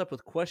 Please hit us up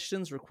with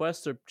questions,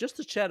 requests, or just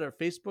to chat at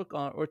Facebook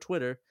or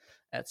Twitter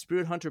at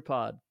Spirit Hunter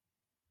Pod.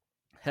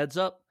 Heads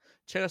up,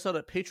 check us out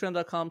at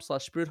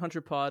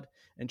patreon.com/SpiritHunterPod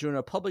and join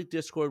our public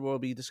Discord where we'll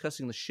be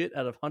discussing the shit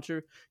out of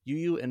Hunter,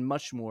 UU, and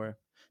much more.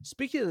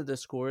 Speaking of the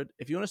Discord,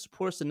 if you want to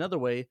support us another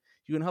way,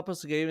 you can help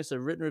us give us a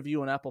written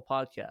review on Apple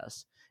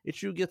Podcasts. It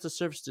truly gets the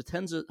service to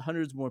tens of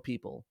hundreds more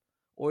people.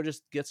 Or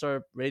just gets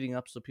our rating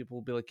up so people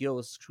will be like, yo,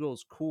 this show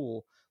is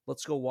cool.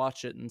 Let's go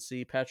watch it and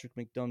see Patrick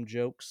make dumb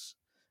jokes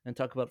and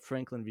talk about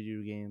Franklin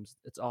video games.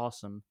 It's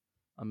awesome.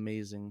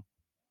 Amazing.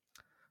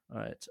 All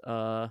right.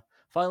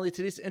 Finally,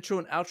 today's intro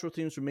and outro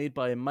themes were made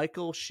by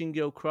Michael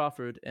Shingo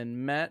Crawford and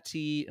Matt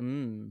T.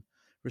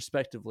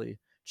 respectively.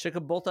 Check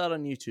them both out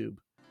on YouTube.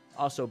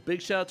 Also,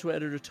 big shout out to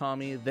editor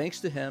Tommy. Thanks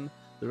to him,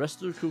 the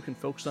rest of the crew can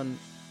focus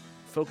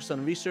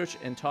on research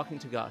and talking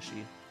to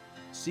Gashi.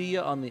 See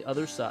ya on the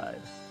other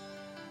side.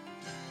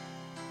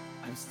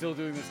 I'm still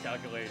doing this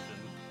calculation.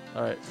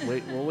 All right,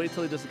 we'll wait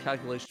till he does the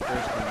calculation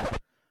first, and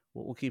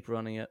we'll keep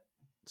running it.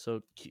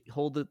 So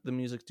hold the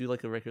music, do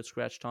like a record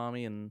scratch,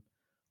 Tommy, and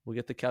we'll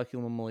get the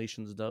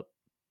calculations up.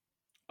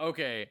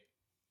 Okay.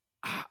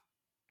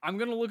 I'm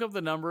going to look up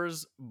the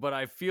numbers, but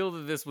I feel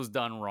that this was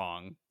done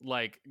wrong,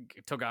 like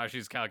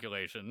Togashi's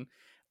calculation.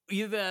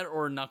 Either that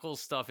or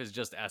Knuckles' stuff is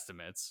just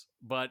estimates.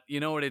 But you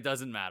know what? It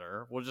doesn't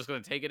matter. We're just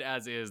going to take it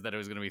as is that it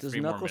was going to be 3 more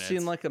minutes. Does Knuckles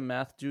seem like a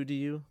math dude to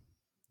you?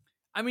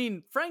 I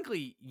mean,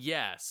 frankly,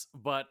 yes.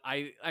 But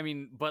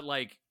but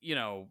like, you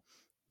know,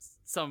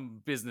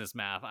 some business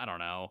math. I don't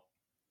know.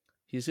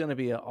 He's going to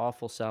be an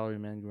awful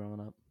salaryman growing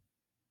up.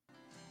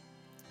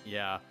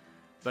 Yeah.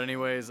 But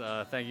anyways,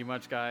 thank you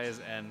much,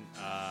 guys. And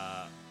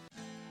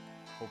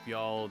hope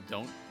y'all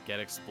don't get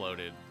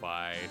exploded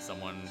by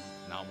someone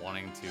not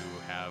wanting to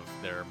have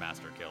their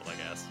master killed, I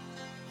guess.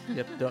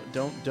 Yep,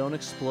 don't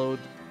explode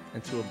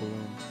into a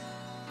balloon.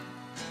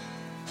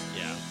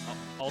 Yeah.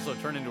 Also,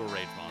 turn into a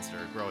rage monster.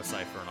 Grow a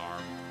scythe for an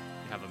arm.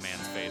 Have a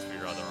man's face for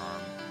your other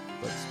arm.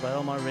 But despite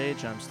all my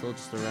rage, I'm still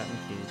just a rat in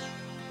a cage.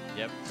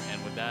 Yep.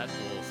 And with that,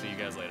 we'll see you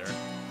guys later.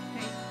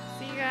 Okay.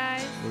 See you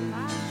guys. Ooh.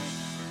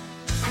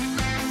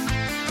 Bye.